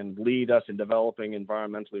and lead us in developing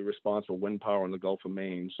environmentally responsible wind power in the Gulf of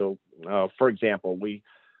Maine. So, for example, we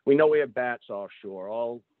know we have bats offshore.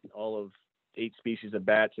 All of 8 species of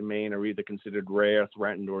bats in Maine are either considered rare,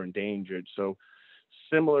 threatened, or endangered. So,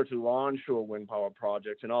 similar to onshore wind power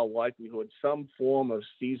projects, in all likelihood, some form of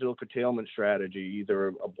seasonal curtailment strategy,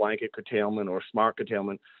 either a blanket curtailment or smart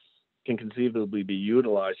curtailment, can conceivably be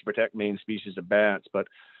utilized to protect Maine species of bats. But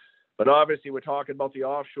obviously, we're talking about the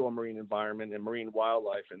offshore marine environment and marine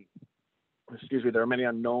wildlife, and there are many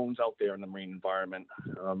unknowns out there in the marine environment.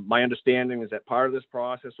 My understanding is that part of this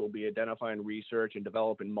process will be identifying research and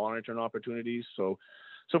developing monitoring opportunities. So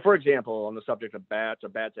for example, on the subject of bats, are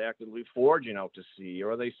bats actively foraging out to sea,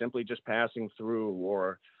 or are they simply just passing through,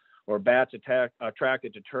 or bats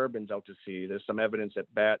attracted to turbines out to sea? There's some evidence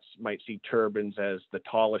that bats might see turbines as the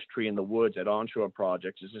tallest tree in the woods at onshore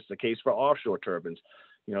projects. Is this the case for offshore turbines?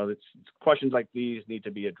 You know, questions like these need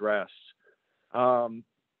to be addressed.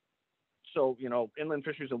 So, you know, Inland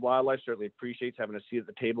Fisheries and Wildlife certainly appreciates having a seat at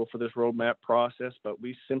the table for this roadmap process, but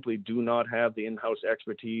we simply do not have the in-house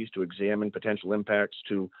expertise to examine potential impacts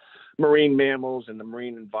to marine mammals and the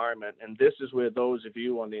marine environment. And this is where those of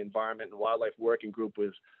you on the Environment and Wildlife Working Group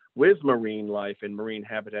with marine life and marine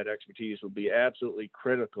habitat expertise will be absolutely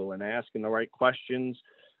critical in asking the right questions,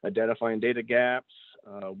 identifying data gaps,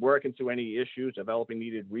 working through any issues, developing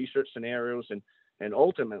needed research scenarios, and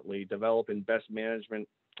ultimately developing best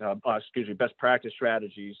practice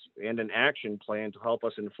strategies and an action plan to help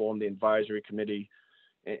us inform the advisory committee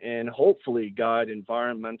and hopefully guide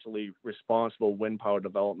environmentally responsible wind power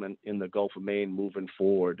development in the Gulf of Maine moving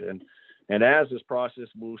forward. And as this process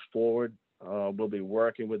moves forward, we'll be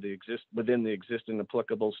working within the existing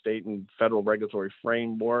applicable state and federal regulatory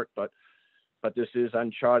framework, but this is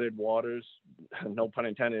uncharted waters, no pun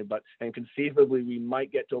intended, and conceivably we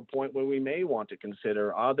might get to a point where we may want to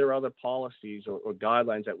consider, are there other policies or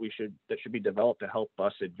guidelines that should be developed to help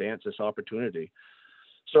us advance this opportunity?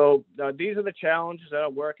 So these are the challenges that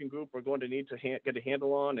our working group are going to need to get a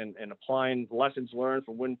handle on, and applying lessons learned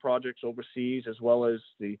from wind projects overseas, as well as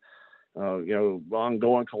the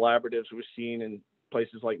ongoing collaboratives we're seeing in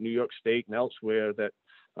places like New York State and elsewhere that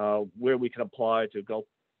where we can apply to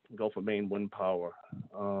Gulf of Maine wind power.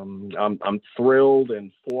 I'm thrilled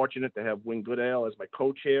and fortunate to have Wing Goodale as my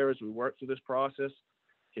co-chair as we work through this process.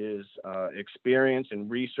 His experience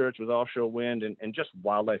and research with offshore wind and just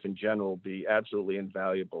wildlife in general will be absolutely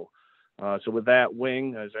invaluable. So with that,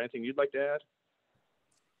 Wing, is there anything you'd like to add?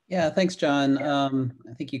 Yeah, thanks, John.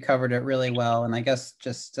 I think you covered it really well. And I guess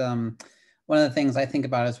just one of the things I think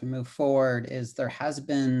about as we move forward is there has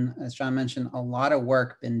been, as John mentioned, a lot of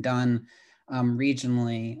work been done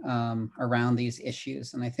regionally around these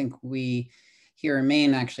issues. And I think we here in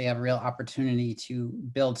Maine actually have a real opportunity to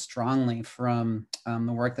build strongly from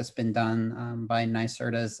the work that's been done by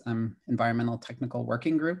NYSERDA's Environmental Technical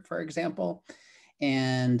Working Group, for example,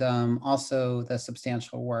 and also the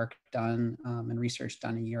substantial work done and research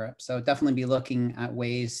done in Europe. So definitely be looking at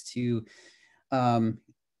ways to,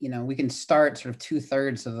 we can start sort of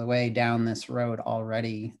 2/3 of the way down this road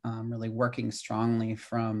already, really working strongly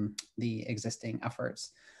from the existing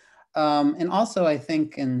efforts. And also I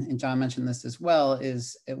think, and John mentioned this as well,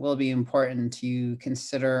 is it will be important to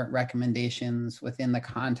consider recommendations within the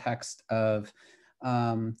context of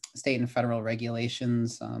state and federal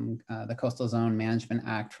regulations, the Coastal Zone Management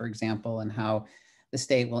Act, for example, and how the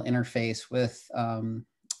state will interface with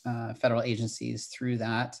federal agencies through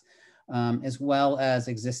that, as well as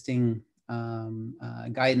existing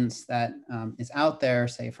guidance that is out there,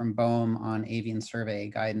 say from BOEM on avian survey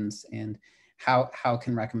guidance, and how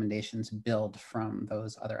can recommendations build from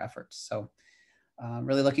those other efforts. So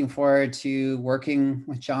really looking forward to working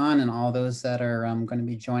with John and all those that are going to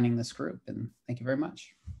be joining this group. And thank you very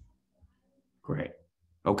much. Great.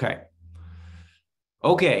 Okay.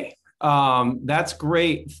 That's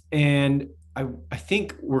great. And I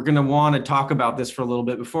think we're going to want to talk about this for a little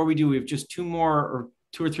bit. Before we do, we have just two or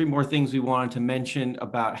three more things we wanted to mention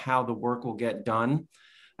about how the work will get done.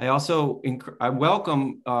 I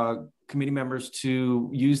welcome committee members to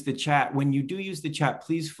use the chat. When you do use the chat,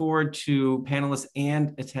 please forward to panelists and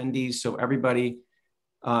attendees so everybody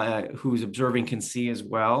who's observing can see as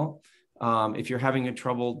well. If you're having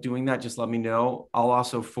trouble doing that, just let me know. I'll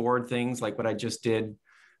also forward things like what I just did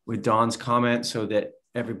with Dawn's comment so that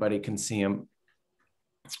everybody can see them.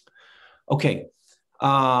 Okay.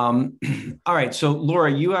 All right. So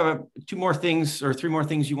Laura, you have two more things or three more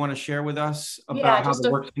things you want to share with us about how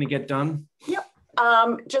the work's going to get done? Yep.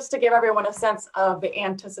 Just to give everyone a sense of the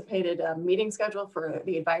anticipated meeting schedule for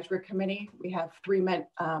the advisory committee, we have 3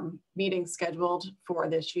 meetings scheduled for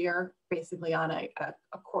this year, basically on a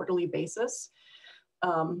quarterly basis.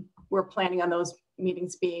 We're planning on those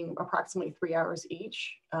meetings being approximately 3 hours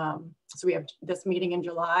each. So we have this meeting in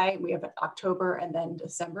July, we have October, and then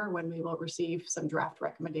December when we will receive some draft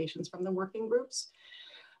recommendations from the working groups.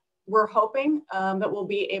 We're hoping that we'll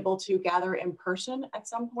be able to gather in person at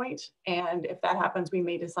some point. And if that happens, we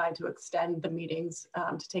may decide to extend the meetings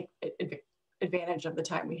to take advantage of the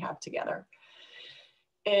time we have together.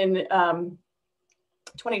 In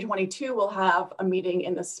 2022, we'll have a meeting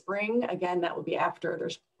in the spring. Again, that will be after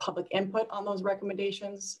there's public input on those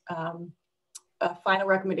recommendations. Final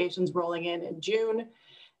recommendations rolling in June,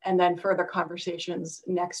 and then further conversations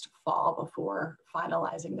next fall before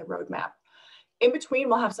finalizing the roadmap. In between,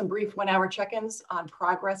 we'll have some brief 1-hour check-ins on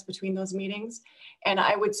progress between those meetings. And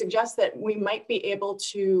I would suggest that we might be able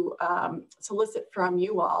to solicit from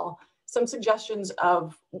you all some suggestions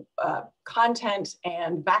of content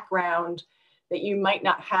and background that you might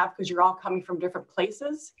not have because you're all coming from different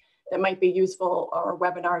places that might be useful, or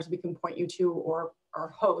webinars we can point you to or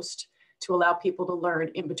host to allow people to learn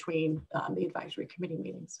in between the advisory committee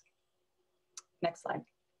meetings. Next slide.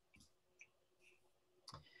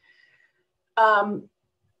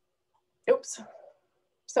 Oops.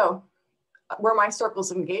 So where are my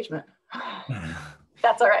circles of engagement?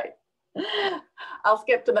 That's all right. I'll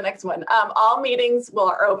skip to the next one. All meetings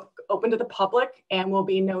are open to the public and will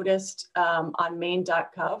be noticed on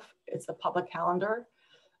maine.gov. It's the public calendar,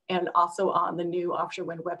 and also on the new Offshore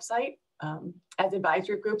Wind website. As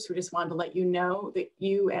advisory groups, we just wanted to let you know that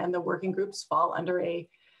you and the working groups fall under a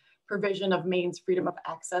provision of Maine's Freedom of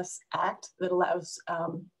Access Act that allows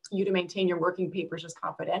you to maintain your working papers as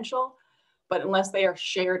confidential, but unless they are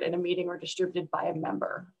shared in a meeting or distributed by a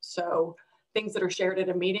member. So things that are shared at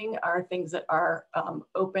a meeting are things that are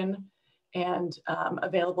open and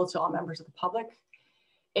available to all members of the public.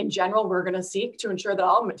 In general, we're going to seek to ensure that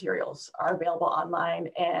all materials are available online,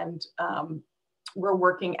 and we're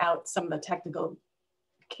working out some of the technical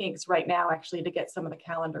kinks right now actually to get some of the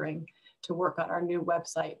calendaring to work on our new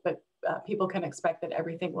website, but people can expect that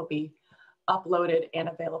everything will be uploaded and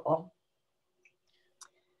available.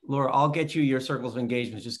 Laura, I'll get you your circles of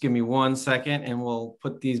engagement. Just give me 1 second and we'll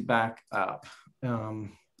put these back up.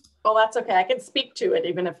 Well, that's okay. I can speak to it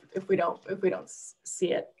even if we don't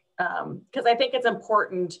see it, because I think it's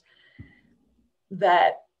important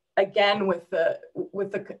that, again, with the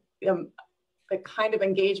kind of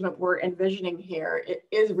engagement we're envisioning here, it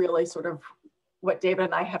is really sort of what David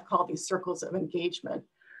and I have called these circles of engagement.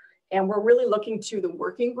 And we're really looking to the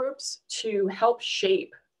working groups to help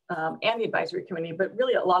shape, and the advisory committee, but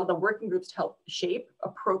really a lot of the working groups to help shape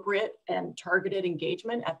appropriate and targeted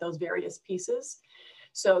engagement at those various pieces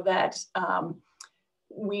so that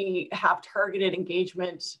we have targeted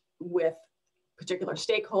engagement with particular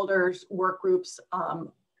stakeholders, work groups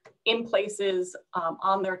in places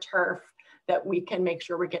on their turf that we can make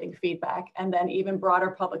sure we're getting feedback, and then even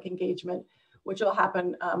broader public engagement, which will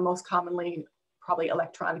happen most commonly probably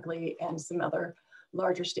electronically and some other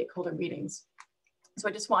larger stakeholder meetings. So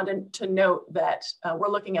I just wanted to note that we're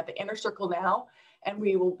looking at the inner circle now, and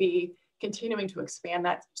we will be continuing to expand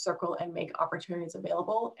that circle and make opportunities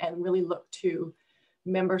available and really look to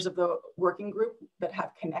members of the working group that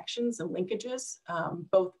have connections and linkages,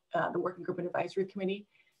 both the working group and advisory committee,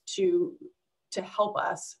 to help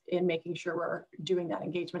us in making sure we're doing that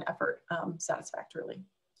engagement effort satisfactorily.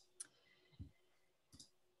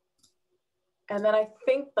 And then I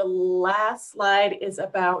think the last slide is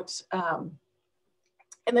about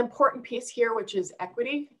an important piece here, which is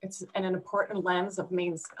equity. It's an important lens of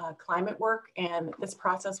Maine's climate work, and this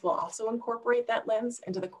process will also incorporate that lens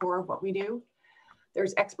into the core of what we do.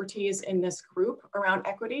 There's expertise in this group around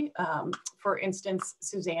equity. For instance,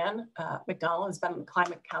 Suzanne McDonald has been on the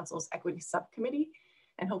Climate Council's Equity Subcommittee,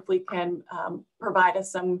 and hopefully can provide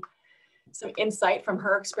us some insight from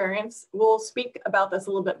her experience. We'll speak about this a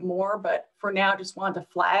little bit more, but for now, just wanted to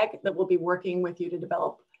flag that we'll be working with you to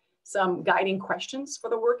develop some guiding questions for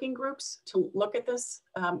the working groups to look at this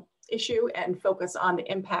issue and focus on the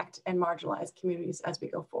impact and marginalized communities as we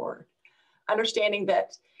go forward. Understanding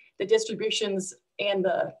that the distributions and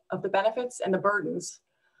of the benefits and the burdens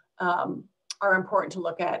are important to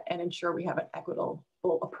look at and ensure we have an equitable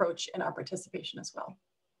approach in our participation as well.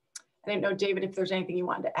 I didn't know, David, if there's anything you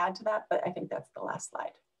wanted to add to that, but I think that's the last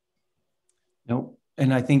slide. Nope.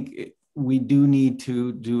 And I think we do need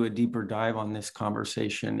to do a deeper dive on this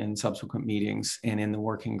conversation in subsequent meetings and in the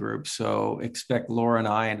working group. So expect Laura and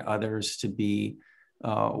I and others to be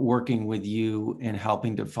working with you and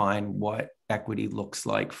helping define what equity looks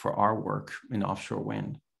like for our work in offshore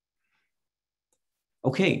wind.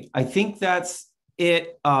 Okay, I think that's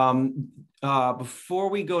it. Before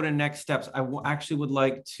we go to next steps, I actually would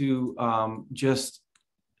like to just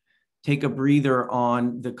take a breather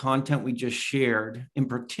on the content we just shared, in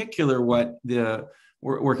particular what the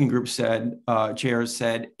working group said, chairs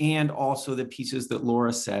said, and also the pieces that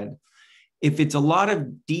Laura said. If it's a lot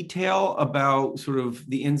of detail about sort of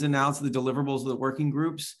the ins and outs of the deliverables of the working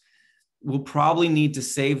groups, we'll probably need to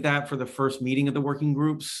save that for the first meeting of the working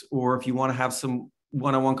groups, or if you want to have some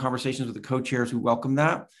one-on-one conversations with the co-chairs, we welcome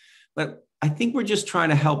that. But I think we're just trying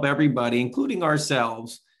to help everybody, including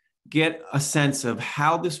ourselves, get a sense of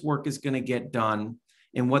how this work is going to get done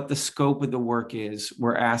and what the scope of the work is.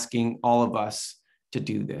 We're asking all of us to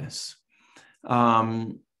do this.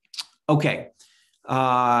 Okay.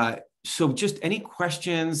 So just any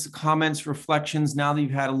questions, comments, reflections, now that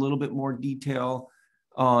you've had a little bit more detail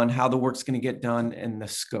on how the work's going to get done and the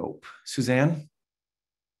scope. Suzanne?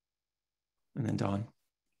 And then Dawn.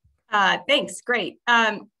 Thanks, great.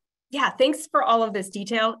 Yeah, thanks for all of this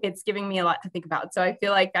detail. It's giving me a lot to think about. So I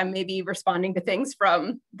feel like I'm maybe responding to things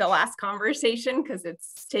from the last conversation because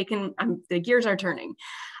it's taken, the gears are turning.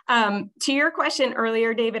 To your question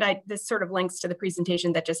earlier, David, this sort of links to the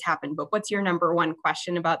presentation that just happened, but what's your number one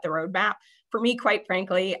question about the roadmap? For me, quite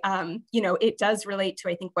frankly, it does relate to,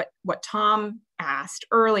 I think, what Tom asked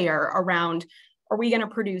earlier around, are we going to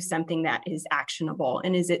produce something that is actionable?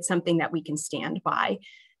 And is it something that we can stand by?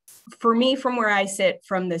 For me, from where I sit,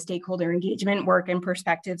 from the stakeholder engagement work and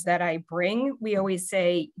perspectives that I bring, we always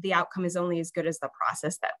say the outcome is only as good as the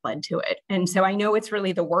process that led to it. And so I know it's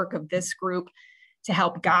really the work of this group to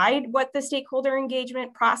help guide what the stakeholder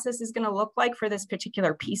engagement process is going to look like for this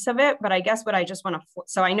particular piece of it. But I guess what I just want to,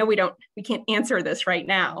 so I know we can't answer this right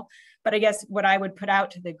now, but I guess what I would put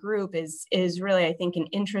out to the group is really, I think, an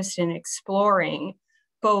interest in exploring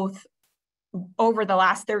both over the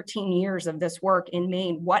last 13 years of this work in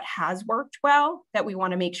Maine, what has worked well that we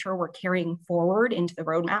want to make sure we're carrying forward into the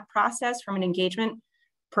roadmap process from an engagement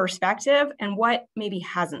perspective, and what maybe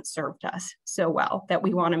hasn't served us so well that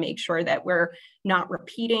we want to make sure that we're not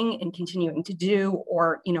repeating and continuing to do,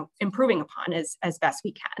 or improving upon as best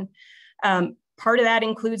we can. Part of that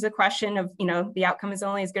includes the question of, the outcome is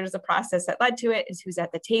only as good as the process that led to it, is who's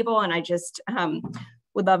at the table. And I just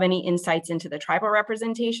would love any insights into the tribal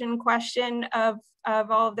representation question of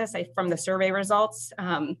all of this. From the survey results,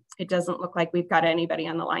 it doesn't look like we've got anybody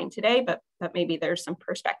on the line today, but maybe there's some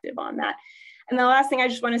perspective on that. And the last thing I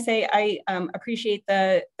just want to say, I appreciate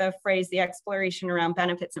the phrase, the exploration around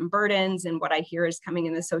benefits and burdens, and what I hear is coming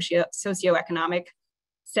in the socioeconomic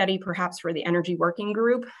study, perhaps for the energy working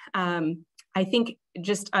group. I think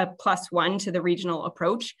just a +1 to the regional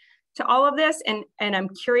approach to all of this. And I'm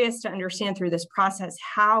curious to understand through this process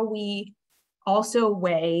how we also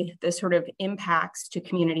weigh the sort of impacts to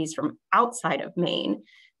communities from outside of Maine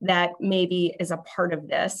that maybe is a part of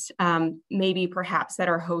this, maybe perhaps that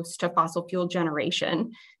are host to fossil fuel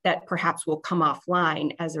generation that perhaps will come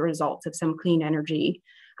offline as a result of some clean energy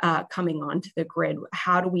coming onto the grid.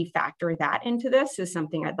 How do we factor that into this is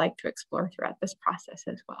something I'd like to explore throughout this process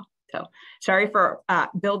as well. So sorry for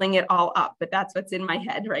building it all up, but that's what's in my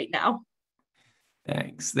head right now.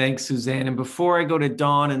 Thanks, Suzanne. And before I go to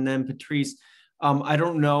Dawn and then Patrice, I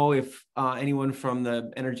don't know if anyone from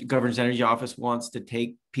the Governor's Energy Office wants to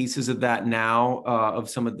take pieces of that now, of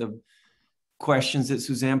some of the questions that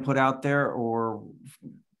Suzanne put out there, or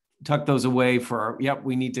tuck those away for, yep,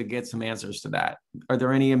 we need to get some answers to that. Are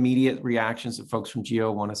there any immediate reactions that folks from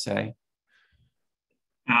GEO want to say?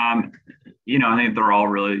 You know, I think they're all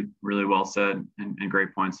really, really well said and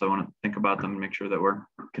great points. So I want to think about them and make sure that we're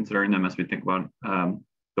considering them as we think about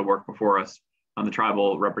the work before us. On the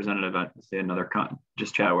tribal representative, I'd say another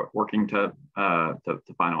just chat, working to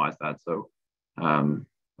finalize that. So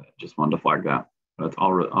just wanted to flag that. That's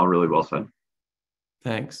all really well said.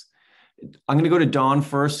 Thanks. I'm going to go to Dawn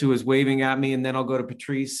first, who is waving at me, and then I'll go to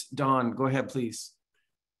Patrice. Dawn, go ahead, please.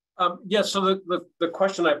 Yeah, so the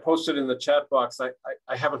question I posted in the chat box,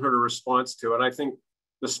 I haven't heard a response to, and I think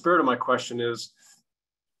the spirit of my question is,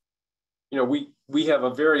 you know, we have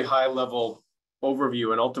a very high level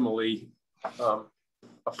overview and ultimately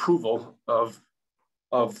approval of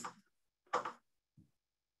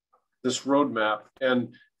this roadmap,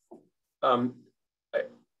 and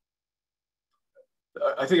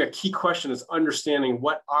I think a key question is understanding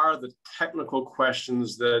what are the technical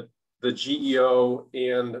questions that the GEO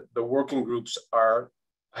and the working groups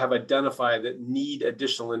have identified that need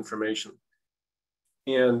additional information.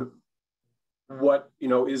 And what, you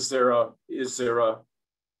know, is there a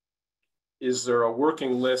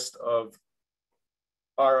working list of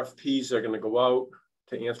RFPs that are going to go out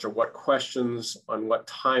to answer what questions on what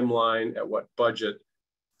timeline at what budget?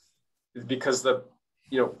 Because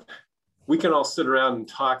we can all sit around and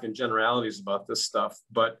talk in generalities about this stuff,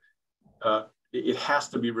 but it has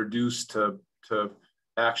to be reduced to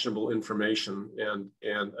actionable information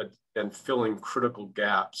and filling critical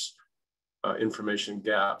gaps, information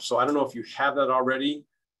gaps. So I don't know if you have that already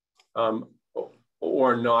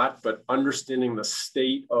or not, but understanding the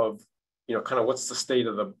state of, you know, kind of what's the state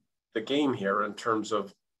of the game here in terms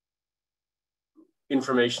of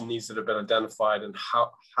information needs that have been identified and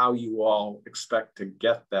how you all expect to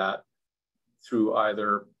get that through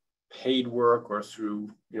either paid work or through,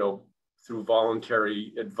 you know, through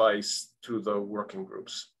voluntary advice to the working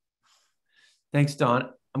groups. Thanks,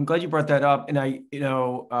 Don. I'm glad you brought that up. And I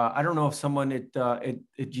don't know if someone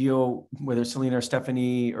at GEO, whether Selena or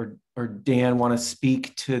Stephanie or Dan, want to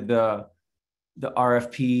speak to the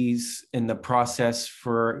RFPs and the process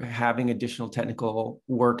for having additional technical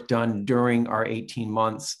work done during our 18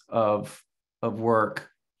 months of work.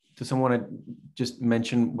 Does someone want to just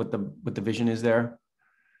mention what the vision is there?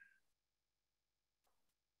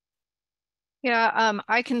 Yeah,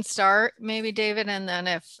 I can start maybe, David, and then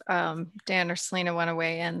if Dan or Selena want to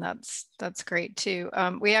weigh in, that's great too.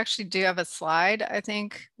 We actually do have a slide, I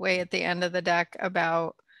think, way at the end of the deck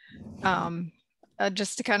about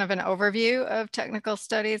just a kind of an overview of technical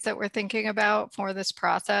studies that we're thinking about for this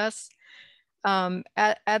process.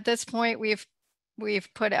 At this point, we've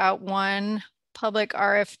put out one public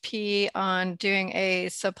RFP on doing a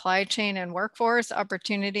supply chain and workforce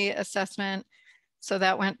opportunity assessment. So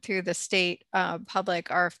that went through the state public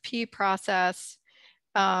RFP process.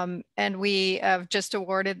 And we have just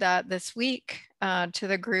awarded that this week to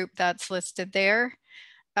the group that's listed there.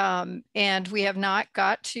 And we have not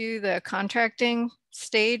got to the contracting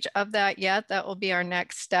stage of that yet. That will be our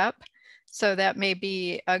next step. So that may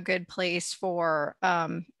be a good place for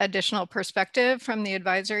additional perspective from the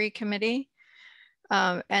advisory committee.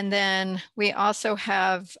 And then we also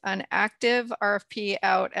have an active RFP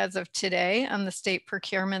out as of today on the state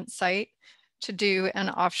procurement site to do an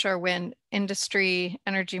offshore wind industry,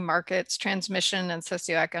 energy markets, transmission, and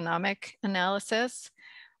socioeconomic analysis.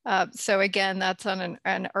 So again, that's on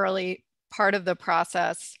an early part of the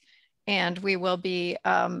process. And we will be,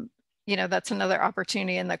 that's another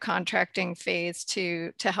opportunity in the contracting phase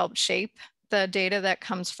to help shape the data that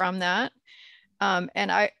comes from that.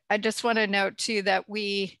 And I just want to note too that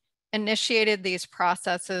we initiated these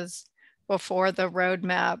processes before the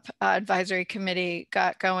roadmap advisory committee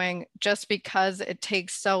got going, just because it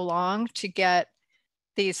takes so long to get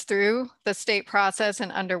these through the state process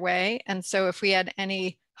and underway. And so if we had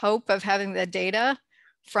any hope of having the data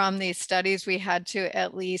from these studies, we had to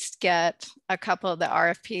at least get a couple of the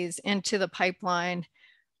RFPs into the pipeline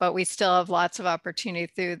but we still have lots of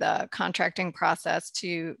opportunity through the contracting process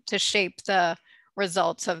to shape the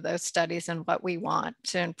results of those studies and what we want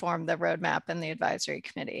to inform the roadmap and the advisory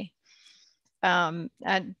committee.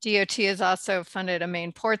 DOT has also funded a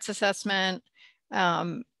Maine ports assessment.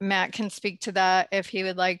 Matt can speak to that if he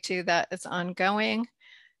would like to. That is ongoing.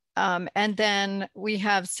 And then we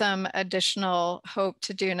have some additional hope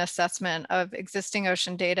to do an assessment of existing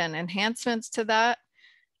ocean data and enhancements to that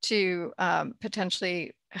to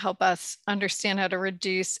potentially help us understand how to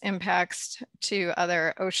reduce impacts to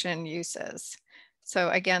other ocean uses. So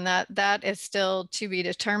again, that is still to be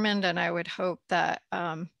determined, and I would hope that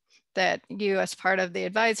that you, as part of the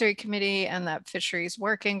advisory committee and that fisheries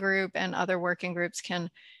working group and other working groups, can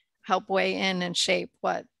help weigh in and shape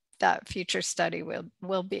what that future study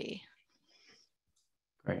will be.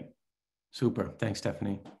 Great, super, thanks,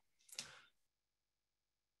 Stephanie.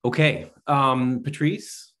 Okay,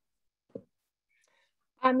 Patrice.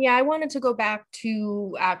 Yeah, I wanted to go back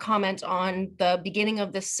to comment on the beginning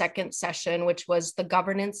of this second session, which was the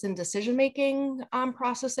governance and decision-making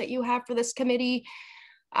process that you have for this committee.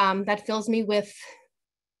 That fills me with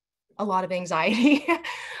a lot of anxiety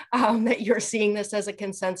that you're seeing this as a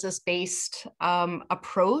consensus-based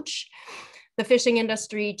approach. The fishing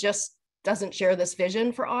industry just doesn't share this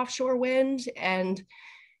vision for offshore wind, and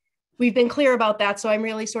we've been clear about that. So I'm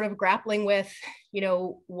really sort of grappling with,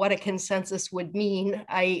 what a consensus would mean.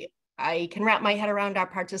 I can wrap my head around our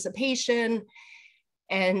participation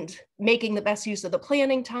and making the best use of the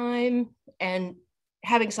planning time and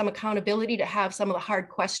having some accountability to have some of the hard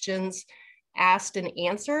questions asked and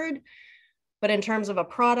answered. But in terms of a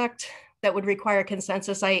product that would require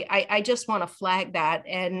consensus, I just want to flag that.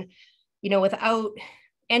 And, without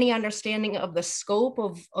any understanding of the scope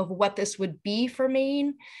of what this would be for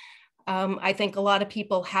Maine, I think a lot of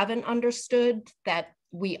people haven't understood that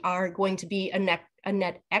we are going to be a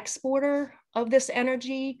net exporter of this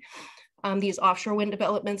energy. These offshore wind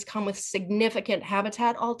developments come with significant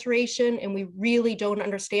habitat alteration, and we really don't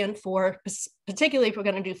understand particularly if we're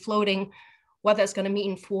going to do floating, what that's going to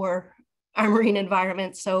mean for our marine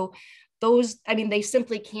environment. So they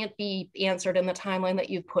simply can't be answered in the timeline that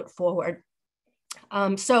you've put forward.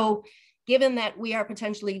 So given that we are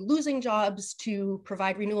potentially losing jobs to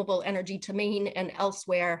provide renewable energy to Maine and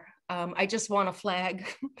elsewhere, I just want to flag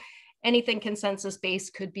anything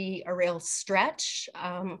consensus-based could be a real stretch.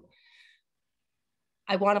 I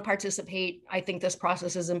want to participate. I think this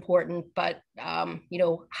process is important, but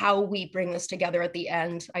how we bring this together at the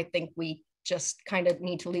end, I think we just kind of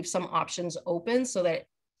need to leave some options open so that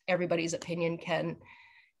everybody's opinion can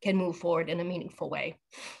move forward in a meaningful way.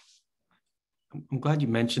 I'm glad you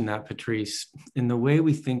mentioned that, Patrice. And the way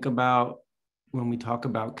we think about when we talk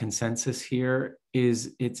about consensus here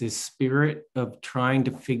is it's a spirit of trying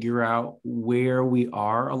to figure out where we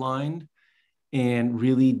are aligned and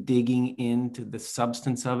really digging into the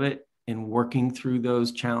substance of it and working through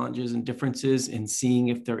those challenges and differences and seeing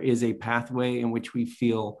if there is a pathway in which we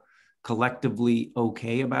feel collectively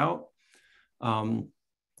okay about.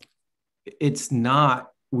 It's not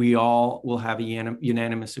we all will have a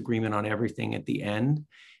unanimous agreement on everything at the end.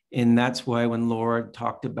 And that's why when Laura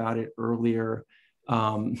talked about it earlier,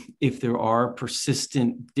 if there are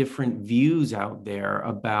persistent different views out there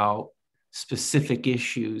about specific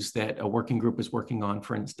issues that a working group is working on,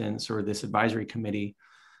 for instance, or this advisory committee,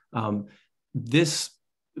 this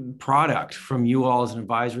product from you all as an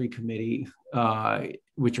advisory committee,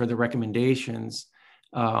 which are the recommendations,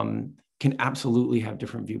 can absolutely have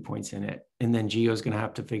different viewpoints in it. And then GEO is going to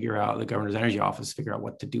have to figure out, the Governor's Energy Office, figure out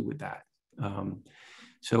what to do with that.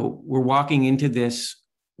 So we're walking into this,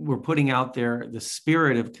 we're putting out there the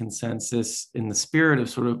spirit of consensus in the spirit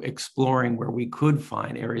of sort of exploring where we could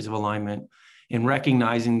find areas of alignment and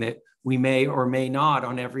recognizing that we may or may not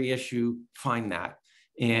on every issue find that.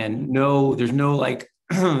 And no, there's no like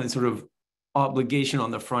sort of obligation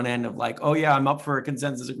on the front end of like, oh yeah, I'm up for a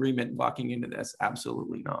consensus agreement walking into this.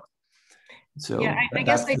 Absolutely not. So yeah, I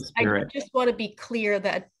guess I just want to be clear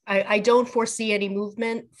that I don't foresee any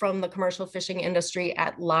movement from the commercial fishing industry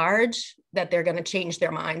at large that they're going to change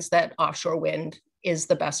their minds that offshore wind is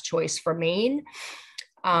the best choice for Maine.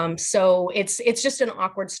 So it's just an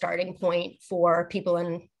awkward starting point for people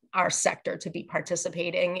in our sector to be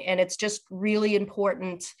participating. And it's just really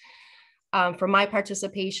important for my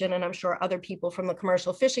participation, and I'm sure other people from the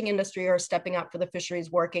commercial fishing industry are stepping up for the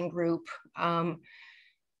fisheries working group.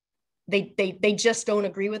 They just don't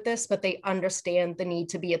agree with this, but they understand the need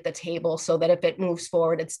to be at the table so that if it moves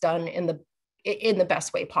forward, it's done in the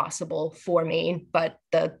best way possible for Maine. But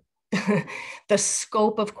the the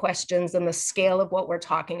scope of questions and the scale of what we're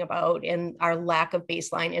talking about and our lack of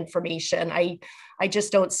baseline information. I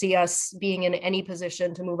just don't see us being in any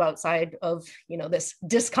position to move outside of, this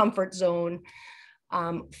discomfort zone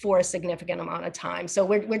for a significant amount of time. So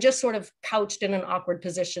we're just sort of couched in an awkward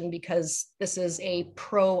position because this is a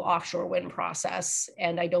pro offshore wind process,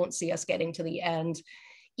 and I don't see us getting to the end,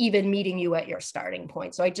 even meeting you at your starting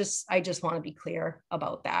point. So I just want to be clear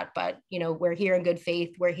about that. But, we're here in good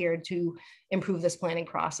faith. We're here to improve this planning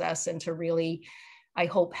process and to really, I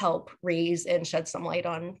hope, help raise and shed some light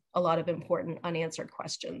on a lot of important unanswered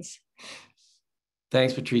questions.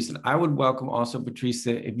 Thanks, Patrice. And I would welcome also, Patrice,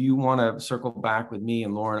 if you want to circle back with me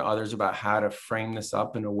and Lauren and others about how to frame this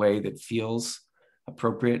up in a way that feels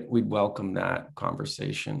appropriate, we'd welcome that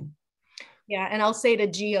conversation. Yeah, and I'll say to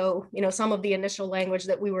Geo, some of the initial language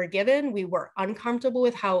that we were given, we were uncomfortable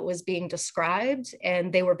with how it was being described,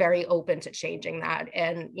 and they were very open to changing that.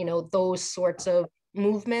 And, those sorts of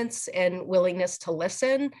movements and willingness to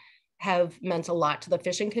listen have meant a lot to the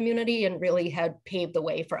fishing community and really had paved the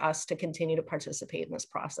way for us to continue to participate in this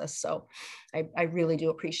process. So I really do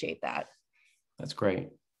appreciate that. That's great.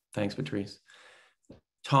 Thanks, Patrice.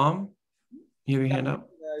 Tom, you have your hand up?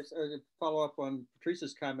 Follow up on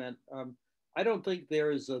Patrice's comment. I don't think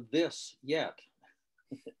there is a this yet.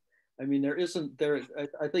 I mean, there isn't there.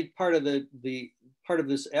 I think part of part of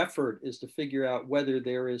this effort is to figure out whether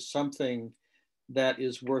there is something that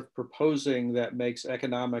is worth proposing that makes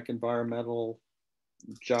economic, environmental,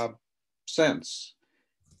 job sense,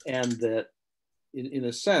 and that, in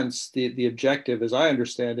a sense, the objective, as I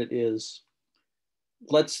understand it, is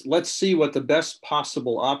let's see what the best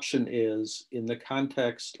possible option is in the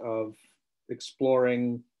context of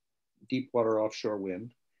exploring deep water offshore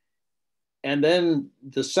wind. And then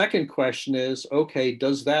the second question is, okay,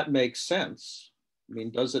 does that make sense? I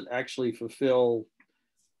mean, does it actually fulfill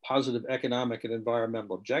positive economic and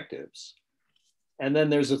environmental objectives? And then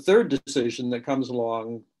there's a third decision that comes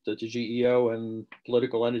along that the GEO and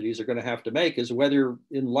political entities are going to have to make, is whether,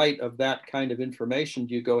 in light of that kind of information,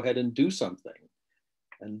 do you go ahead and do something?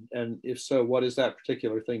 And if so, what is that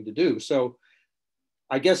particular thing to do? So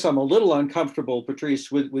I guess I'm a little uncomfortable,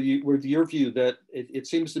 Patrice, with your view that it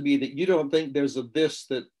seems to be that you don't think there's a this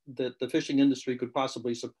that the fishing industry could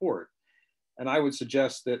possibly support. And I would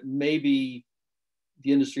suggest that maybe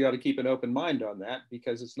the industry ought to keep an open mind on that,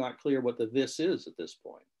 because it's not clear what the this is at this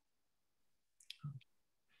point.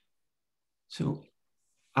 So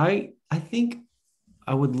I think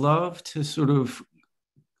I would love to sort of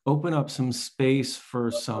open up some space for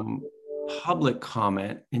some public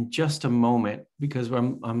comment in just a moment, because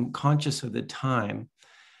I'm conscious of the time.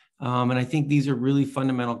 And I think these are really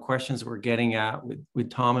fundamental questions that we're getting at with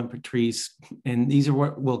Tom and Patrice. And these are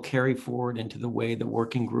what will carry forward into the way the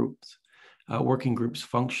working groups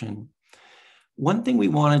function. One thing we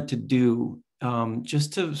wanted to do,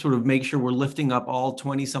 just to sort of make sure we're lifting up all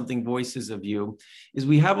 20-something voices of you, is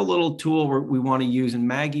we have a little tool we want to use. And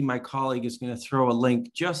Maggie, my colleague, is going to throw a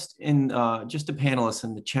link just to panelists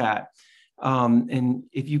in the chat. And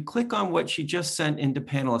if you click on what she just sent into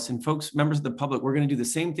panelists, and folks, members of the public, we're going to do the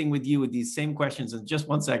same thing with you with these same questions in just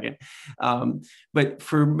 1 second. But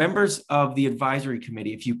for members of the advisory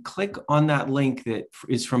committee, if you click on that link that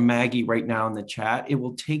is from Maggie right now in the chat, it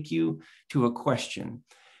will take you to a question.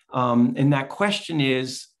 And that question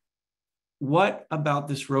is, what about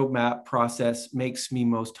this roadmap process makes me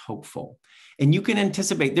most hopeful? And you can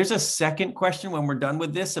anticipate, there's a second question when we're done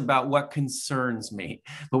with this about what concerns me,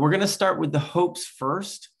 but we're going to start with the hopes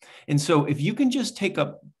first. And so if you can just take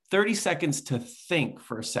up 30 seconds to think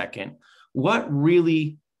for a second, what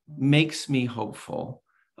really makes me hopeful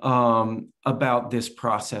about this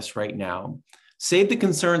process right now? Save the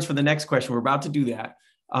concerns for the next question. We're about to do that.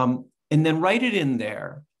 And then write it in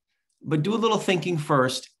there. But do a little thinking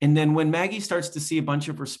first. And then when Maggie starts to see a bunch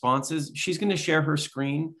of responses, she's going to share her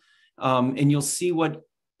screen, and you'll see what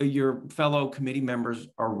your fellow committee members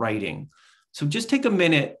are writing. So just take a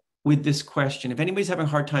minute with this question. If anybody's having a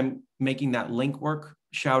hard time making that link work,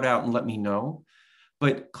 shout out and let me know.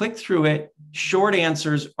 But click through it. Short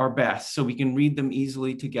answers are best, so we can read them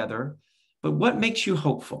easily together. But what makes you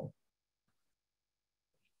hopeful?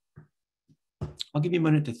 I'll give you a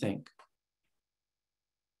minute to think.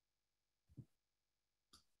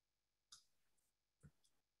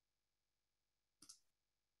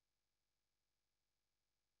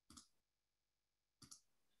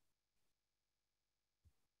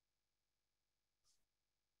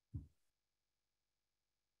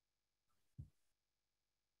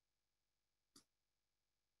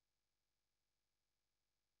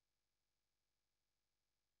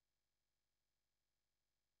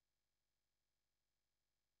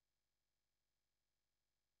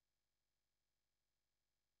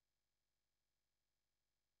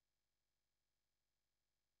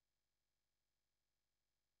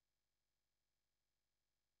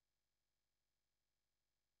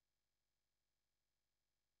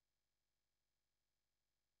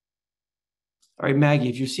 All right, Maggie,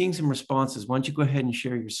 if you're seeing some responses, why don't you go ahead and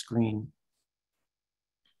share your screen?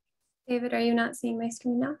 David, are you not seeing my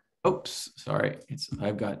screen now? Oops, sorry.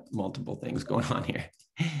 I've got multiple things going on here.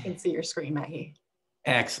 You can see your screen, Maggie.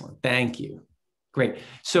 Excellent, thank you. Great.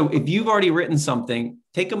 So if you've already written something,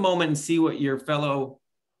 take a moment and see what your fellow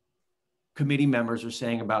committee members are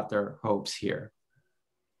saying about their hopes here.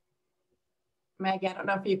 Maggie, I don't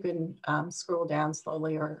know if you can scroll down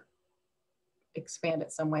slowly or expand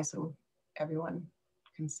it some way so everyone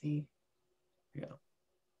can see. Yeah.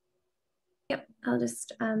 Yep, I'll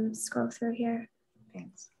just scroll through here.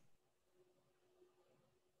 Thanks.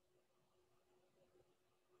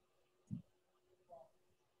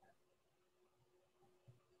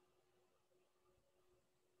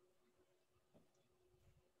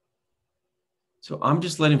 So I'm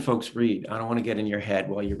just letting folks read. I don't want to get in your head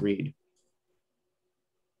while you read.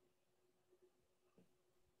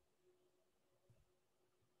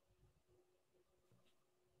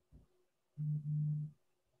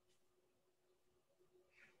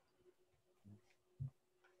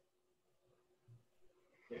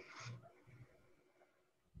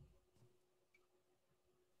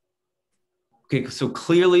 Okay, so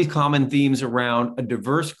clearly common themes around a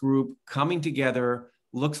diverse group coming together,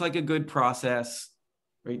 looks like a good process,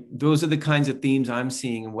 right? Those are the kinds of themes I'm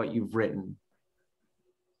seeing in what you've written.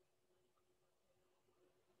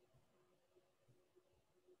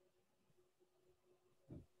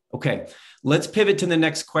 Okay, let's pivot to the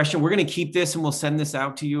next question. We're going to keep this and we'll send this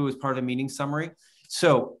out to you as part of the meeting summary.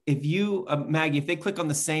 So if you, Maggie, if they click on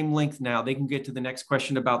the same link now, they can get to the next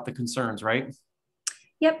question about the concerns, right?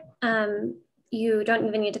 Yep. You don't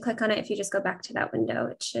even need to click on it. If you just go back to that window,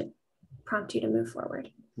 it should prompt you to move forward.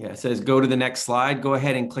 Yeah, it says go to the next slide. Go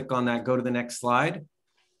ahead and click on that. Go to the next slide.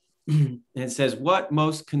 And it says, what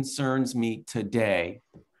most concerns me today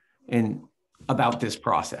and about this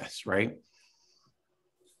process, right?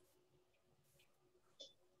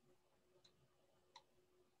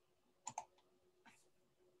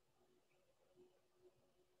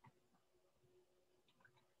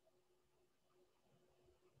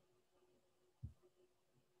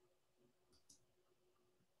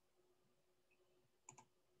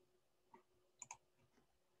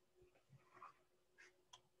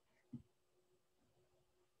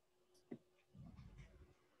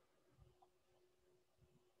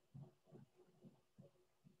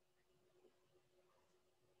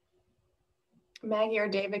 Maggie or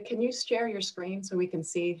David, can you share your screen so we can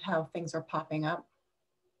see how things are popping up?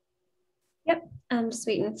 Yep, I'm just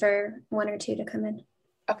waiting for one or two to come in.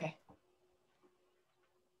 Okay.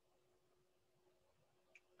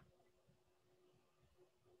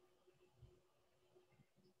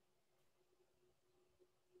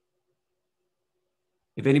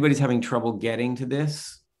 If anybody's having trouble getting to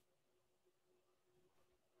this,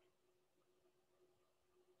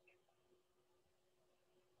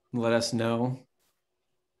 let us know.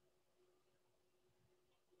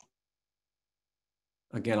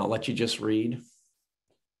 Again, I'll let you just read.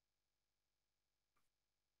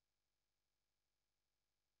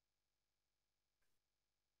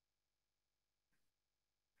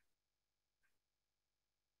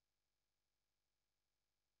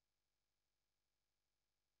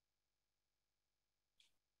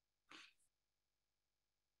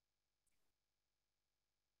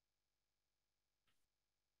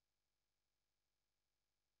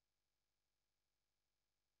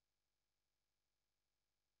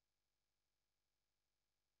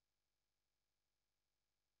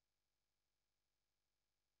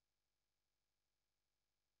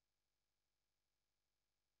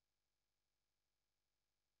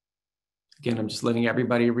 Again, I'm just letting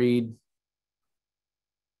everybody read.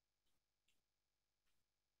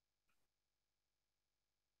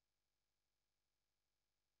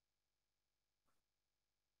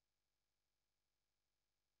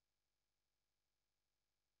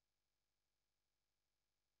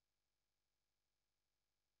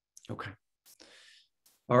 Okay.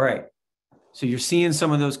 All right. So you're seeing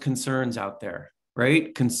some of those concerns out there,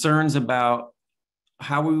 right? Concerns about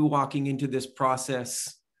how are we walking into this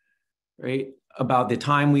process, right? About the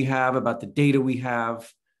time we have, about the data we have,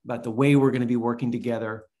 about the way we're going to be working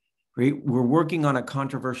together, right? We're working on a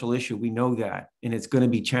controversial issue. We know that, and it's going to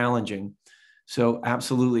be challenging. So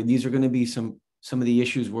absolutely, these are going to be some of the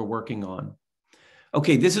issues we're working on.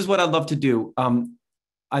 Okay, this is what I'd love to do.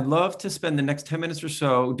 I'd love to spend the next 10 minutes or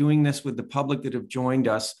so doing this with the public that have joined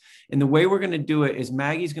us. And the way we're going to do it is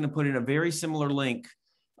Maggie's going to put in a very similar link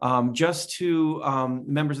just to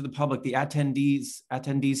members of the public, the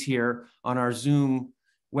attendees here on our Zoom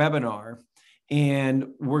webinar. And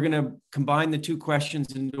we're going to combine the two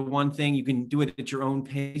questions into one thing. You can do it at your own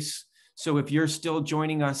pace. So if you're still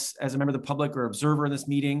joining us as a member of the public or observer in this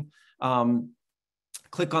meeting,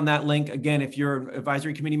 click on that link. Again, if you're an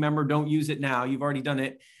advisory committee member, don't use it now. You've already done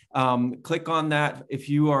it. Click on that if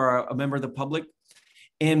you are a member of the public.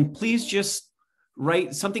 And please just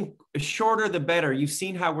write something shorter, the better. You've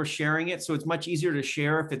seen how we're sharing it, so it's much easier to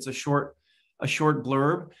share if it's a short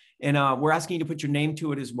blurb. And we're asking you to put your name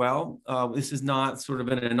to it as well. This is not sort of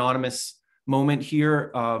an anonymous moment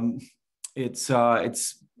here. It's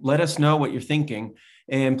let us know what you're thinking,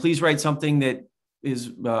 and please write something that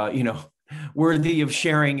is worthy of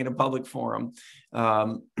sharing in a public forum.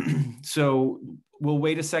 So we'll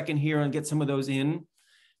wait a second here and get some of those in.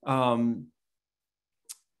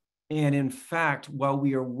 And in fact, while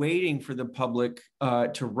we are waiting for the public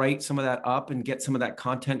to write some of that up and get some of that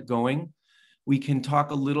content going, we can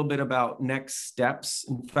talk a little bit about next steps.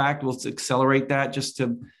 In fact, we'll accelerate that just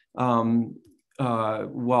to,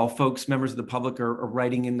 while folks, members of the public are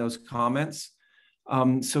writing in those comments.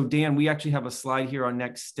 So Dan, we actually have a slide here on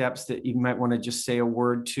next steps that you might want to just say a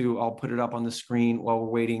word to. I'll put it up on the screen while we're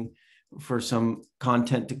waiting for some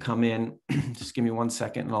content to come in. Just give me 1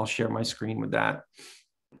 second and I'll share my screen with that.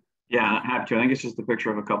 Yeah, I have to. I think it's just a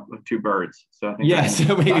picture of two birds. So I think yes,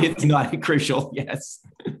 so maybe it's not crucial. Yes,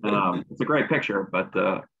 it's a great picture, but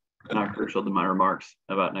not crucial to my remarks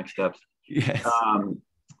about next steps. Yes.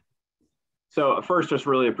 So first, just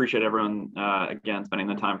really appreciate everyone again spending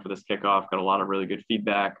the time for this kickoff. Got a lot of really good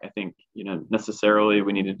feedback. I think necessarily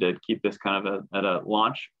we needed to keep this kind of at a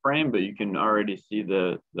launch frame, but you can already see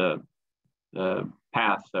the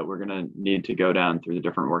path that we're going to need to go down through the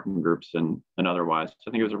different working groups and otherwise. So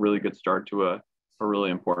I think it was a really good start to a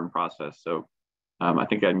really important process. So I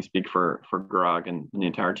think I can speak for Grog and the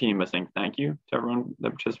entire team by saying thank you to everyone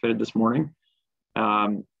that participated this morning.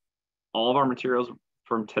 All of our materials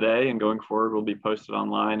from today and going forward will be posted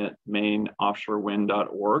online at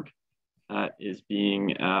MaineOffshoreWind.org. Is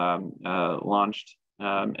being launched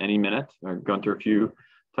any minute. We're going through a few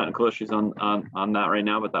technical issues on that right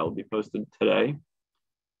now, but that will be posted today.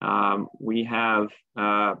 We have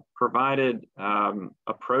provided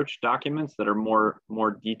approach documents that are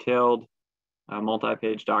more detailed,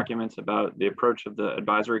 multi-page documents about the approach of the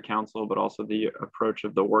advisory council, but also the approach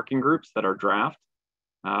of the working groups that are draft.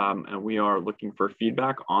 And we are looking for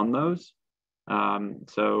feedback on those.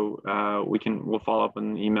 So we'll follow up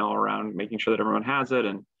in an email around making sure that everyone has it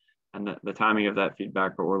and the timing of that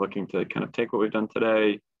feedback, but we're looking to kind of take what we've done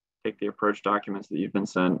today, take the approach documents that you've been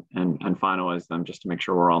sent and finalize them just to make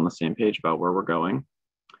sure we're all on the same page about where we're going.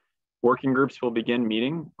 Working groups will begin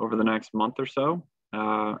meeting over the next month or so.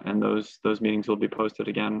 And those meetings will be posted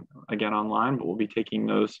again online, but we'll be taking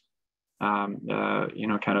those, kind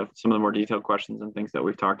of some of the more detailed questions and things that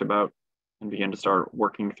we've talked about and begin to start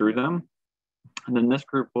working through them. And then this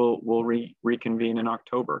group will reconvene in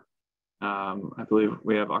October. I believe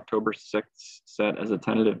we have October 6th set as a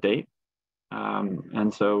tentative date.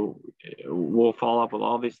 And so we'll follow up with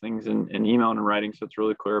all these things in email and in writing, so it's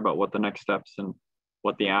really clear about what the next steps and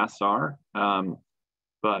what the asks are.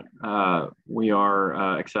 But we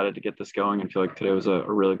are excited to get this going and feel like today was a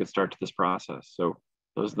really good start to this process. So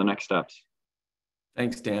those are the next steps.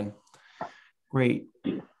 Thanks, Dan. Great.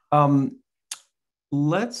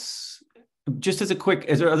 Let's just is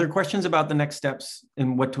there other questions about the next steps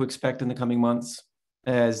and what to expect in the coming months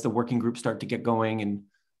as the working groups start to get going and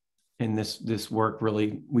in this work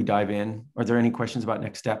really we dive in? Are there any questions about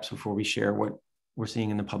next steps before we share what we're seeing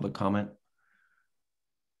in the public comment?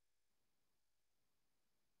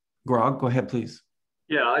 Grog, go ahead, please.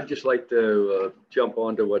 Yeah, I'd just like to jump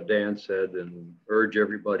onto what Dan said and urge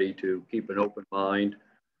everybody to keep an open mind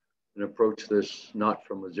and approach this not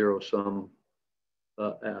from a zero-sum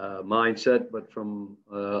mindset, but from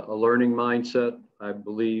a learning mindset. I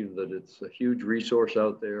believe that it's a huge resource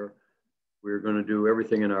out there. We're going to do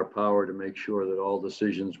everything in our power to make sure that all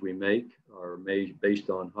decisions we make are made based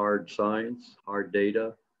on hard science, hard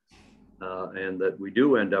data, and that we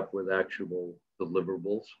do end up with actionable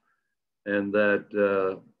deliverables. And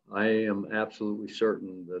that I am absolutely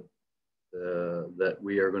certain that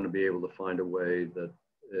we are going to be able to find a way that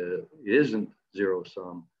isn't zero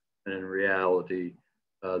sum. And in reality,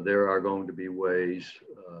 there are going to be ways,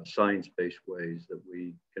 science-based ways, that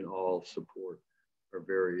we can all support our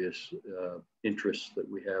various interests that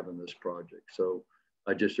we have in this project. So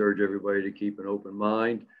I just urge everybody to keep an open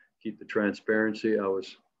mind, keep the transparency. I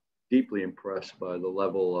was deeply impressed by the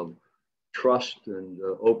level of trust and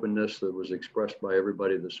openness that was expressed by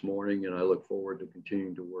everybody this morning. And I look forward to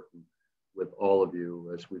continuing to work with all of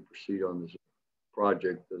you as we proceed on this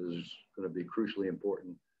project that is going to be crucially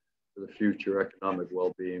important for the future economic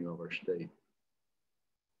well-being of our state.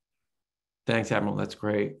 Thanks, Admiral. That's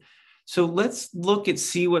great. So let's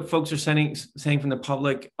see what folks are saying from the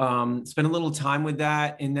public, spend a little time with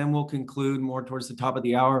that, and then we'll conclude more towards the top of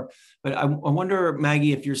the hour. But I wonder,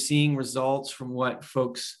 Maggie, if you're seeing results from what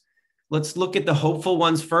folks, let's look at the hopeful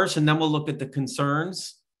ones first, and then we'll look at the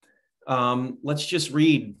concerns. Let's just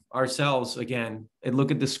read ourselves again and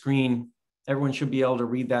look at the screen. Everyone should be able to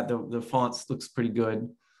read that. The fonts looks pretty good.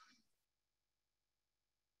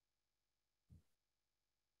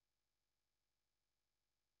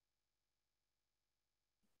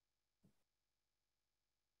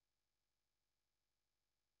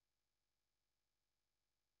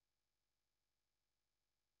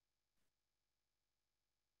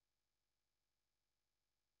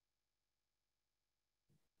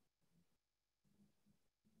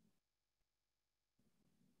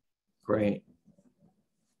 Great.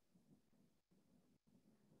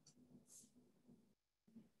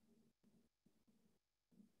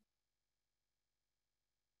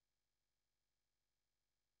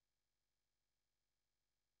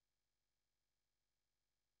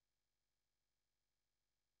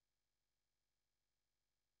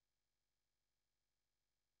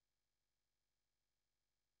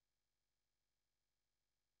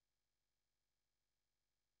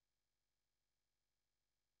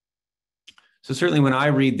 So certainly when I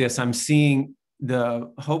read this, I'm seeing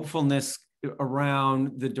the hopefulness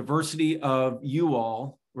around the diversity of you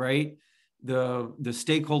all, right? The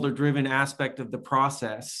stakeholder-driven aspect of the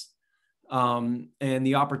process, and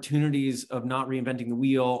the opportunities of not reinventing the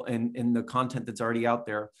wheel and the content that's already out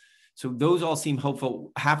there. So those all seem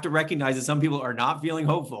hopeful. Have to recognize that some people are not feeling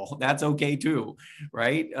hopeful. That's okay too,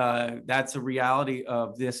 right? That's a reality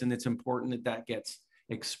of this, and it's important that that gets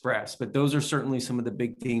expressed. But those are certainly some of the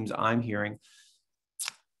big themes I'm hearing.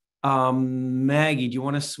 Maggie, do you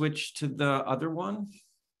want to switch to the other one?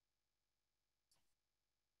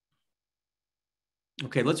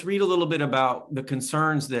 Okay, let's read a little bit about the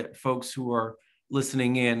concerns that folks who are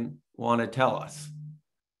listening in want to tell us.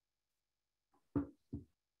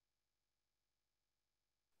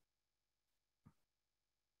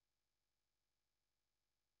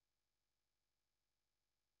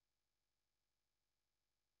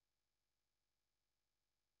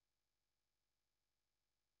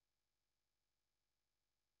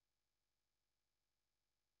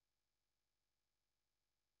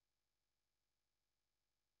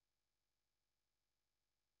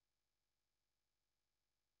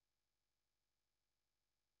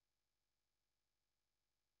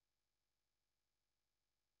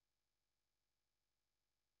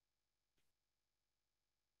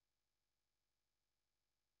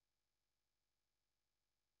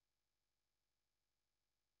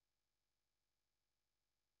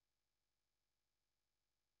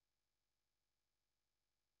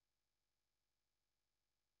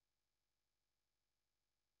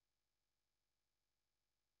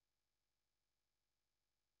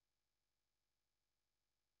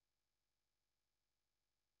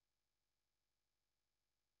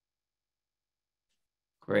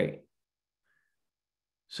 Great.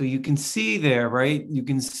 So you can see there, right? You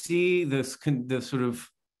can see this the sort of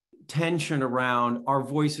tension around our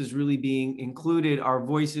voices really being included, our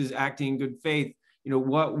voices acting in good faith. You know,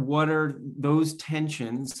 what are those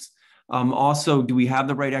tensions? Also, do we have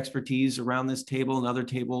the right expertise around this table and other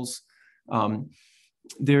tables?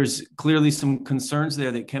 There's clearly some concerns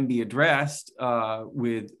there that can be addressed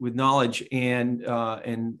with knowledge and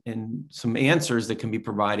some answers that can be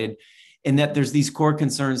provided, and that there's these core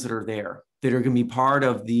concerns that are there that are going to be part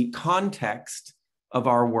of the context of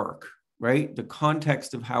our work, right? The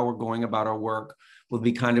context of how we're going about our work will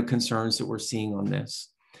be kind of concerns that we're seeing on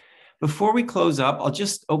this. Before we close up, I'll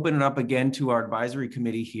just open it up again to our advisory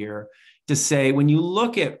committee here to say, when you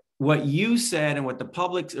look at what you said and what the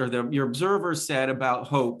public or your observers said about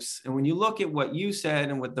hopes, and when you look at what you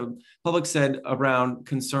said and what the public said around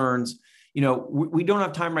concerns, you know, we don't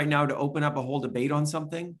have time right now to open up a whole debate on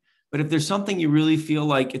something. But if there's something you really feel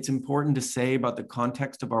like it's important to say about the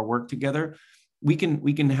context of our work together, we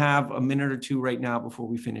can have a minute or two right now before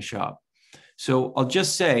we finish up. So I'll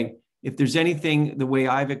just say, if there's anything, the way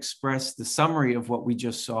I've expressed the summary of what we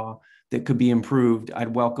just saw that could be improved,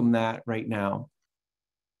 I'd welcome that right now.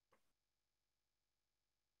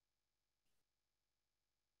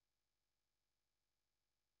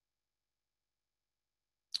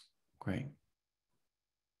 Great.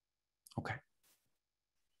 Okay.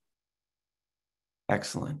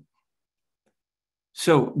 Excellent.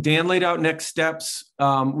 So Dan laid out next steps.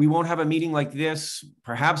 We won't have a meeting like this.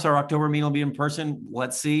 Perhaps our October meeting will be in person.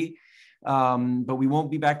 Let's see. But we won't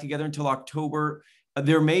be back together until October.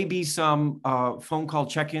 There may be some phone call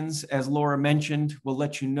check-ins, as Laura mentioned. We'll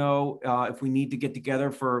let you know if we need to get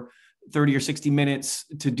together for 30 or 60 minutes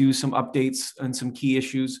to do some updates on some key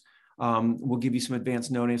issues. We'll give you some advance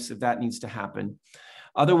notice if that needs to happen.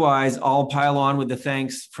 Otherwise, I'll pile on with the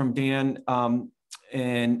thanks from Dan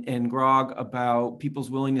and Grog about people's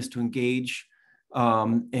willingness to engage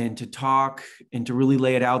and to talk and to really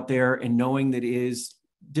lay it out there, and knowing that it is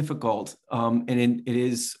difficult and it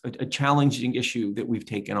is a challenging issue that we've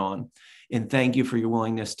taken on. And thank you for your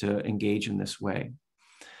willingness to engage in this way.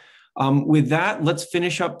 With that, let's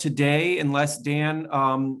finish up today, unless Dan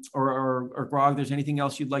or Grog, there's anything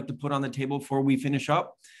else you'd like to put on the table before we finish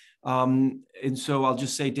up. And so I'll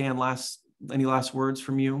just say, Dan, any last words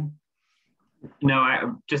from you?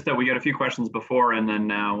 No, just that we got a few questions before, and then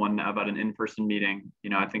one about an in-person meeting.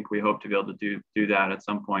 You know, I think we hope to be able to do that at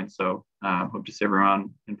some point. So hope to see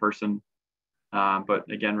everyone in person. But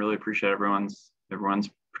again, really appreciate everyone's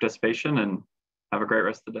participation, and have a great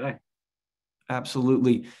rest of the day.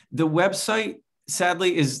 Absolutely. The website,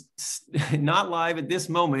 sadly, is not live at this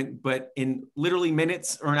moment, but in literally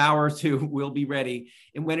minutes or an hour or two, we'll be ready.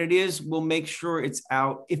 And when it is, we'll make sure it's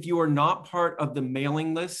out. If you are not part of the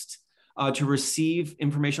mailing list to receive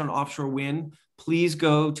information on offshore wind, please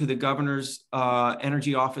go to the Governor's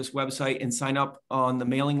Energy Office website and sign up on the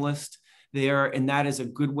mailing list there. And that is a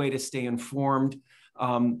good way to stay informed.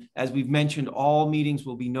 As we've mentioned, all meetings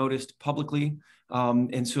will be noticed publicly.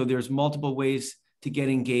 And so there's multiple ways to get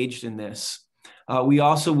engaged in this. We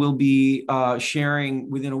also will be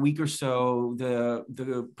sharing within a week or so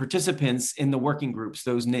the participants in the working groups,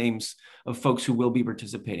 those names of folks who will be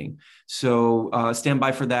participating. So stand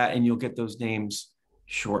by for that, and you'll get those names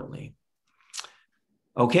shortly.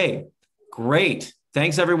 Okay, great.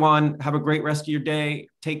 Thanks, everyone. Have a great rest of your day.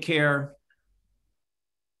 Take care.